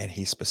 And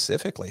he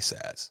specifically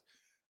says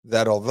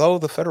that although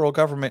the federal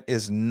government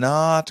is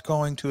not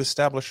going to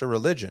establish a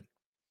religion,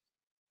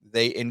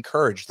 the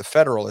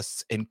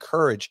Federalists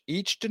encourage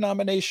each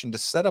denomination to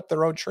set up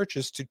their own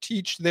churches to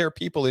teach their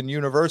people in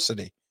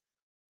university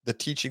the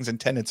teachings and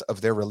tenets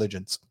of their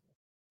religions.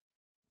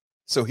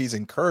 So he's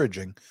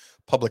encouraging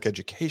public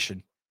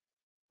education,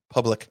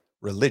 public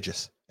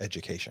religious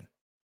education.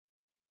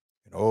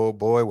 And oh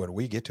boy, when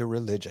we get to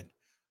religion,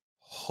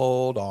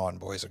 hold on,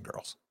 boys and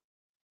girls.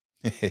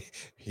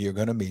 You're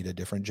going to meet a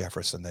different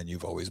Jefferson than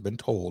you've always been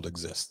told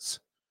exists.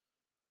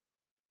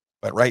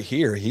 But right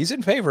here, he's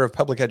in favor of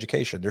public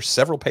education. There's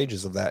several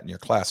pages of that in your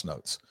class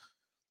notes.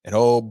 And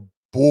oh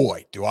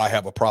boy, do I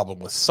have a problem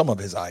with some of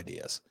his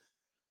ideas.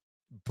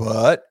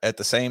 But at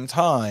the same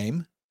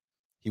time,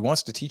 he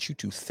wants to teach you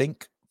to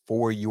think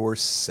for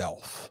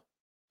yourself.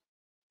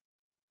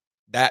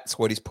 That's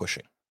what he's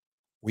pushing.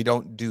 We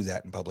don't do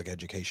that in public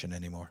education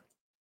anymore.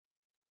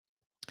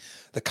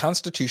 The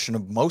Constitution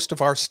of most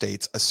of our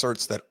states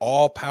asserts that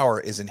all power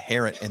is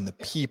inherent in the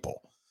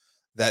people,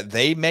 that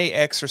they may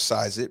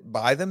exercise it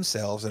by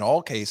themselves in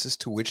all cases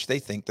to which they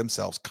think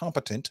themselves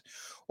competent,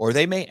 or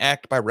they may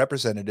act by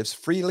representatives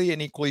freely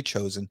and equally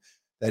chosen,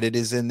 that it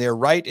is in their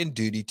right and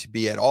duty to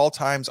be at all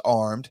times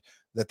armed,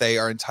 that they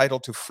are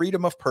entitled to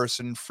freedom of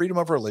person, freedom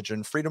of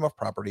religion, freedom of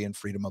property, and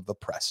freedom of the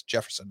press.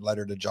 Jefferson,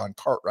 letter to John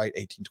Cartwright,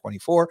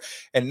 1824.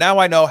 And now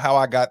I know how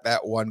I got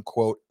that one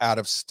quote out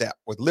of step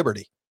with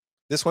liberty.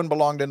 This one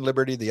belonged in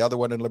liberty. The other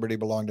one in liberty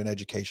belonged in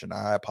education.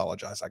 I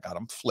apologize. I got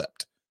them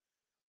flipped.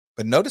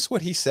 But notice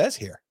what he says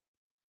here.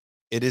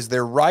 It is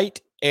their right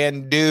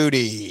and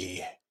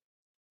duty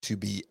to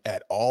be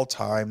at all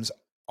times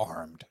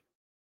armed.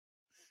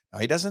 Now,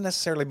 he doesn't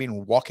necessarily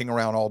mean walking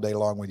around all day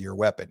long with your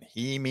weapon.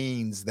 He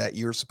means that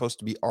you're supposed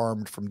to be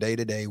armed from day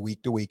to day,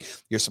 week to week.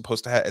 You're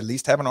supposed to at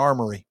least have an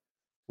armory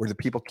where the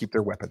people keep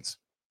their weapons.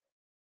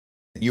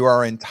 You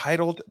are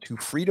entitled to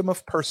freedom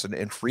of person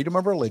and freedom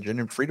of religion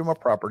and freedom of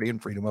property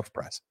and freedom of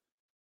press.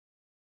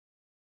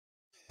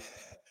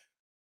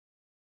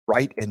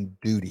 Right and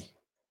duty.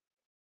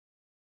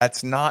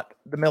 That's not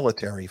the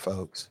military,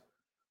 folks.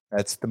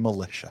 That's the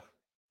militia.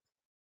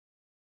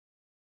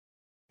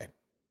 Okay.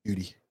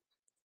 Duty.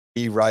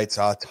 He writes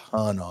a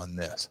ton on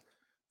this.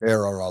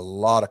 There are a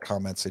lot of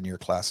comments in your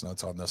class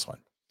notes on this one.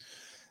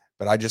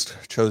 But I just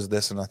chose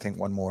this and I think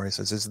one more. He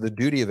says, it's the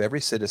duty of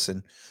every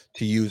citizen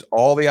to use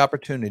all the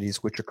opportunities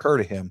which occur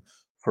to him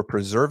for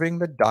preserving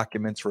the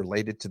documents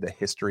related to the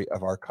history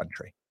of our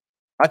country.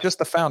 Not just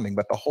the founding,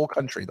 but the whole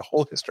country, the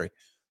whole history.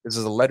 This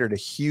is a letter to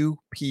Hugh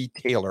P.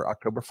 Taylor,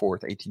 October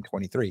 4th,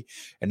 1823.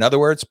 In other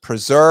words,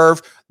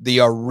 preserve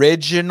the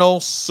original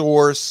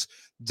source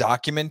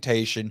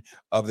documentation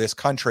of this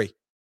country,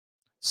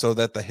 so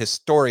that the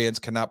historians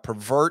cannot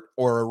pervert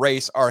or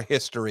erase our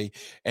history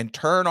and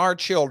turn our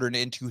children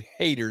into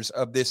haters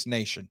of this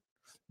nation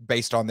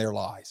based on their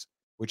lies,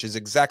 which is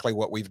exactly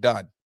what we've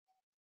done.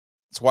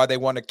 That's why they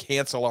want to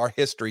cancel our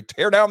history,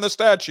 tear down the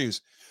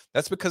statues.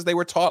 That's because they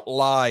were taught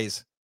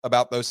lies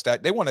about those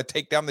statues. They want to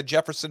take down the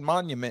Jefferson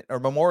Monument or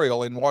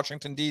Memorial in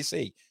Washington,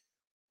 D.C.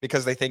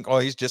 because they think, oh,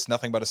 he's just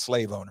nothing but a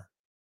slave owner.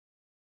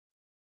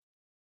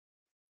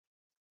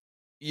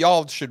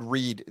 Y'all should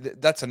read.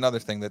 That's another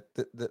thing that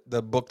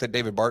the book that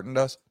David Barton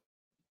does.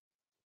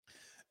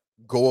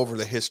 Go over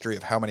the history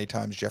of how many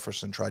times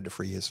Jefferson tried to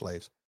free his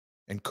slaves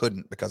and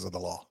couldn't because of the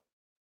law.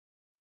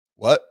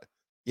 What?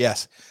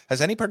 Yes. Has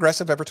any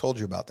progressive ever told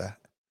you about that?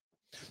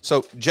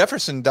 So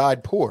Jefferson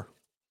died poor.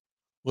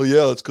 Well,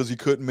 yeah, it's because he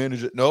couldn't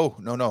manage it.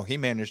 No. He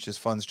managed his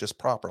funds just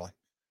properly.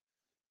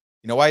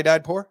 You know why he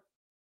died poor?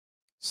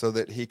 So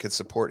that he could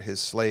support his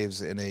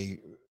slaves in a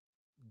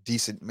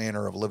decent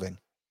manner of living.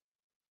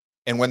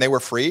 And when they were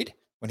freed,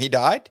 when he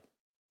died,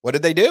 what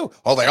did they do?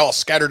 Oh, they all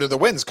scattered to the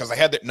winds because they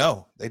had that.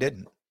 No, they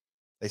didn't.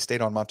 They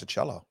stayed on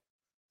Monticello.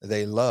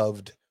 They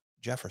loved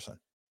Jefferson.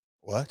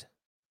 What?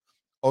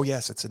 Oh,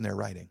 yes, it's in their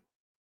writing.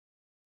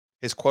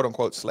 His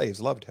quote-unquote slaves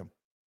loved him.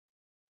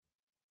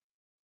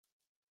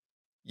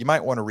 You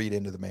might want to read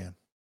into the man.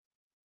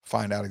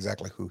 Find out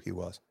exactly who he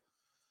was.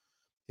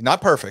 He's not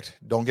perfect.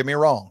 Don't get me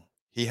wrong.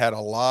 He had a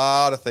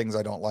lot of things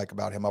I don't like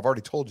about him. I've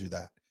already told you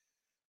that.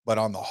 But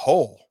on the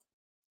whole,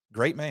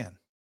 great man.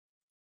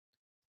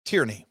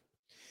 Tyranny.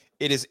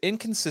 It is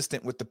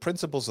inconsistent with the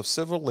principles of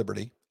civil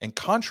liberty and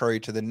contrary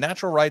to the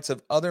natural rights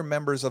of other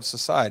members of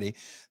society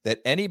that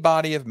any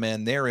body of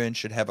men therein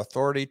should have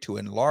authority to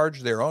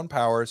enlarge their own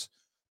powers,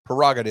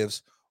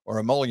 prerogatives, or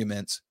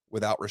emoluments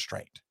without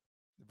restraint.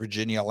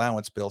 Virginia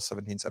Allowance Bill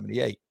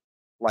 1778,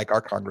 like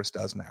our Congress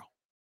does now.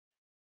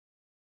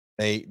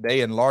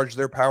 They enlarge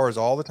their powers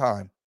all the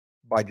time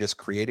by just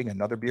creating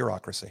another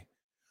bureaucracy.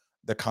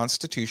 The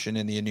Constitution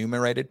and the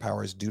enumerated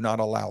powers do not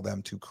allow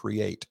them to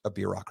create a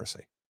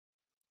bureaucracy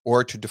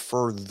or to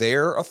defer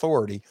their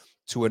authority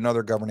to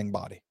another governing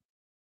body.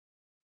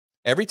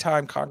 Every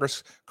time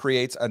Congress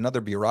creates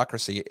another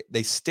bureaucracy,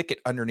 they stick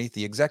it underneath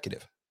the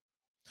executive.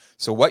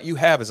 So what you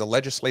have is a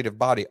legislative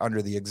body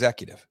under the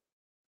executive,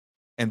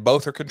 and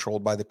both are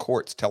controlled by the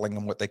courts telling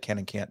them what they can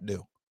and can't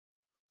do.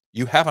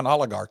 You have an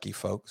oligarchy,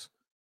 folks.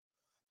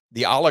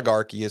 The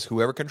oligarchy is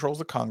whoever controls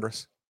the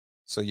Congress.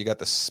 So you got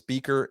the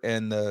speaker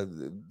and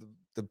the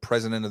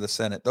president of the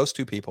Senate. Those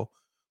two people,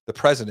 the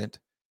president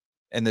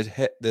and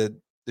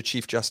the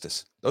chief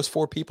justice. Those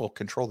four people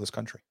control this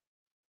country.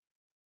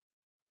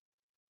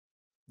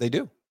 They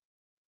do.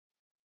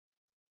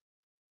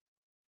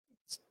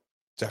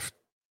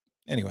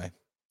 Anyway,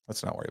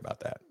 let's not worry about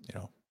that.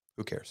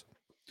 Who cares?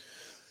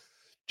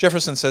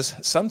 Jefferson says,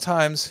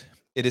 sometimes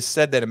it is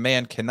said that a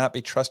man cannot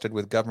be trusted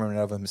with government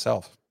of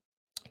himself.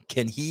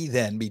 Can he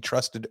then be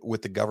trusted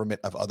with the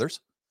government of others?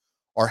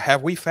 Or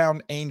have we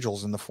found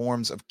angels in the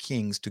forms of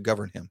kings to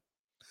govern him?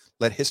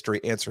 Let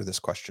history answer this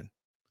question.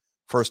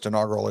 First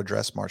inaugural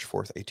address, March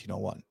 4th,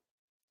 1801.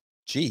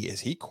 Gee, is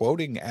he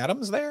quoting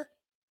Adams there?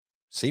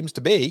 Seems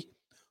to be.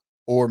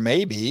 Or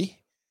maybe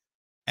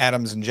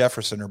Adams and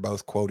Jefferson are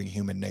both quoting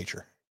human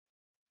nature.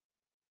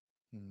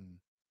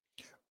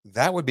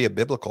 That would be a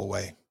biblical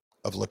way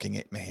of looking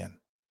at man,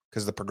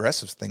 because the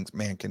progressives think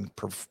man can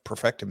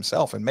perfect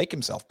himself and make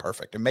himself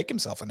perfect and make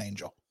himself an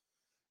angel.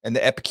 And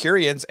the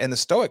Epicureans and the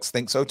Stoics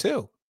think so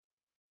too.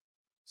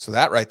 So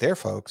that right there,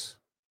 folks,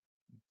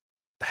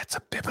 that's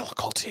a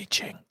biblical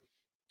teaching.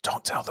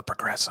 Don't tell the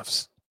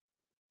progressives.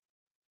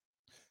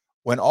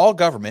 When all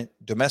government,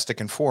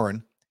 domestic and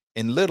foreign,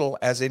 in little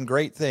as in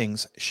great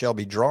things, shall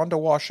be drawn to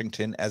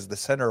Washington as the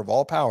center of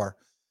all power,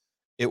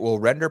 it will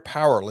render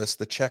powerless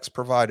the checks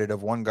provided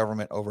of one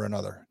government over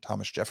another.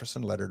 Thomas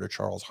Jefferson, letter to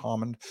Charles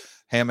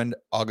Hammond,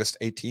 August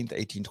 18th,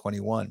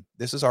 1821.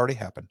 This has already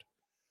happened.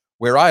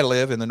 Where I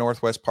live in the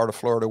northwest part of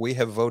Florida, we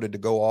have voted to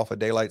go off a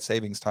daylight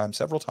savings time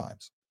several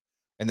times.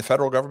 And the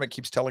federal government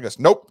keeps telling us,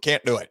 nope,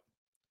 can't do it.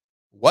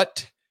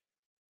 What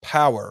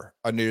power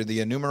under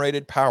the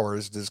enumerated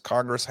powers does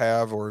Congress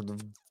have or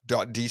the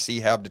DC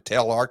have to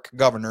tell our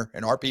governor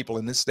and our people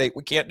in this state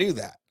we can't do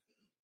that?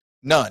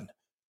 None.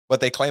 But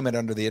they claim it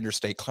under the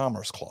Interstate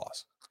Commerce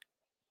Clause.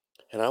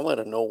 And I want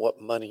to know what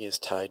money is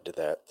tied to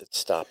that that's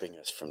stopping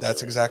us from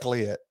That's doing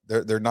exactly it.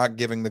 They're not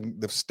giving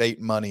the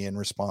state money in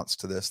response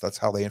to this. That's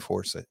how they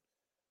enforce it.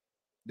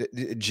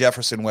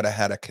 Jefferson would have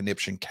had a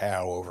conniption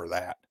cow over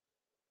that.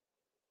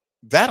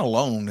 That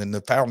alone in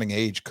the founding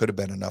age could have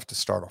been enough to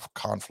start a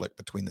conflict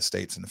between the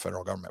states and the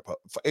federal government. But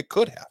it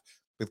could have.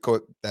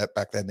 Because that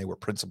back then they were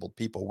principled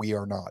people. We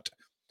are not.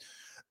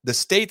 The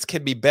states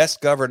can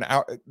best govern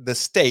our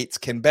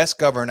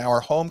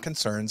home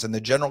concerns, and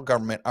the general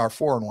government our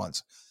foreign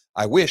ones.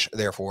 I wish,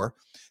 therefore,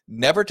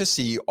 never to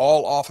see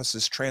all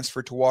offices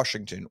transferred to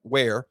Washington,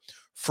 where,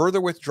 further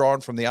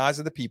withdrawn from the eyes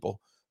of the people,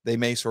 they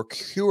may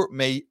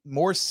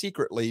more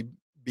secretly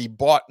be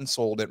bought and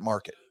sold at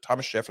market.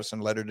 Thomas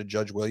Jefferson, letter to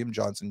Judge William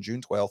Johnson,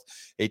 June 12th,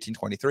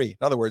 1823. In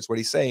other words, what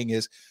he's saying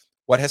is,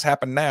 what has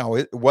happened now,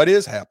 what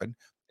is happened,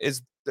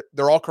 is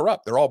they're all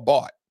corrupt. They're all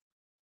bought.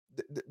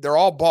 They're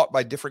all bought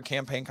by different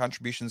campaign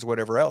contributions,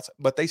 whatever else,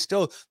 but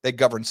they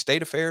govern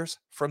state affairs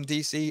from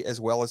DC as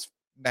well as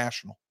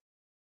national,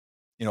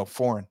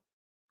 foreign.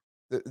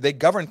 They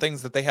govern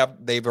things that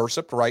they've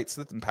usurped rights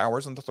and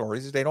powers and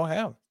authorities they don't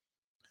have.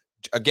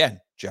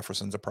 Again,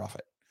 Jefferson's a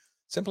prophet,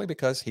 simply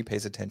because he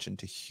pays attention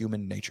to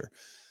human nature.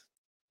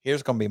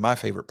 Here's going to be my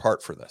favorite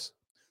part for this.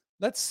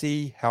 Let's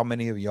see how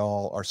many of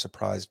y'all are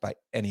surprised by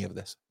any of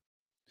this.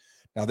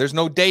 Now, there's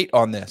no date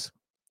on this,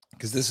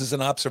 because this is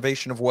an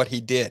observation of what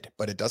he did,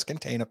 but it does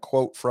contain a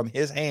quote from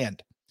his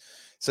hand.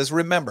 It says,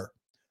 remember,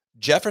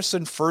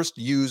 Jefferson first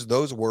used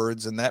those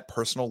words in that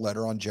personal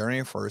letter on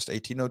January 1st,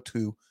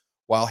 1802,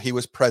 while he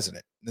was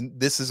president. And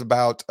this is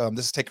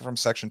taken from a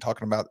section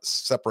talking about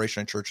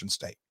separation of church and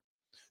state.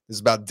 This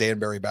is about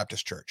Danbury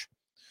Baptist Church.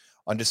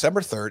 On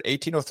December 3rd,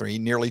 1803,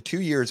 nearly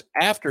 2 years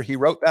after he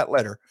wrote that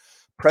letter,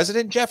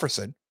 President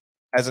Jefferson,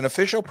 as an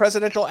official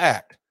presidential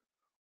act,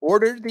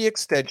 ordered the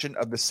extension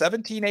of the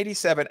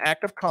 1787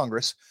 Act of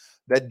Congress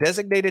that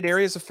designated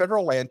areas of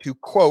federal land to,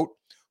 quote,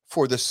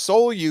 for the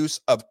sole use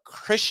of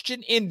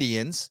Christian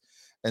Indians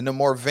and the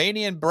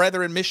Moravian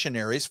Brethren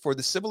missionaries for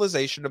the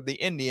civilization of the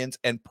Indians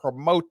and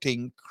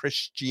promoting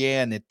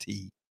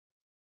Christianity.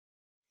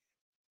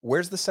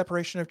 Where's the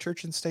separation of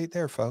church and state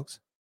there, folks?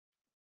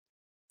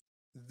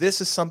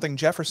 This is something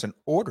Jefferson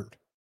ordered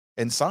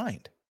and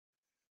signed.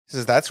 He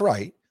says, that's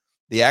right.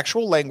 The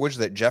actual language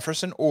that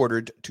Jefferson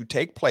ordered to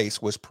take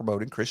place was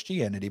promoting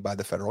Christianity by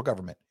the federal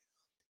government.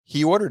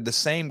 He ordered the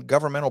same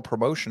governmental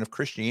promotion of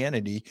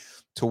Christianity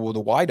to the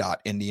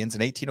Wyandotte Indians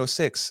in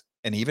 1806,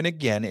 and even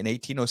again in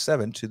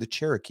 1807 to the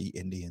Cherokee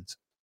Indians.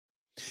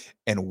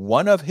 And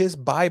one of his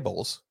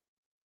Bibles,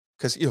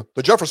 because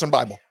the Jefferson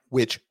Bible,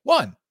 which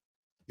one?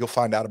 You'll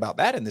find out about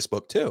that in this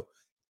book too.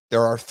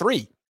 There are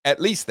 3,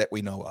 at least, that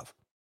we know of.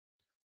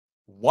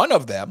 One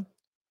of them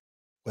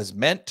was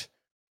meant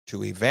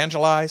to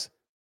evangelize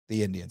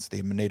the Indians,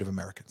 the Native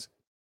Americans.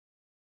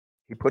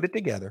 He put it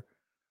together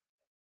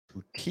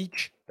to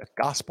teach the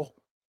gospel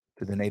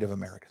to the Native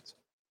Americans.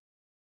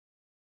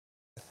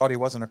 I thought he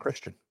wasn't a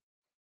Christian.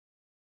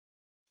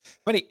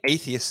 How many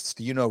atheists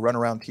do you know run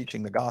around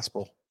teaching the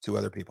gospel to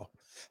other people?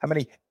 How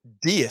many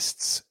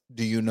deists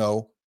do you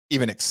know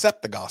even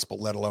accept the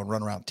gospel, let alone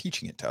run around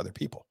teaching it to other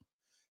people?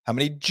 How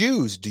many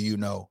Jews do you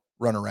know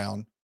run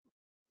around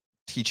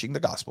teaching the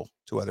gospel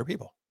to other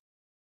people?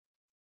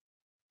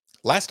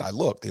 Last I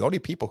looked, the only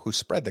people who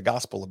spread the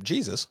gospel of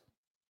Jesus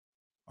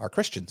are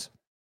Christians.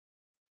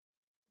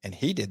 And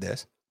he did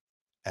this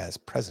as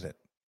president.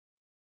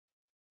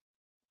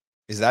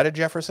 Is that a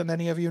Jefferson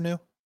any of you knew?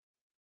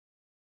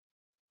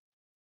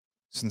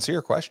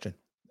 Sincere question.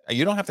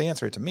 You don't have to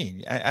answer it to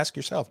me. Ask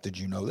yourself, did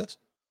you know this?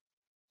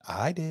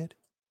 I did.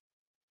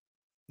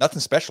 Nothing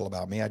special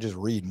about me. I just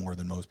read more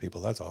than most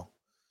people. That's all.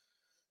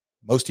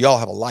 Most of y'all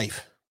have a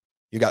life.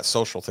 You got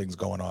social things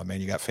going on, man.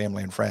 You got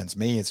family and friends.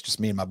 Me, it's just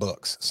me and my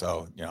books.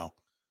 So,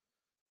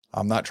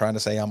 I'm not trying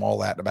to say I'm all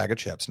that in a bag of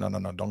chips. No.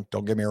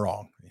 Don't get me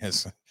wrong.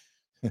 Yes.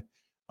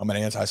 I'm an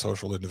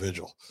antisocial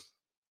individual.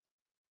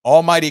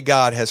 Almighty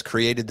God has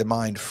created the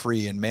mind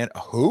free and man.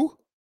 Who?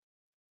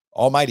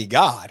 Almighty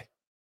God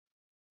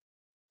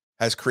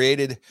has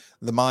created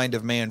the mind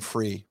of man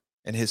free,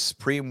 and his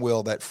supreme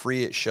will that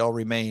free it shall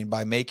remain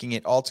by making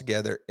it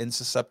altogether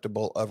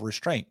insusceptible of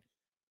restraint.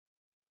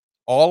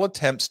 All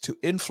attempts to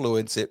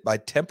influence it by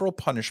temporal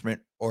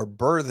punishment or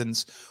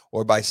burthens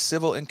or by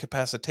civil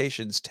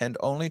incapacitations tend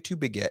only to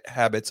beget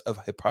habits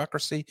of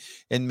hypocrisy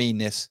and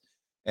meanness,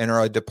 and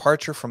are a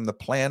departure from the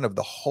plan of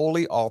the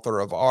holy author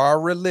of our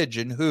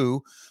religion,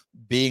 who,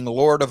 being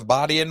Lord of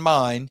body and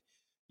mind,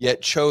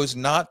 yet chose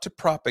not to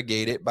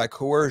propagate it by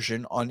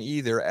coercion on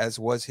either, as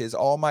was his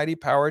almighty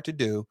power to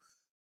do,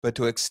 but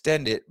to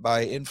extend it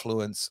by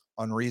influence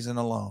on reason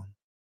alone.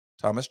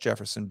 Thomas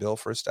Jefferson, Bill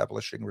for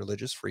Establishing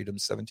Religious Freedom,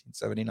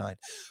 1779.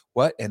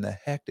 What in the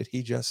heck did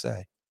he just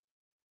say?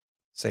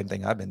 Same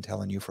thing I've been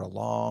telling you for a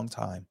long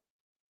time.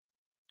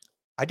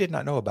 I did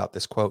not know about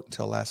this quote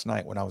until last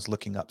night when I was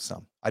looking up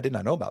some. I did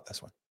not know about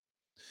this one.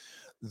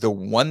 The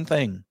one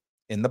thing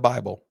in the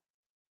Bible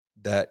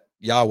that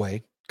Yahweh,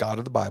 God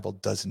of the Bible,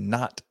 does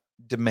not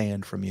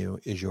demand from you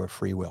is your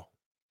free will.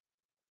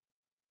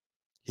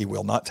 He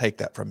will not take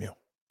that from you.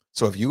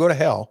 So if you go to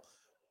hell,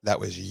 that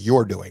was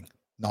your doing,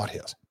 not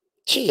his.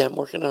 Gee, I'm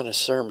working on a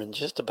sermon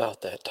just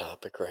about that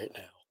topic right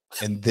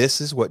now. And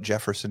this is what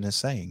Jefferson is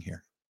saying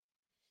here.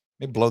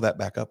 Let me blow that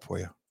back up for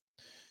you.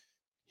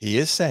 He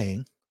is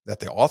saying that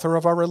the author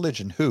of our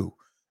religion, who,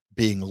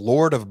 being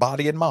Lord of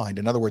body and mind,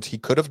 in other words, he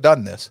could have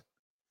done this,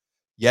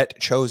 yet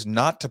chose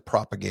not to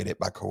propagate it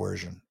by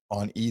coercion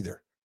on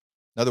either.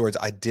 In other words,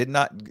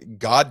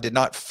 God did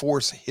not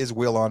force his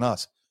will on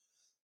us.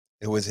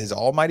 It was his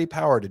almighty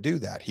power to do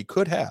that. He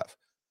could have,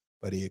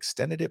 but he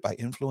extended it by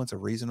influence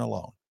of reason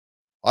alone.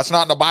 That's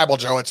not in the Bible,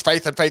 Joe. It's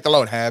faith and faith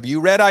alone. Have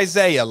you read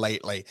Isaiah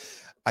lately?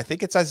 I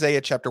think it's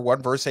Isaiah chapter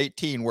 1, verse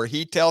 18, where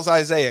he tells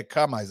Isaiah,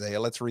 come, Isaiah,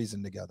 let's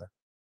reason together.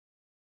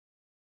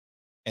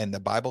 And the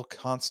Bible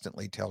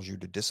constantly tells you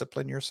to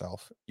discipline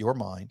yourself, your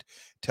mind,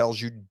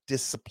 tells you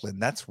discipline.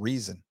 That's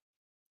reason.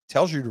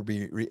 Tells you to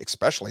be,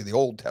 especially the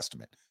Old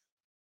Testament,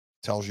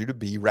 tells you to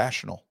be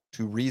rational,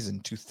 to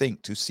reason, to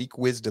think, to seek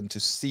wisdom,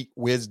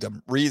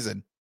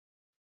 reason.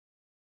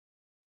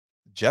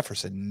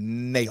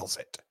 Jefferson nails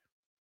it.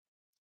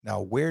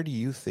 Now, where do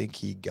you think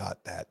he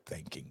got that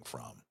thinking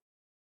from?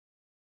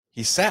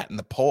 He sat in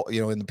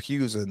the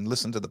pews and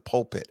listened to the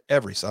pulpit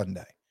every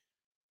Sunday,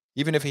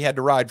 even if he had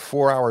to ride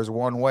 4 hours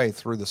one way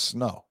through the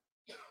snow.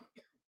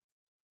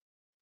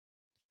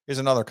 Here's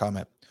another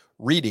comment.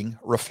 Reading,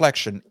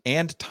 reflection,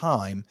 and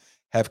time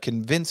have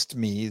convinced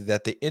me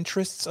that the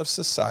interests of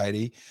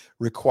society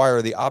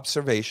require the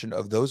observation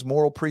of those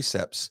moral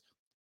precepts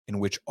in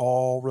which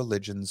all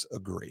religions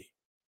agree.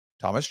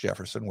 Thomas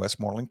Jefferson,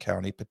 Westmoreland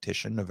County,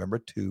 petition, November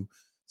 2,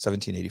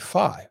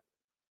 1785.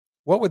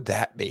 What would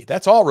that be?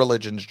 That's all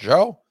religions,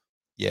 Joe.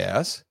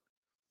 Yes.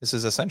 This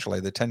is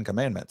essentially the 10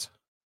 Commandments.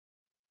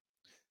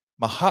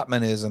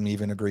 Mohammedanism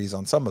even agrees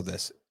on some of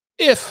this,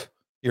 if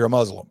you're a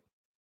Muslim.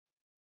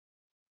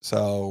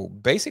 So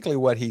basically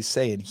what he's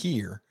saying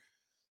here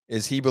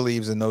is he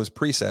believes in those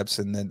precepts,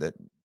 and then that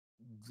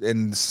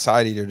in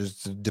society they're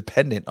just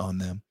dependent on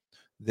them.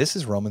 This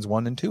is Romans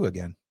 1 and 2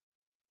 again.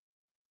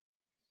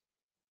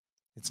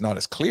 It's not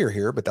as clear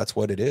here, but that's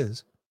what it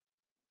is.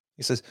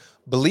 He says,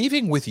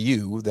 believing with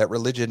you that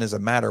religion is a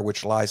matter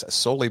which lies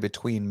solely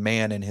between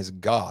man and his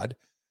God,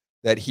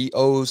 that he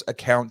owes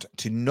account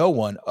to no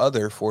one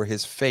other for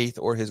his faith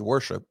or his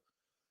worship,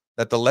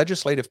 that the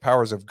legislative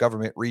powers of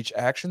government reach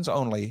actions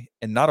only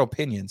and not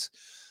opinions,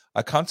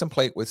 I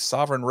contemplate with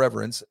sovereign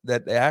reverence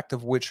that the act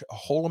of which a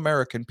whole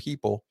American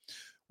people,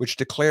 which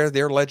declare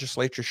their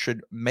legislature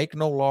should make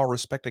no law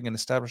respecting an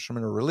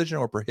establishment of religion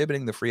or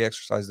prohibiting the free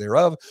exercise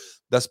thereof,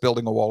 thus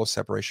building a wall of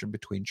separation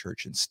between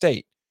church and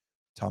state.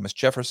 Thomas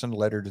Jefferson,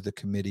 letter to the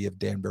Committee of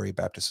Danbury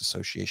Baptist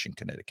Association,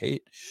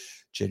 Connecticut,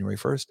 January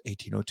 1st,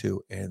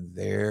 1802. And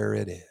there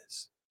it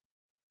is.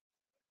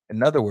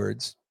 In other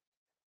words,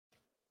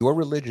 your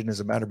religion is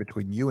a matter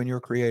between you and your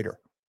creator.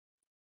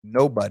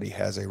 Nobody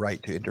has a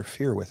right to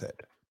interfere with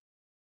it.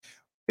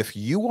 If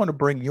you want to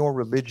bring your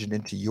religion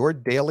into your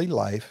daily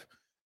life,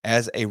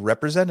 as a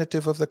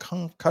representative of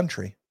the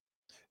country,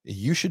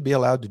 you should be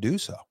allowed to do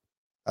so.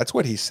 That's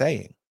what he's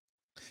saying.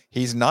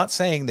 He's not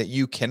saying that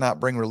you cannot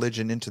bring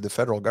religion into the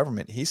federal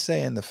government. He's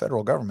saying the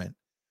federal government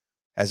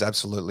has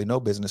absolutely no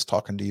business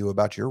talking to you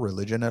about your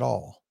religion at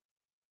all.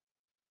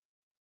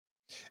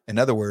 In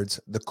other words,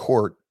 the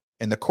court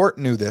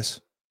knew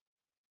this.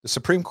 The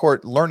Supreme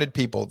Court, learned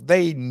people,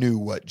 they knew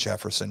what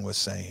Jefferson was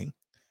saying.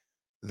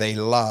 They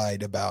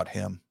lied about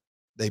him.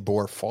 They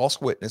bore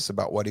false witness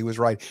about what he was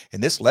writing.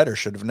 And this letter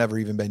should have never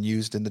even been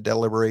used in the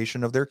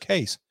deliberation of their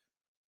case.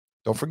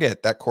 Don't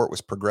forget, that court was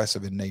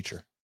progressive in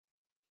nature.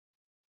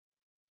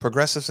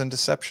 Progressives and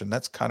deception,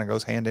 that's kind of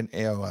goes hand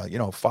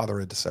in, father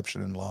of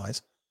deception and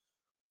lies.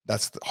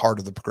 That's the heart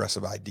of the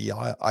progressive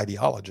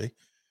ideology.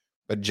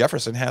 But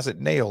Jefferson has it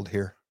nailed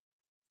here.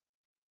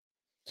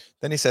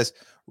 Then he says,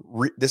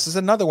 this is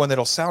another one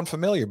that'll sound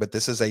familiar, but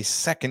this is a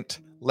second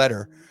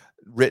letter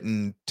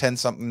written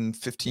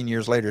 15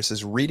 years later. It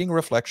says, reading,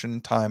 reflection,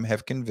 and time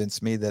have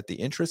convinced me that the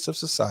interests of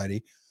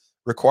society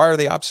require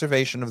the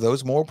observation of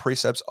those moral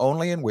precepts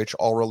only in which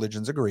all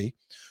religions agree,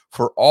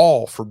 for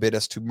all forbid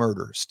us to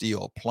murder,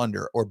 steal,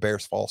 plunder, or bear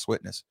false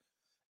witness,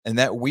 and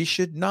that we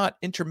should not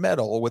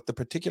intermeddle with the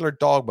particular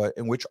dogma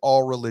in which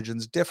all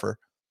religions differ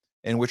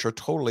and which are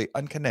totally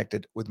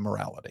unconnected with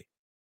morality.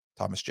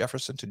 Thomas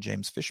Jefferson to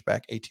James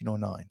Fishback,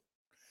 1809.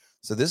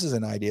 So this is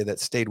an idea that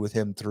stayed with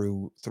him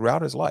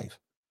throughout his life.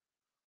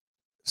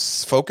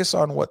 Focus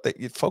on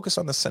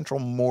the central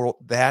moral.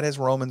 That is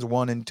Romans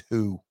 1 and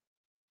 2.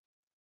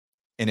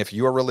 And if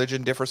your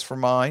religion differs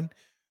from mine,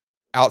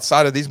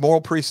 outside of these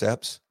moral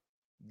precepts,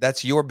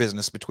 that's your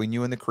business between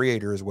you and the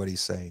Creator, is what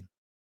he's saying.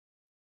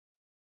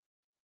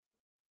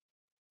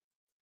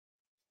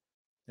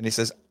 And he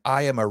says,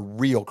 I am a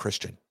real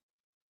Christian.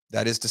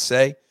 That is to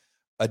say,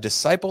 a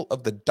disciple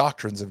of the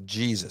doctrines of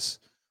Jesus,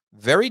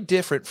 very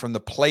different from the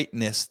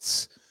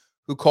Platonists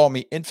who call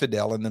me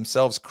infidel and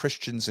themselves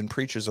Christians and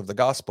preachers of the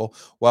gospel,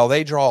 while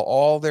they draw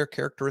all their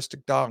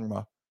characteristic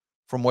dogma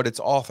from what its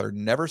author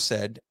never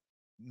said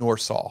nor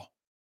saw.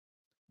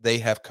 They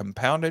have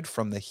compounded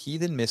from the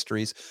heathen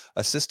mysteries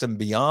a system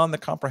beyond the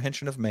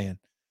comprehension of man,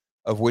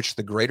 of which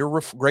the great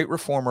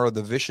reformer of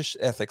the vicious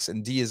ethics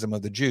and deism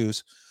of the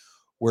Jews,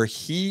 where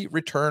he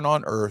return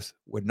on earth,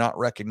 would not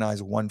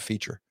recognize one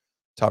feature.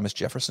 Thomas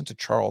Jefferson to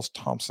Charles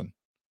Thompson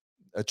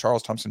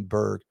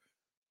Berg,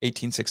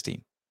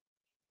 1816.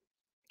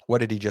 What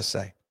did he just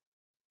say?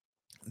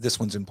 This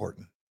one's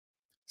important.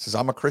 He says,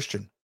 I'm a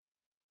Christian,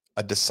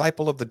 a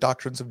disciple of the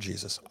doctrines of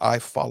Jesus. I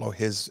follow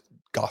his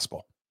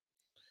gospel.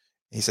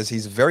 He says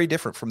he's very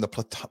different from the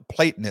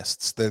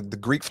Platonists, the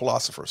Greek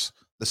philosophers,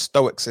 the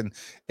Stoics and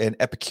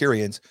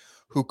Epicureans,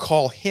 who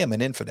call him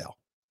an infidel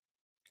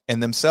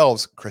and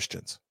themselves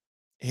Christians.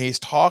 He's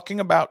talking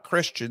about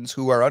Christians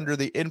who are under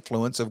the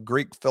influence of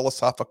Greek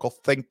philosophical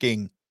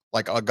thinking,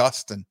 like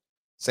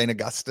St.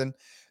 Augustine,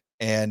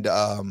 and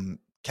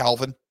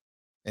Calvin,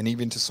 and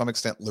even to some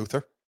extent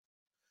Luther.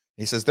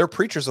 He says they're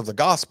preachers of the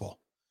gospel.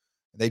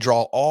 They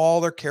draw all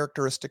their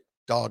characteristic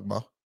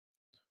dogma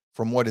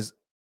from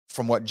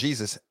what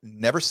Jesus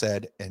never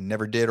said and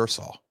never did or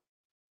saw.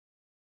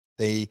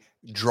 They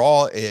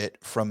draw it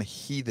from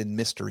heathen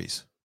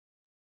mysteries.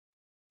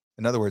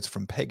 In other words,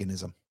 from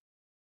paganism.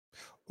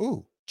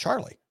 Ooh,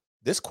 Charlie,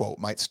 this quote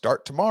might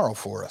start tomorrow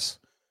for us,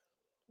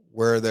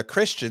 where the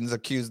Christians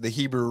accuse the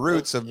Hebrew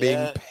roots of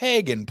being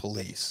pagan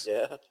police.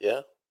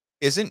 Yeah.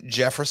 Isn't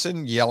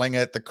Jefferson yelling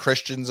at the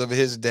Christians of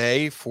his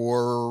day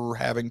for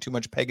having too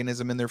much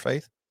paganism in their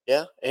faith?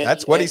 Yeah.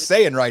 That's what he's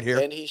saying right here.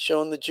 And he's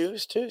showing the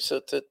Jews too. So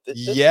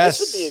yes,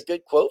 this would be a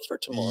good quote for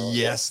tomorrow.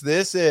 Yes,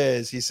 this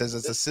is. He says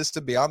it's a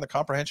system beyond the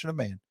comprehension of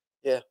man.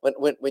 Yeah.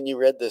 When you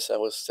read this, I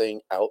was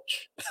saying,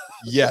 ouch.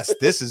 Yes,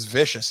 this is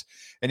vicious.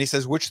 And he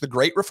says, which the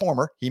great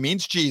reformer, he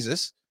means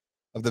Jesus,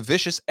 of the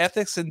vicious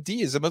ethics and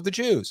deism of the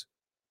Jews.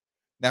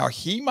 Now,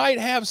 he might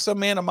have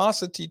some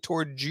animosity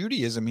toward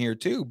Judaism here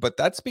too, but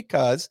that's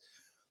because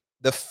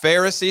the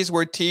Pharisees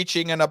were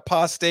teaching an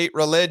apostate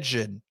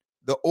religion.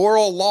 The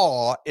oral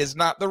law is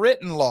not the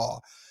written law.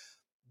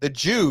 The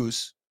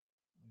Jews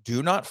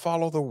do not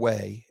follow the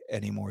way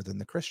any more than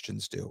the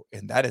Christians do.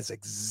 And that is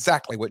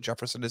exactly what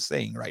Jefferson is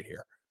saying right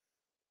here.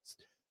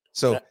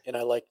 So, and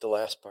I like the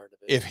last part of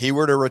it. If he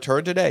were to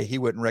return today, he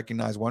wouldn't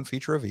recognize one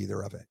feature of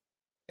either of it.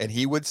 And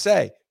he would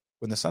say,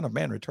 when the Son of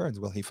Man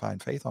returns, will he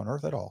find faith on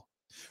earth at all?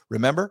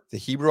 Remember, the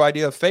Hebrew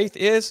idea of faith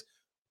is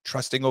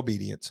trusting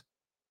obedience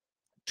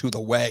to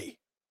the way.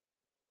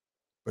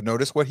 But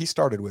notice what he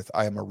started with.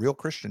 I am a real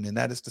Christian, and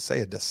that is to say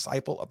a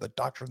disciple of the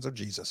doctrines of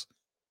Jesus.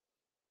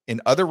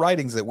 In other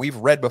writings that we've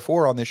read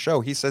before on this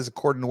show, he says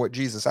according to what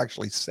Jesus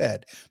actually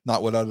said,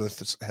 not what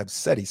others have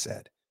said he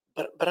said.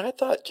 But I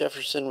thought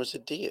Jefferson was a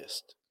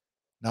deist.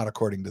 Not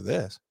according to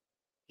this.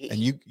 And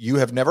you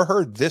have never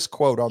heard this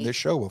quote on this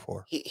show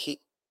before. He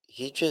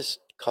just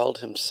called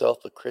himself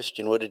a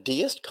Christian. Would a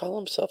deist call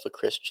himself a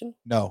Christian?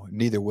 No,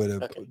 neither would a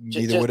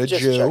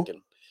just Jew.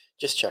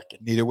 Just checking.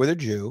 Neither would a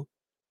Jew,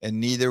 and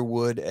neither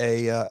would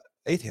a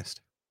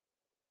atheist.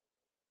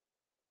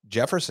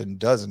 Jefferson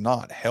does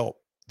not help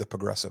the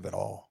progressive at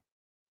all.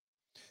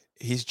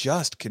 he's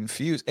just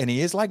confused. And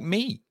he is like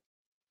me.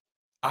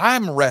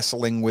 I'm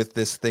wrestling with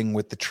this thing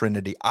with the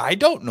Trinity. I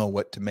don't know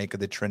what to make of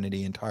the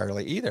Trinity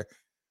entirely either.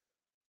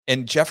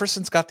 And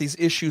Jefferson's got these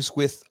issues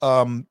with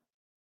the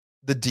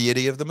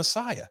deity of the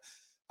Messiah.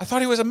 I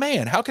thought he was a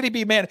man. How could he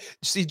be a man?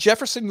 See,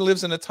 Jefferson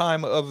lives in a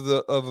time of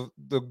the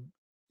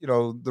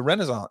the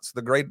Renaissance,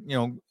 the great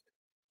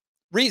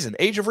reason,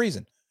 age of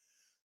reason.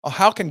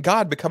 How can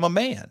God become a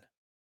man?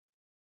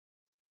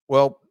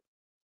 Well,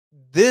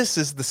 this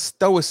is the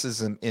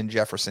Stoicism in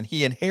Jefferson.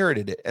 He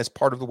inherited it as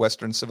part of the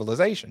Western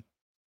civilization.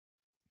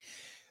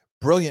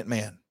 Brilliant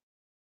man.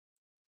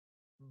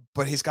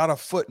 But he's got a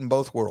foot in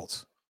both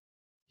worlds.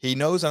 He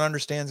knows and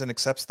understands and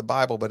accepts the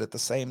Bible, but at the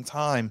same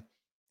time,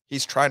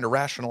 he's trying to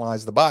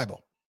rationalize the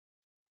Bible.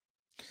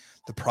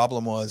 The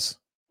problem was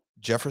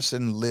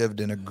Jefferson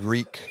lived in a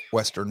Greek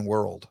Western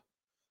world.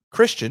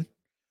 Christian,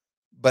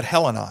 but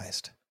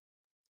Hellenized.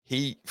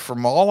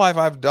 From all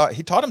I've done,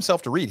 he taught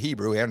himself to read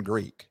Hebrew and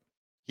Greek.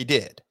 He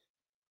did.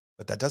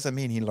 But that doesn't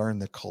mean he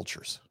learned the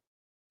cultures.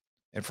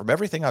 And from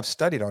everything I've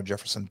studied on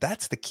Jefferson,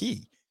 that's the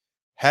key.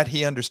 Had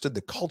he understood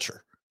the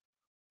culture,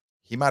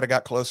 he might have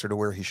got closer to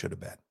where he should have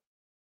been.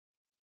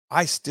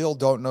 I still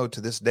don't know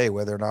to this day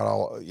whether or not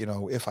I'll,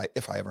 if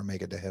I ever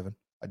make it to heaven.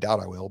 I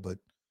doubt I will, but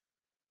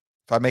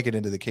if I make it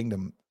into the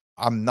kingdom,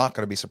 I'm not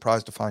going to be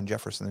surprised to find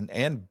Jefferson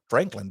and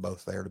Franklin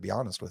both there, to be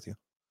honest with you.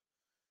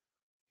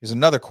 Here's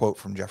another quote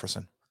from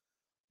Jefferson.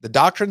 The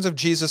doctrines of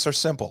Jesus are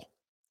simple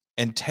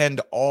and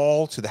tend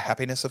all to the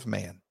happiness of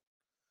man,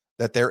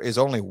 that there is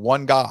only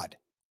one God,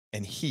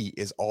 and he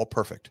is all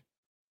perfect,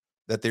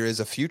 that there is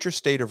a future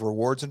state of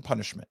rewards and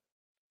punishment,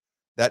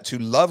 that to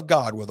love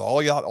God with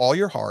all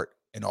your heart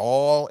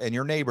and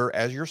your neighbor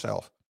as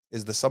yourself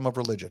is the sum of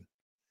religion.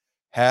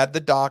 Had the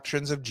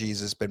doctrines of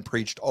Jesus been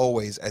preached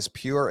always as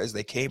pure as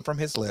they came from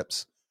his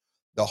lips,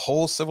 the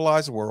whole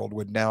civilized world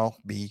would now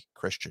be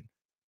Christian.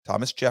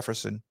 Thomas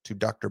Jefferson to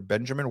Dr.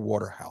 Benjamin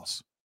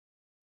Waterhouse,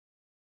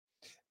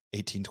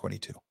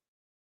 1822.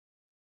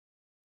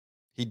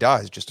 He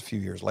dies just a few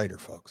years later,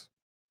 folks.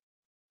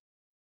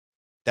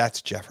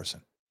 That's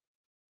Jefferson.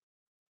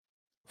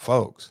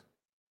 Folks,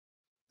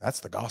 that's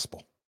the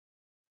gospel.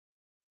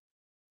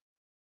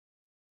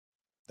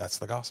 That's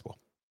the gospel.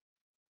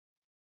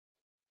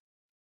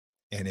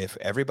 And if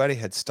everybody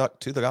had stuck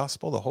to the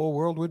gospel, the whole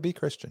world would be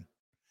Christian.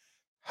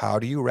 How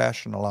do you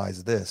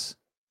rationalize this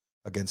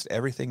against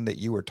everything that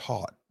you were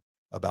taught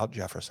about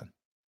Jefferson?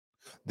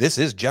 This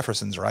is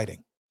Jefferson's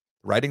writing.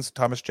 Writings of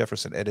Thomas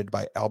Jefferson, edited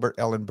by Albert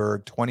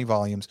Ellenberg, 20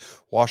 volumes,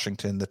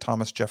 Washington, the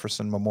Thomas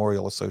Jefferson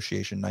Memorial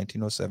Association,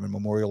 1907,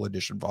 Memorial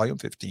Edition, Volume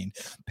 15,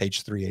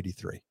 page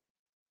 383.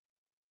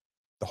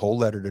 The whole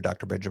letter to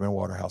Dr. Benjamin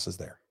Waterhouse is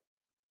there.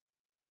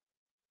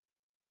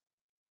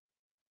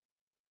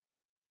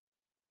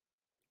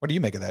 What do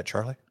you make of that,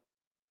 Charlie?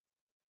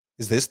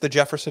 Is this the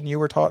Jefferson you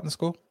were taught in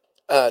school?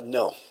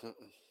 No.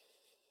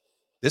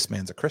 This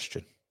man's a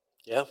Christian.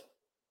 Yeah.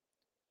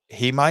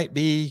 He might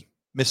be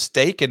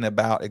mistaken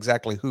about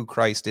exactly who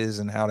Christ is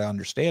and how to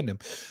understand him.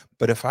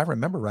 But if I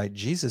remember right,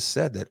 Jesus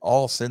said that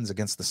all sins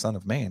against the Son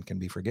of Man can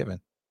be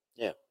forgiven.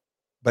 Yeah.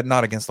 But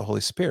not against the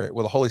Holy Spirit.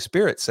 Well, the Holy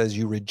Spirit says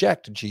you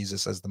reject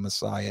Jesus as the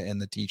Messiah and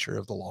the teacher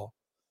of the law,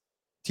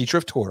 teacher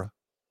of Torah,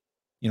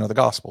 the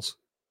Gospels.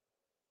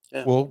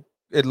 Yeah. Well,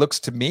 it looks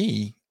to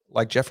me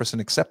like Jefferson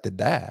accepted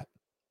that.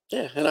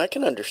 Yeah, and I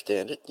can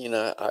understand it.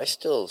 I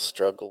still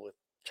struggle with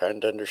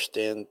trying to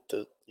understand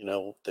the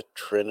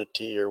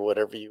Trinity or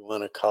whatever you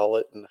want to call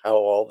it and how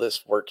all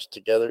this works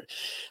together.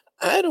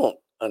 I don't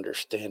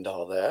understand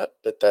all that,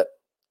 but that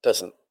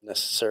doesn't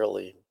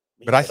necessarily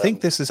mean But I that think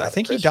I'm this is, not I a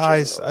think he Christian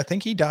dies, or- I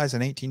think he dies in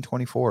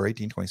 1824,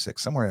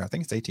 1826, somewhere. I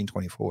think it's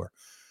 1824.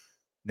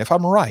 And if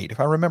I'm right, if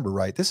I remember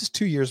right, this is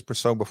 2 years or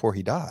so before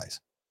he dies.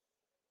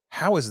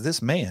 How is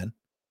this man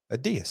a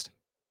deist?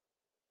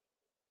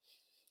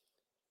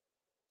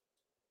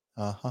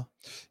 Uh-huh.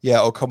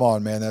 Yeah, oh, come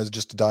on, man. That was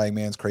just a dying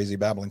man's crazy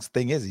babblings.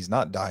 Thing is, he's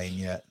not dying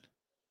yet.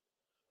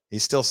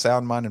 He's still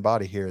sound mind and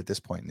body here at this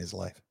point in his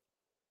life.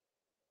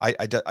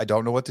 I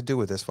don't know what to do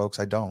with this, folks.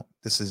 I don't.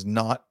 This is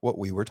not what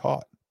we were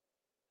taught.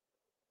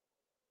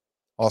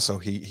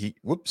 Also,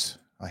 whoops,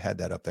 I had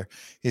that up there.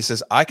 He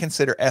says, I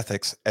consider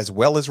ethics as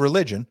well as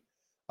religion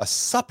a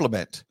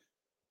supplement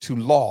to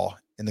law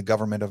in the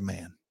government of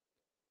man.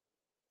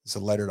 It's a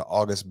letter to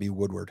August B.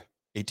 Woodward,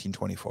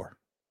 1824.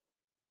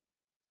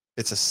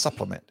 It's a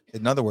supplement.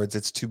 In other words,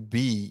 it's to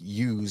be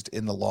used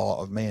in the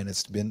law of man.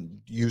 It's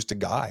been used to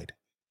guide,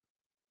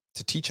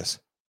 to teach us.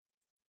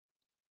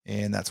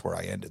 And that's where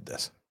I ended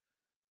this.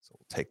 So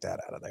we'll take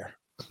that out of there.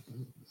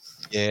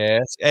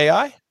 Yes,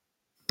 AI?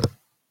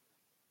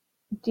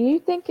 Do you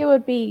think it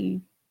would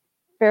be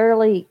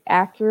fairly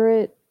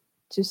accurate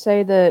to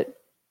say that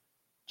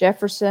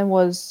Jefferson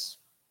was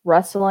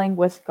wrestling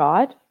with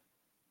God,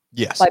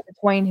 Yes. like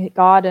between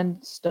God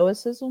and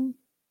Stoicism?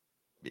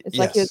 It's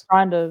like he was Yes.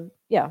 trying to,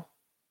 yeah.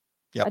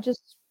 Yep. I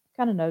just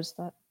kind of noticed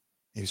that.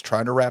 He was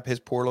trying to wrap his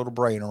poor little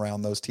brain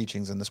around those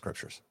teachings in the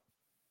scriptures.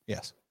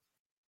 Yes.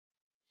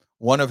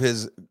 One of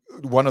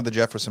the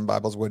Jefferson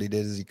Bibles, what he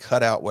did is he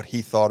cut out what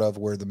he thought of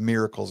were the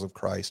miracles of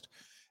Christ,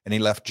 and he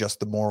left just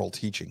the moral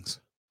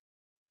teachings.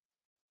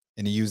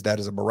 And he used that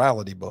as a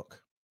morality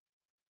book.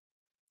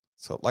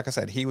 So, like I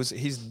said,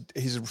 he's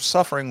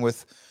suffering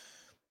with,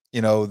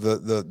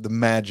 the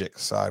magic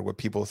side, where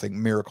people think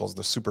miracles,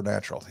 the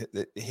supernatural.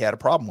 He had a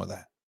problem with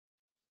that.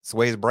 It's the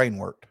way his brain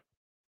worked.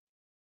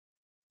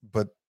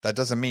 But that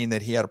doesn't mean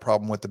that he had a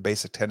problem with the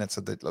basic tenets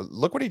of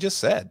look what he just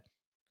said.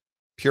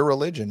 Pure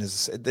religion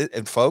is,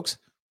 and folks,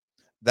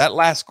 that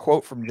last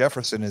quote from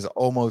Jefferson is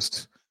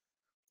almost,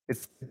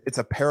 it's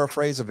a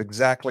paraphrase of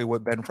exactly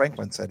what Ben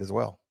Franklin said as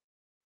well.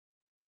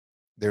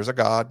 There's a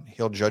God.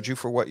 He'll judge you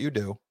for what you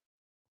do.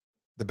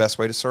 The best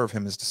way to serve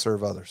him is to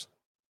serve others.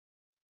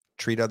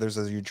 Treat others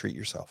as you treat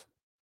yourself.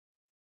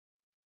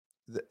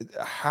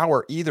 How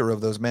are either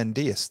of those men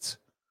deists?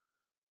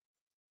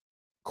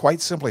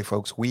 Quite simply,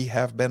 folks, we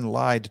have been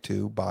lied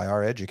to by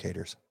our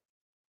educators.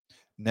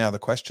 Now, the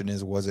question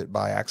is, was it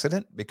by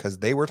accident because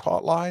they were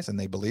taught lies and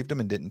they believed them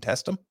and didn't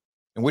test them?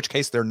 In which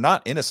case, they're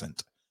not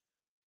innocent.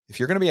 If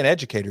you're going to be an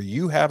educator,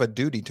 you have a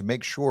duty to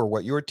make sure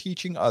what you're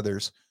teaching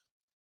others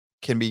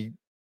can be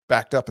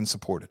backed up and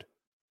supported.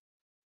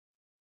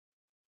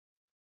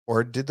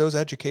 Or did those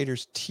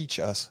educators teach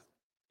us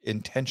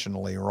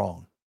intentionally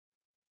wrong?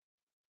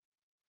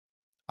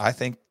 I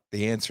think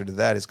the answer to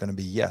that is going to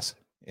be yes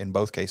in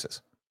both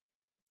cases.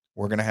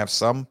 We're going to have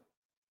some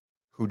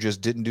who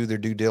just didn't do their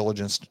due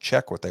diligence to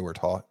check what they were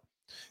taught.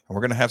 And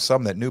we're going to have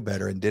some that knew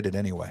better and did it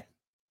anyway.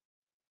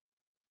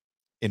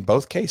 In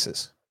both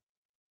cases,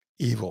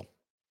 evil,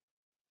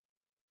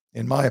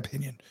 in my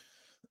opinion.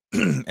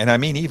 And I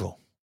mean evil,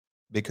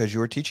 because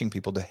you're teaching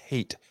people to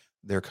hate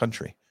their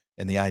country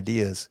and the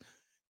ideas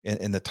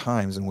and the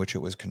times in which it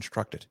was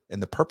constructed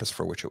and the purpose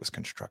for which it was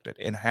constructed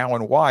and how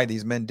and why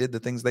these men did the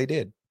things they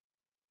did.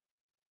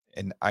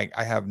 And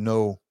there's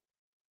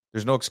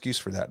no excuse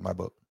for that in my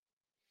book.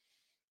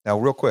 Now,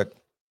 real quick,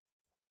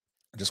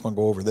 I just want to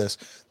go over this.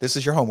 This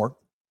is your homework.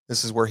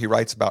 This is where he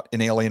writes about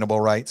inalienable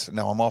rights.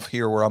 Now I'm off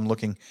here where I'm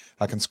looking,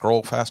 I can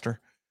scroll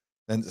faster.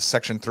 Then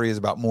section 3 is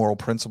about moral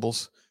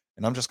principles.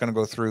 And I'm just going to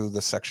go through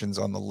the sections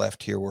on the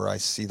left here where I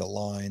see the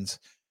lines.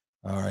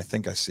 I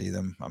think I see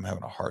them. I'm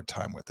having a hard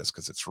time with this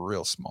because it's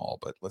real small,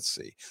 but let's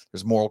see.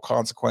 There's moral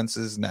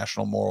consequences,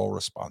 national moral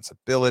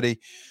responsibility.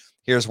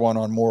 Here's one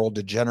on moral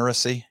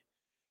degeneracy.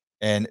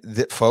 And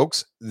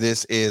folks,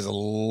 this is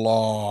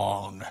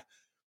long.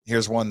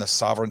 Here's one, the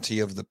sovereignty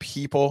of the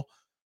people.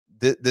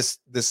 This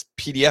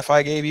PDF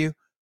I gave you,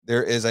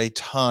 there is a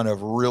ton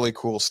of really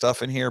cool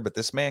stuff in here, but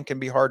this man can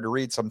be hard to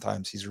read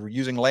sometimes. He's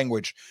using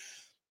language,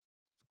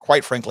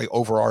 quite frankly,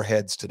 over our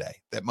heads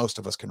today that most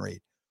of us can read.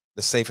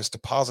 The safest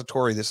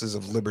depository, this is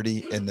of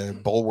liberty and the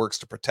bulwarks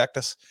to protect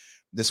us.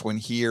 This one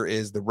here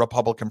is the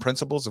Republican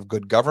principles of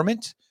good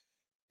government.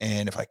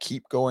 And if I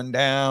keep going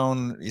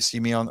down, you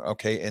see me on,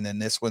 okay. And then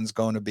this one's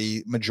going to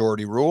be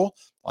majority rule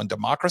on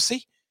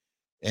democracy.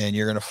 And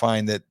you're going to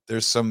find that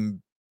there's some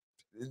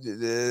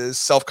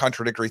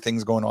self-contradictory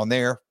things going on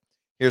there.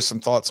 Here's some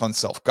thoughts on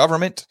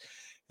self-government.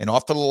 And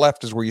off to the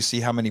left is where you see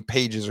how many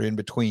pages are in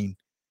between.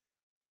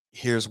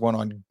 Here's one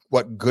on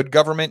what good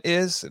government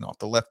is. And off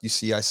the left, you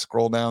see I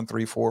scroll down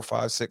 3, 4,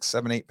 5, 6,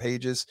 7, 8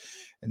 pages.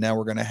 And now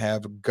we're going to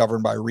have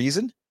govern by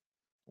reason,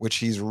 which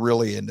he's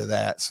really into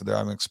that. So there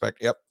I'm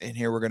expecting, and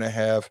here we're going to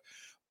have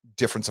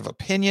difference of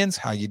opinions,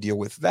 how you deal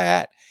with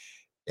that.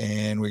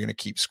 And we're going to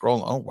keep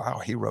scrolling. Oh, wow.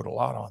 He wrote a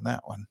lot on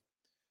that one.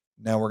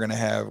 Now we're going to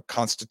have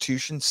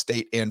Constitution,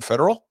 state and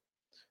federal.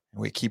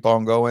 And we keep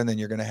on going. Then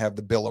you're going to have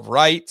the Bill of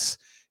Rights.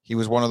 He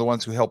was one of the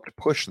ones who helped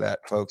push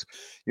that, folks.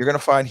 You're going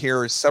to find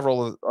here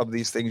several of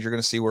these things. You're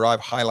going to see where I've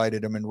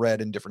highlighted them in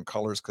red in different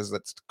colors because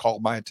that's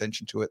called my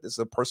attention to it. This is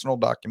a personal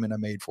document I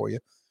made for you.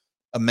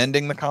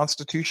 Amending the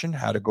Constitution,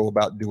 how to go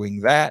about doing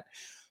that.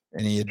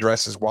 And he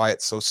addresses why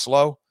it's so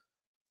slow.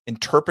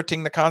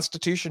 Interpreting the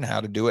Constitution, how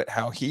to do it,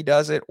 how he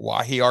does it,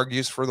 why he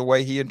argues for the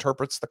way he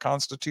interprets the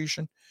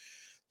Constitution.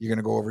 You're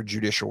going to go over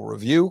judicial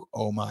review.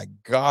 Oh my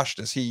gosh,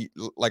 does he,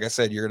 like I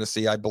said, you're going to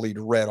see I bleed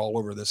red all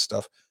over this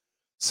stuff.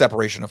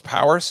 Separation of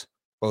powers,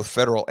 both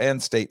federal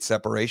and state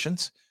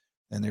separations.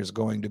 And there's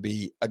going to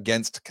be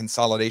against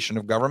consolidation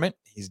of government.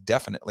 He's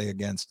definitely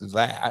against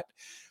that.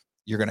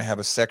 You're going to have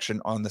a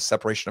section on the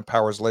separation of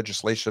powers,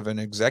 legislative and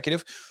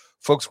executive.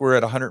 Folks, we're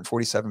at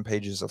 147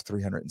 pages of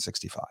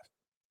 365.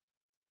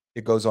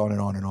 It goes on and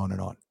on and on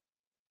and on.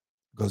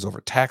 It goes over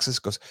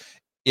taxes,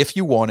 if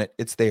you want it,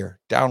 it's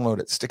there. Download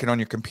it, stick it on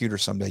your computer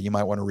someday. You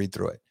might want to read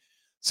through it.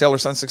 Sailor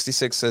Sun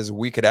 66 says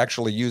we could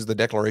actually use the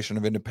Declaration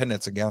of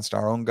Independence against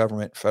our own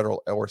government,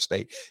 federal or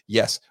state.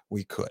 Yes,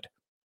 we could.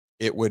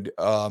 It would,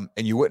 and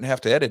you wouldn't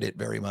have to edit it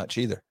very much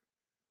either.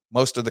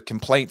 Most of the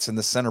complaints in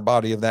the center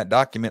body of that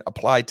document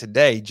apply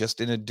today, just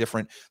in a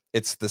different,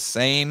 it's the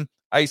same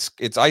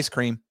it's ice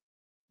cream.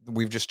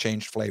 We've just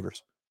changed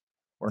flavors.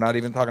 We're not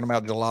even talking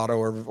about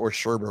gelato or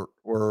sherbet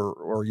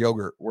or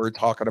yogurt. We're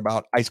talking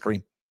about ice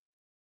cream.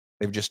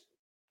 They've just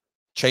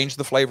changed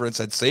the flavor and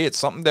said, see, it's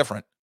something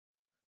different.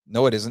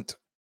 No, it isn't.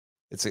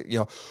 It's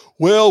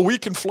well, we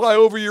can fly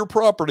over your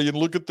property and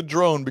look at the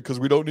drone because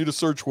we don't need a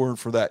search warrant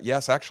for that.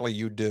 Yes, actually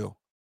you do,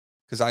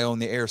 because I own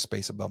the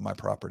airspace above my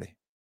property.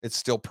 It's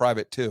still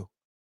private too.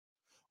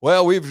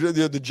 Well,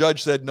 the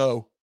judge said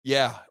no.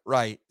 Yeah,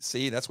 right.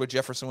 See, that's what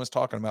Jefferson was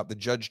talking about. The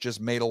judge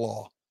just made a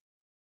law,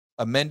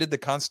 amended the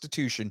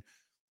Constitution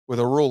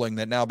with a ruling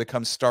that now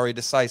becomes stare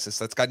decisis.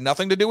 That's got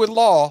nothing to do with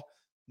law,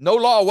 no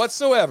law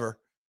whatsoever.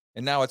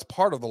 And now it's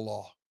part of the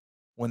law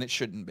when it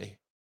shouldn't be.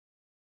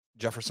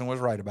 Jefferson was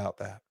right about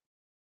that.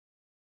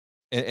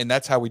 And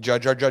that's how we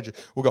judge our judges.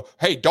 We'll go,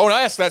 hey, don't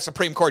ask that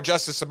Supreme Court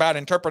justice about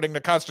interpreting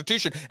the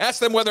Constitution. Ask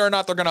them whether or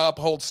not they're going to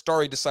uphold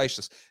stare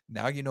decisis.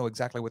 Now you know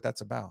exactly what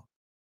that's about.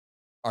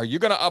 Are you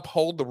going to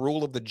uphold the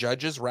rule of the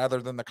judges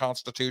rather than the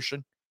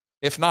Constitution?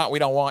 If not, we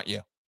don't want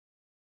you.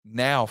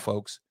 Now,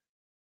 folks,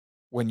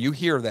 when you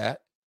hear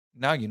that,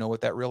 now you know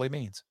what that really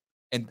means.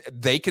 And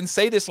they can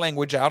say this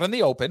language out in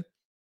the open,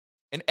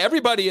 and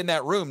everybody in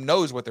that room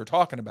knows what they're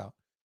talking about.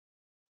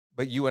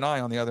 But you and I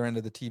on the other end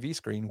of the TV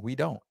screen, we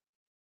don't.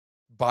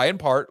 By and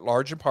part,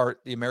 large in part,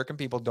 the American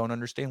people don't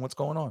understand what's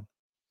going on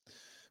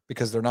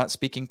because they're not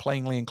speaking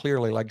plainly and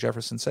clearly like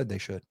Jefferson said they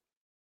should.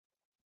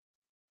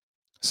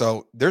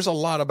 So there's a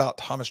lot about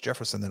Thomas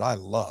Jefferson that I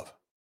love.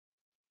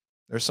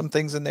 There's some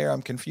things in there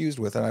I'm confused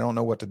with and I don't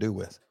know what to do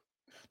with.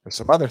 There's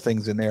some other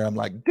things in there I'm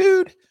like,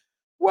 dude,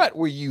 what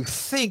were you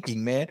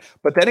thinking, man?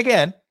 But then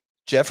again,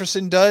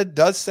 Jefferson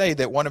does say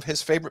that one of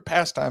his favorite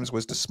pastimes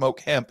was to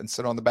smoke hemp and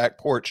sit on the back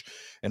porch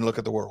and look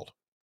at the world.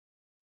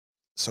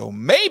 So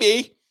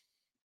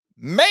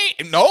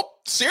nope,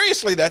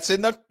 seriously, that's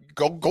in the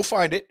go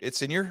find it.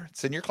 It's in your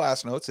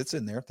class notes. It's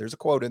in there. There's a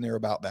quote in there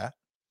about that.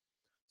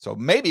 So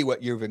maybe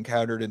what you've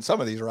encountered in some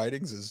of these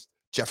writings is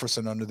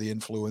Jefferson under the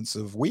influence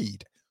of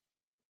weed.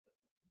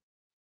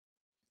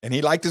 And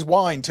he liked his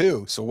wine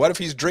too. So what if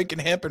he's drinking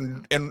hemp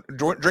and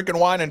drinking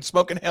wine and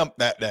smoking hemp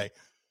that day?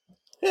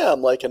 Yeah,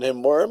 I'm liking him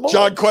more and more.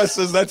 John Quest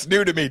says that's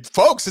new to me.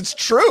 Folks, it's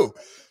true.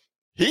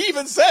 He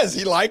even says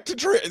he liked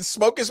to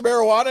smoke his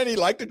marijuana and he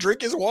liked to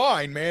drink his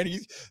wine, man.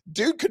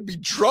 Dude could be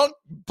drunk,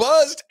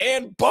 buzzed,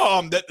 and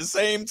bombed at the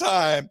same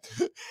time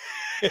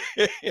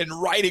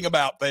and writing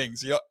about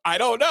things. I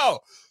don't know.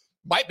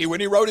 Might be when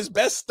he wrote his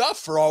best stuff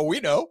for all we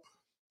know.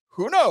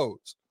 Who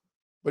knows?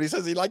 But he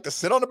says he liked to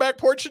sit on the back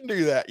porch and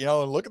do that,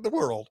 and look at the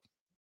world.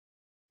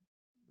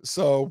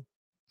 So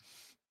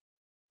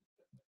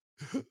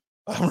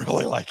I'm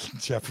really liking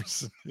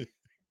Jefferson.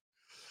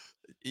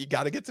 You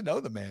got to get to know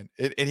the man.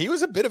 And he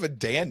was a bit of a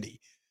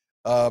dandy.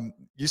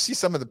 You see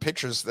some of the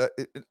pictures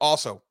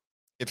also,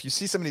 if you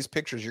see some of these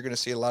pictures, you're going to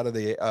see a lot of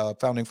the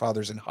founding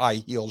fathers in high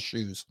heel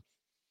shoes.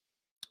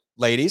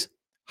 Ladies,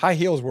 high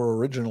heels were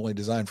originally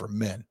designed for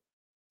men.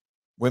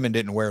 Women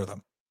didn't wear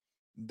them.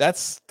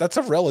 That's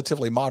a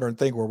relatively modern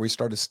thing where we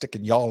started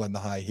sticking y'all in the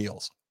high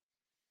heels.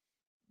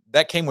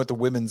 That came with the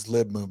women's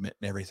lib movement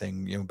and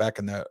everything, back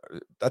in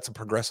that's a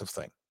progressive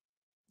thing,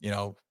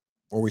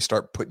 where we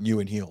start putting you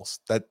in heels.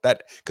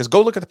 Because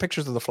go look at the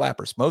pictures of the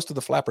flappers. Most of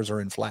the flappers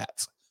are in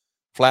flats.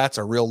 Flats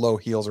are real low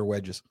heels or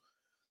wedges.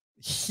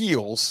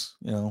 Heels,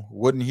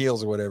 wooden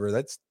heels or whatever.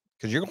 That's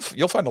because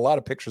you'll find a lot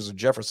of pictures of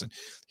Jefferson.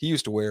 He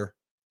used to wear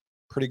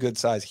pretty good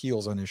size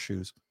heels on his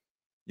shoes.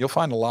 You'll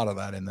find a lot of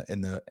that in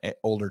the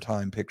older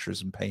time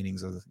pictures and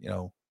paintings of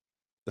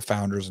the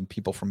founders and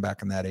people from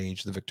back in that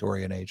age, the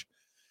Victorian age.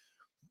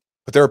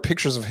 But there are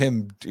pictures of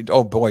him,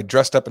 oh boy,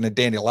 dressed up in a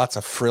dandy, lots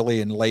of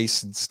frilly and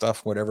lace and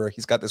stuff, whatever.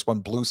 He's got this one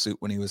blue suit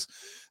when he was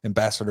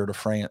ambassador to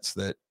France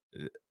that,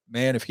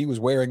 man, if he was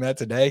wearing that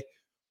today,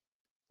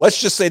 let's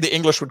just say the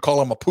English would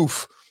call him a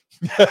poof.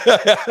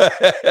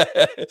 I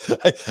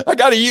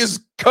got to use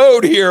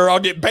code here. I'll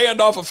get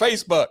banned off of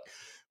Facebook,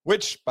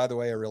 which, by the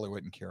way, I really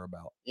wouldn't care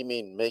about. You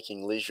mean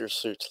making leisure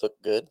suits look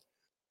good?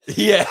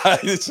 Yeah.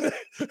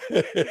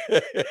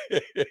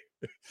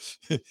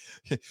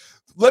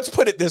 Let's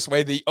put it this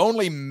way. The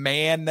only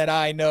man that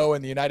I know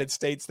in the United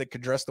States that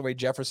could dress the way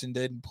Jefferson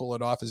did and pull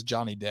it off is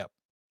Johnny Depp.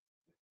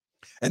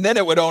 And then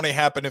it would only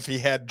happen if he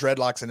had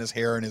dreadlocks in his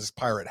hair and his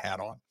pirate hat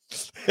on.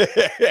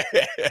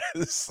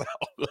 So.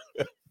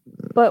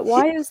 But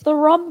why is the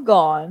rum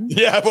gone?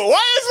 Yeah, but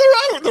why is the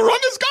rum? The rum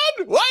is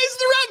gone? Why is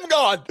the rum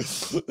gone?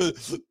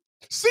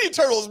 Sea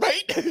turtles,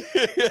 mate.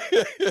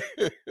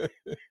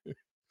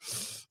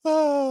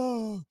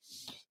 Oh.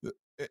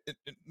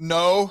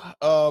 No,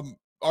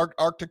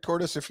 Arctic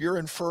tortoise, if you're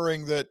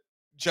inferring that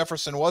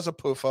Jefferson was a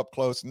poof up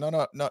close,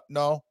 no.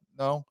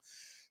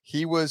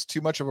 He was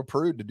too much of a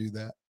prude to do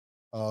that.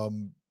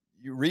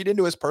 You read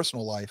into his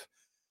personal life.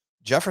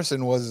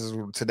 Jefferson was,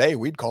 today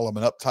we'd call him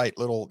an uptight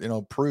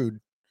little, prude.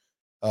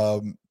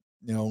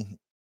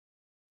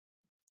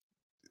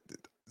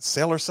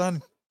 Sailor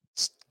son,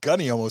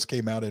 Gunny almost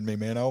came out in me,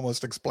 man. I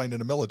almost explained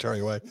in a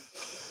military way.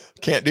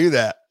 Can't do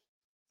that.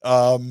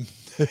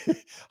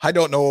 I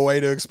don't know a way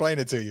to explain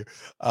it to you.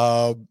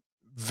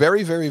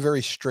 Very, very,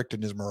 very strict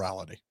in his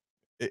morality.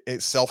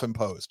 It's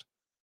self-imposed,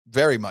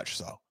 very much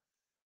so.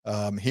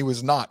 He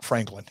was not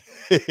Franklin.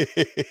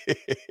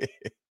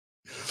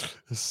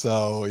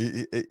 So,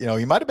 he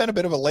might have been a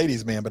bit of a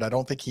ladies' man, but I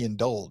don't think he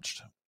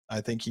indulged.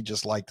 I think he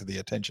just liked the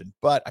attention,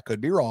 but I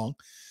could be wrong.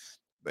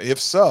 If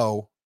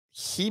so,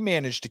 he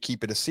managed to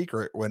keep it a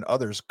secret when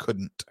others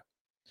couldn't.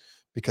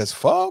 Because,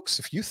 folks,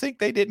 if you think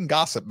they didn't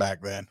gossip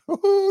back then,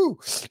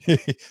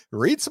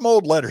 read some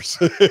old letters.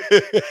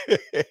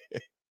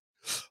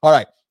 All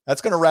right,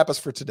 that's going to wrap us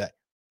for today.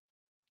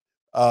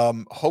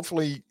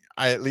 Hopefully,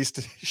 I at least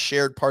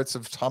shared parts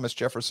of Thomas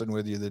Jefferson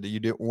with you that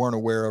you weren't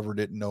aware of or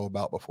didn't know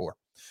about before.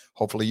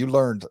 Hopefully, you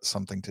learned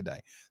something today.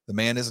 The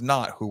man is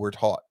not who we're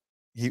taught.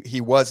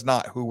 He was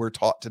not who we're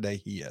taught today.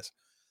 He is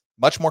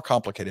much more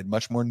complicated,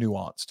 much more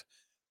nuanced.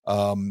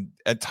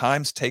 At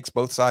times, takes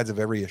both sides of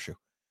every issue.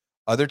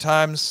 Other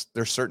times,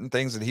 there's certain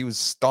things that he was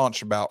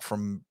staunch about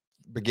from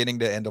beginning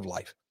to end of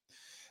life.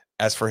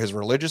 As for his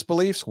religious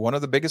beliefs, one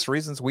of the biggest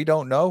reasons we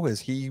don't know is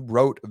he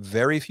wrote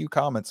very few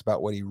comments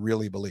about what he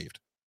really believed.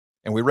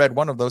 And we read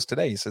one of those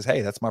today. He says,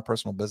 hey, that's my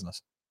personal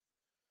business.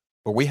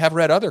 But we have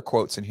read other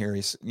quotes in here.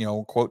 He's,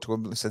 quote to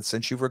him, said,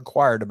 since you've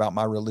inquired about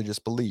my religious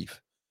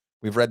belief.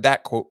 We've read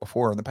that quote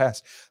before in the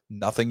past.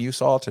 Nothing you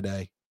saw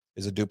today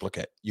is a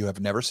duplicate. You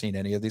have never seen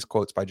any of these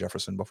quotes by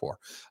Jefferson before.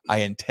 I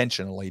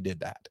intentionally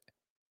did that.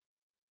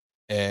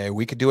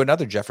 We could do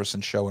another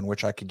Jefferson show in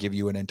which I could give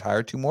you an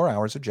entire 2 more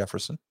hours of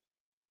Jefferson,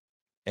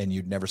 and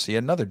you'd never see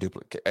another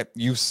duplicate.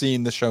 You've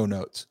seen the show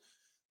notes.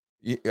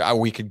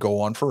 We could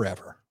go on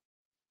forever.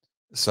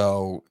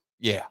 So,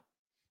 yeah.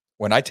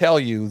 When I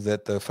tell you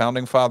that the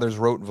founding fathers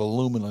wrote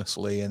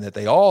voluminously and that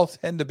they all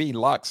tend to be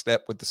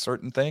lockstep with the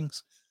certain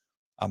things,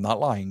 I'm not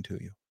lying to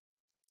you.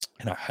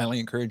 And I highly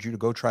encourage you to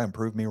go try and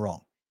prove me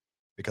wrong,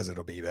 because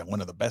it'll be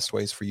one of the best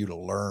ways for you to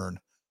learn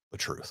the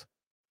truth.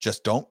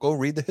 Just don't go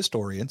read the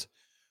historians.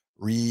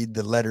 Read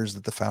the letters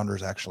that the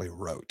founders actually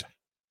wrote,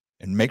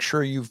 and make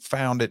sure you've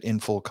found it in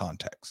full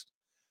context.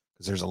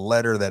 Because there's a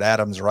letter that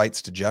Adams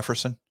writes to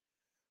Jefferson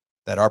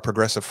that our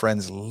progressive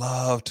friends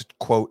love to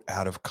quote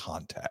out of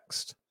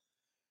context.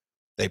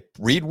 They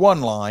read one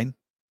line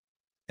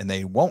and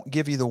they won't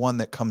give you the one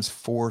that comes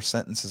 4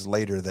 sentences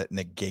later that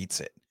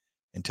negates it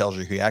and tells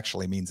you he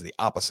actually means the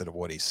opposite of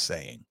what he's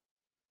saying.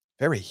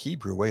 Very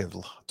Hebrew way of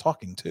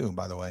talking too,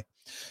 by the way.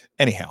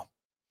 Anyhow,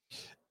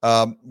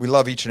 we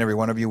love each and every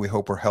one of you. We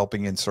hope we're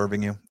helping and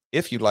serving you.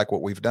 If you like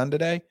what we've done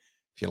today,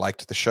 if you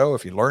liked the show,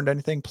 if you learned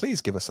anything,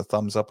 please give us a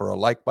thumbs up or a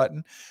like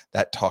button.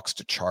 That talks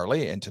to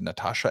Charlie and to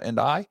Natasha and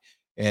I.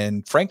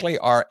 And frankly,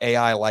 our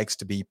AI likes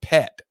to be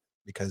pet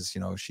because,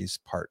 she's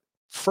part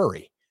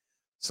furry.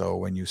 So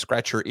when you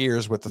scratch her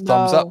ears with the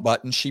thumbs up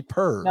button, she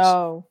purrs.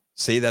 No.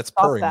 See, that's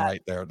Stop purring that.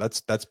 right there.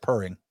 That's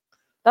purring.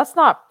 That's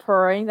not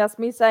purring. That's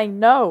me saying,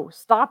 no,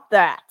 stop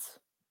that.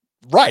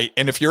 Right.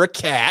 And if you're a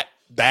cat,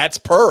 that's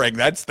purring.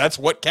 That's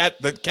what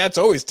the cats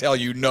always tell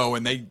you no,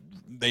 and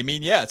they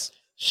mean yes.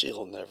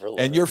 She'll never learn.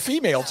 And you're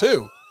female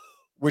too,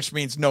 which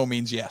means no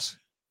means yes.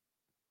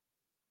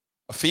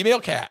 A female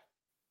cat.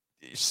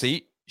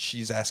 See,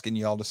 she's asking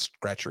y'all to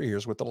scratch her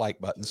ears with the like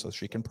button so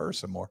she can purr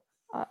some more.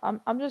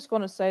 I'm just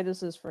going to say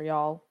this is for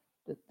y'all.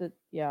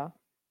 Yeah.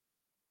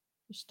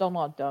 You're still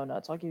not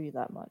donuts. I'll give you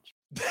that much.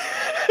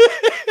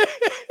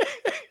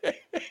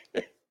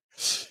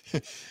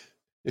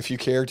 If you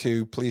care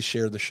to, please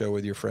share the show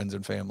with your friends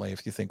and family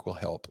if you think will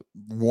help.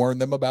 Warn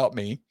them about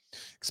me,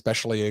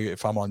 especially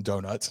if I'm on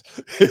donuts.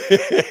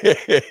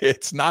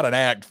 It's not an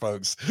act,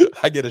 folks.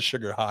 I get a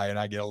sugar high and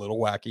I get a little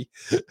wacky.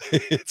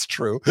 It's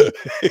true.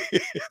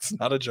 It's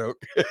not a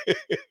joke.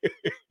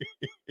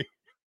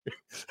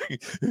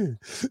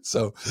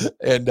 So,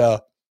 and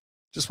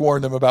just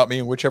warn them about me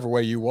in whichever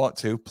way you want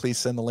to. Please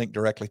send the link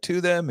directly to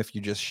them. If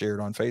you just share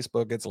it on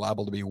Facebook, it's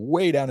liable to be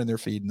way down in their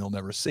feed and they'll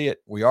never see it.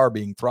 We are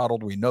being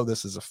throttled. We know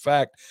this is a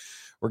fact.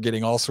 We're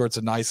getting all sorts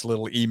of nice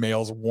little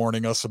emails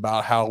warning us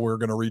about how we're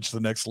going to reach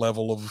the next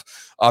level of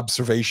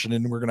observation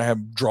and we're going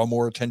to draw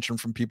more attention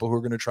from people who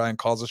are going to try and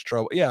cause us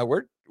trouble. Yeah,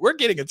 we're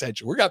getting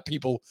attention. We got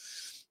people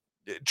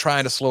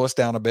trying to slow us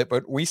down a bit,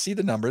 but we see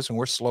the numbers and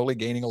we're slowly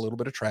gaining a little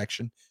bit of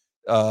traction.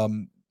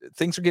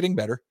 Things are getting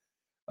better.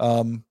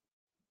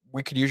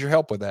 We could use your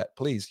help with that.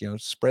 Please,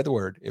 spread the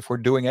word. If we're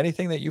doing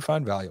anything that you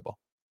find valuable,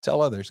 tell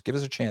others, give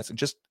us a chance and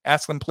just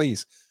ask them,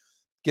 please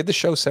give the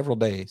show several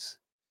days.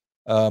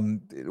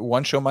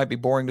 One show might be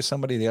boring to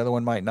somebody. The other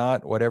one might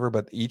not, whatever,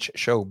 but each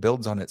show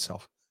builds on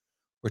itself.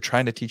 We're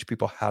trying to teach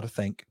people how to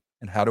think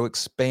and how to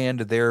expand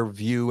their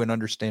view and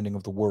understanding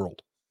of the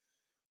world.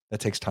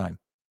 That takes time.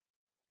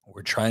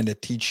 We're trying to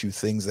teach you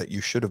things that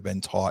you should have been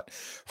taught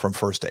from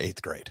 1st to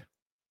 8th grade.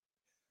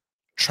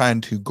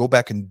 Trying to go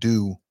back and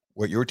do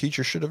what your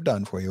teacher should have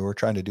done for you. We're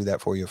trying to do that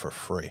for you for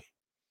free.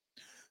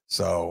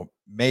 So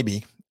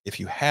maybe if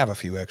you have a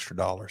few extra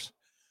dollars,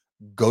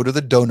 go to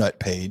the donut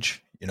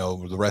page.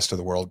 The rest of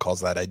the world calls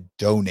that a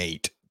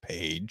donate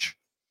page,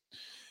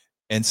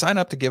 and sign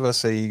up to give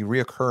us a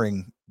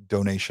reoccurring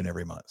donation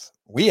every month.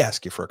 We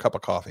ask you for a cup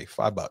of coffee,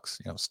 $5,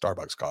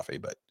 Starbucks coffee,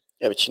 but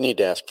yeah, but you need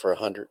to ask for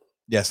 100.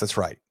 Yes, that's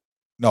right.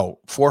 No,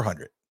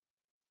 400.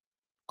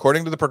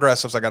 According to the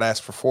progressives, I got to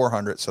ask for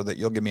 400 so that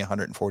you'll give me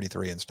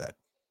 143 instead.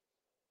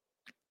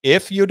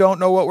 If you don't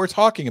know what we're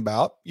talking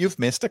about, you've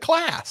missed a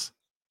class.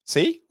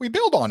 See, we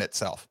build on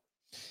itself.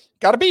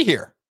 Got to be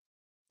here.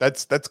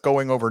 That's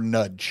going over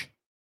Nudge,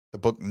 the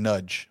book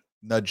Nudge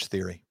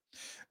Theory.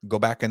 Go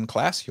back in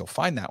class. You'll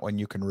find that one.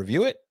 You can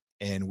review it,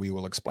 and we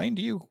will explain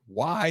to you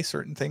why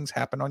certain things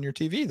happen on your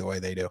TV the way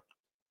they do.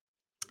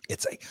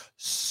 It's a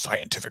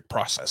scientific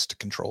process to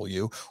control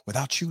you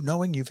without you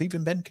knowing you've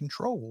even been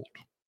controlled.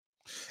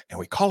 And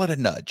we call it a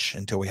nudge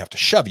until we have to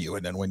shove you.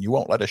 And then when you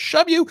won't let us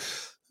shove you,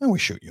 then we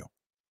shoot you.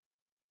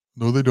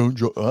 No, they don't.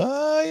 You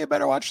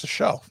better watch the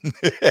show.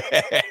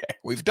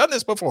 We've done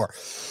this before.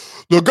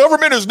 The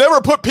government has never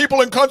put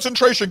people in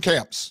concentration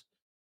camps.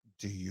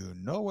 Do you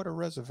know what a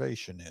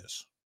reservation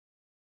is?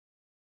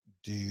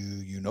 Do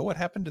you know what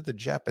happened to the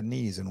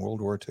Japanese in World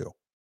War II?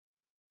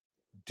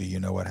 Do you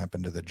know what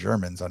happened to the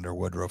Germans under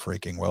Woodrow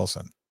freaking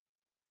Wilson?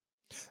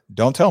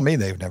 Don't tell me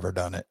they've never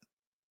done it.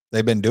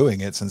 They've been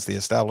doing it since the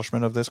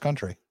establishment of this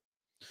country.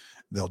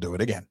 They'll do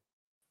it again.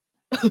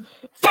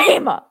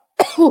 FEMA.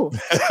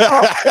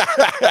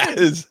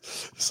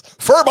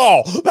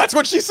 Furball. That's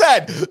what she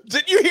said.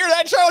 Didn't you hear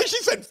that, Charlie?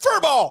 She said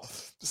furball.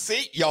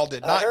 See, y'all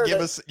did not give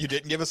us. You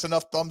didn't give us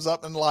enough thumbs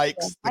up and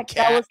likes. The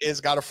cat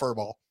has got a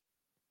furball.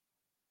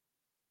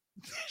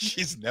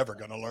 She's never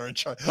gonna learn.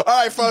 All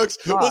right, folks.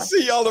 We'll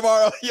see y'all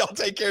tomorrow. Y'all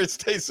take care and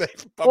stay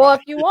safe. Bye-bye. Well,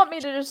 if you want me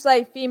to just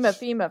say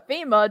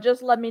FEMA,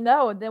 just let me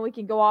know, and then we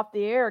can go off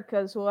the air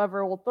because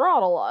whoever will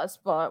throttle us.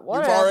 But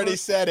whatever. You've already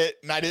said it,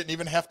 and I didn't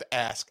even have to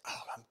ask.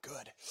 Oh, I'm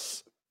good.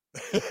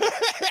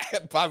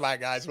 Bye-bye,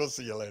 guys. We'll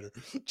see you later.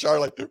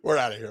 Charlie, we're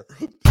out of here.